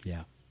Wise.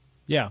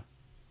 Yeah.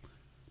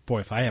 Boy,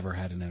 if I ever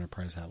had an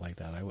Enterprise hat like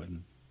that, I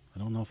wouldn't. I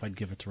don't know if I'd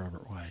give it to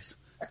Robert Wise.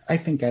 I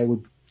think I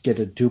would get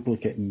a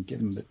duplicate and give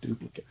him the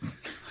duplicate.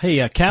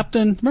 Hey,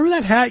 Captain, remember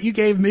that hat you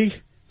gave me? Do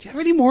you have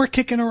any more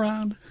kicking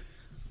around?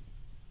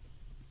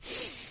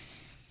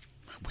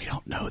 We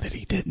don't know that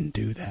he didn't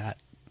do that.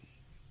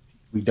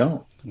 We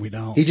don't.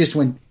 He just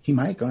went. He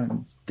might have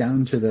gone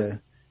down to the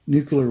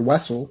nuclear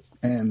vessel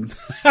and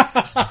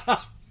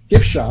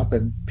gift shop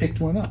and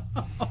picked one up.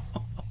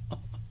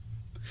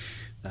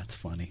 That's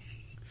funny.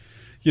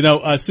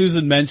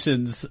 Susan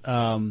mentions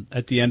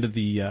at the end of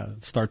the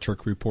Star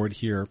Trek report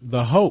here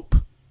the hope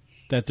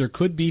that there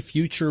could be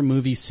future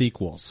movie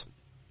sequels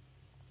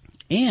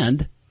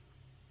and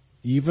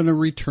even a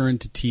return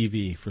to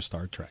TV for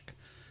Star Trek.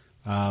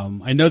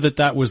 I know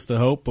that was the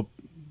hope, but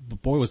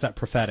boy, was that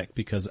prophetic,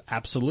 because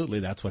absolutely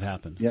that's what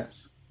happened.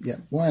 Yes. Yeah.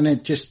 Well, and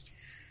it just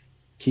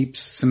keeps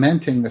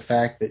cementing the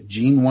fact that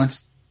Gene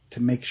wants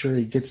to make sure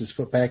he gets his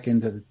foot back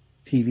into the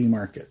TV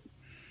market.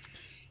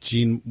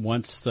 Gene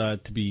wants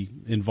to be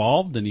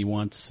involved, and he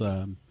wants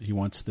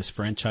this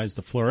franchise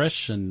to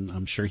flourish, and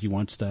I'm sure he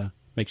wants to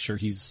make sure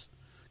he's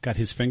got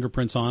his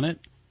fingerprints on it.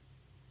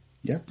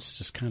 Yep. It's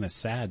just kind of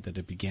sad that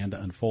it began to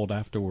unfold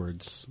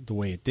afterwards the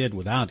way it did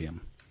without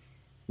him.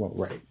 Well,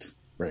 right.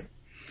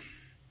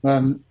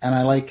 And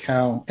I like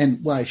how,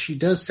 and why she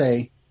does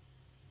say,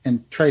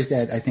 and tries to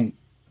add, I think,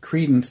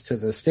 credence to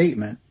the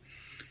statement.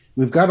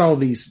 We've got all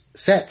these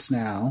sets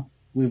now.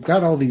 We've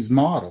got all these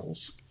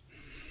models,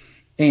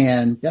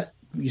 and that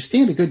you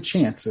stand a good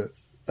chance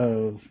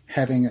of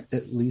having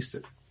at least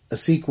a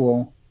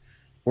sequel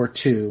or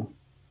two,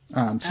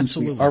 since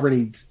we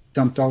already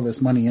dumped all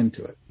this money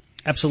into it.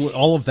 Absolutely,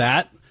 all of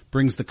that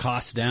brings the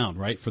cost down,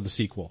 right, for the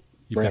sequel.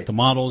 You've got the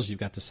models, you've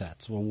got the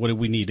sets. Well, what do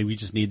we need? We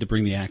just need to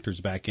bring the actors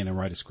back in and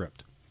write a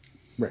script.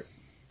 Right.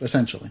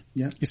 Essentially.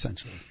 Yeah.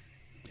 Essentially.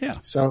 Yeah.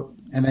 So,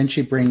 and then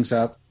she brings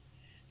up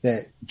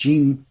that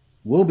Gene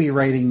will be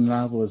writing the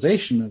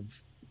novelization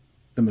of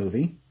the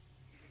movie,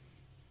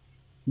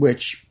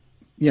 which,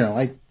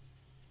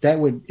 that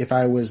would, if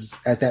I was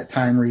at that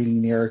time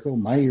reading the article,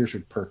 my ears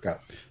would perk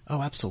up.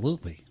 Oh,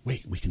 absolutely.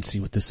 Wait, we can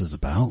see what this is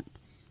about.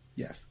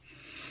 Yes.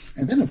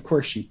 And then, of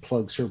course, she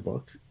plugs her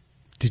book.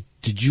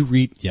 Did you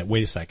read? Yeah,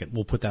 wait a second.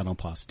 We'll put that on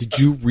pause. Did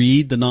you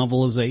read the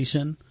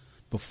novelization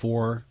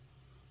before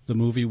the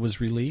movie was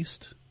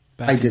released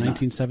back in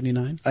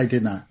 1979? I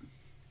did not.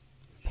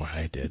 Boy,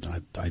 I did.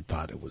 I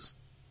thought it was.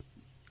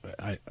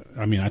 I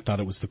thought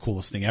it was the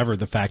coolest thing ever.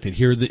 The fact that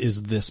here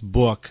is this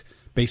book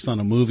based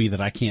on a movie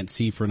that I can't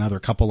see for another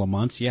couple of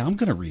months. Yeah, I'm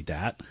going to read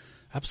that.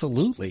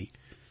 Absolutely.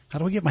 How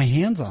do I get my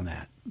hands on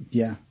that?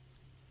 Yeah.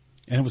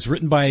 And it was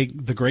written by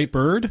the great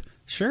Bird.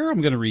 Sure,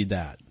 I'm going to read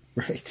that.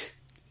 Right.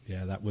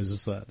 Yeah, that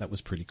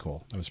was pretty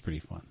cool. That was pretty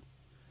fun.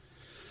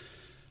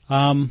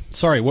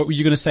 Sorry, what were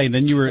you going to say? And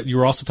then you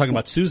were also talking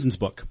about Susan's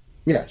book.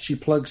 Yeah, she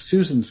plugs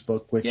Susan's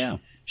book, which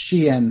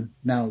she and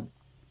now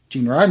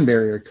Gene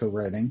Roddenberry are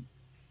co-writing.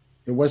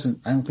 It wasn't.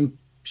 I don't think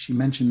she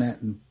mentioned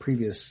that in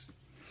previous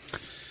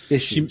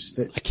issues.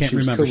 I can't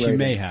remember. She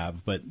may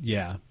have, but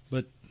yeah.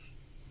 But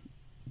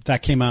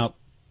that came out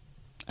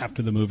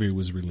after the movie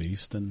was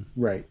released, and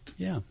right.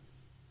 Yeah,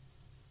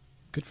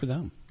 good for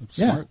them.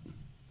 Smart.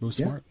 It was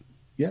smart.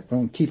 Yeah,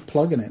 well, keep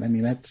plugging it. I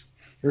mean,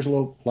 there's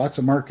lots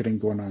of marketing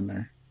going on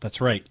there.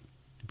 That's right.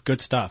 Good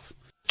stuff.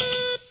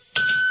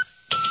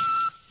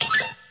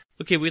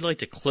 Okay, we'd like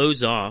to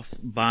close off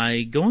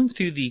by going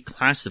through the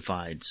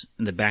classifieds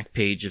in the back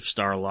page of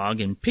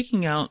Starlog and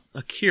picking out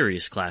a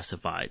curious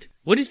classified.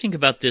 What do you think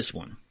about this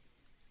one?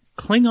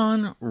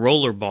 Klingon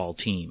Rollerball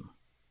Team.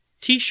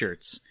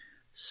 T-shirts.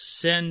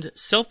 Send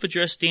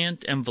self-addressed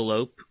stamped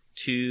envelope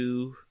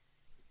to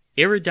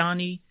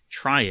Eridani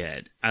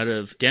Triad out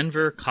of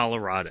Denver,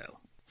 Colorado.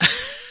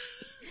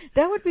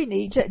 That would be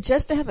neat,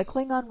 just to have a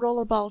Klingon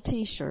Rollerball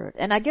T-shirt.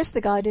 And I guess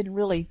the guy didn't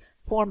really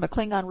form a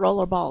Klingon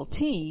Rollerball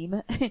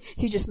team.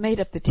 He just made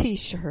up the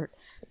T-shirt.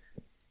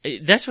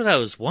 That's what I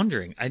was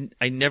wondering.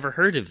 I never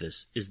heard of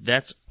this.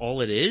 That's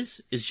all it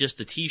is? Is just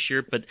a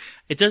T-shirt, but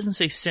it doesn't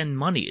say send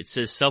money. It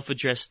says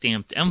self-addressed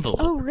stamped envelope.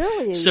 Oh,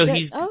 really? So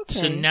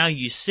so now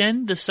you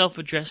send the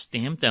self-addressed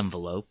stamped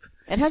envelope.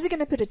 And how's he going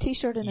to put a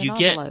T-shirt in an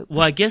envelope?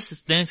 Well, I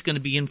guess then it's going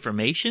to be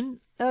information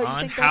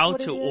on how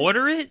to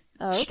order it.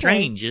 Oh, okay.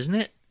 Strange, isn't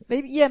it?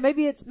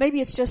 Maybe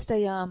it's just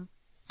a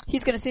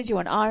he's going to send you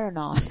an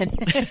iron-on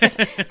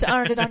to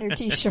iron it on your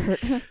T-shirt.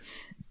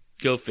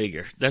 Go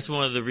figure. That's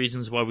one of the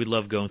reasons why we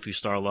love going through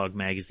Starlog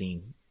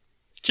magazine,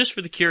 just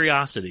for the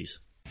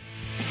curiosities.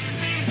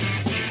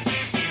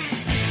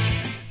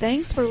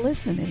 Thanks for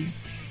listening.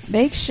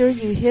 Make sure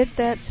you hit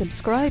that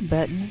subscribe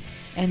button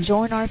and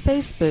join our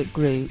Facebook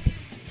group.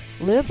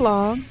 Live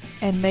long,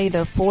 and may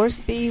the Force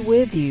be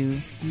with you.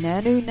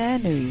 Nanu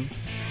Nanu.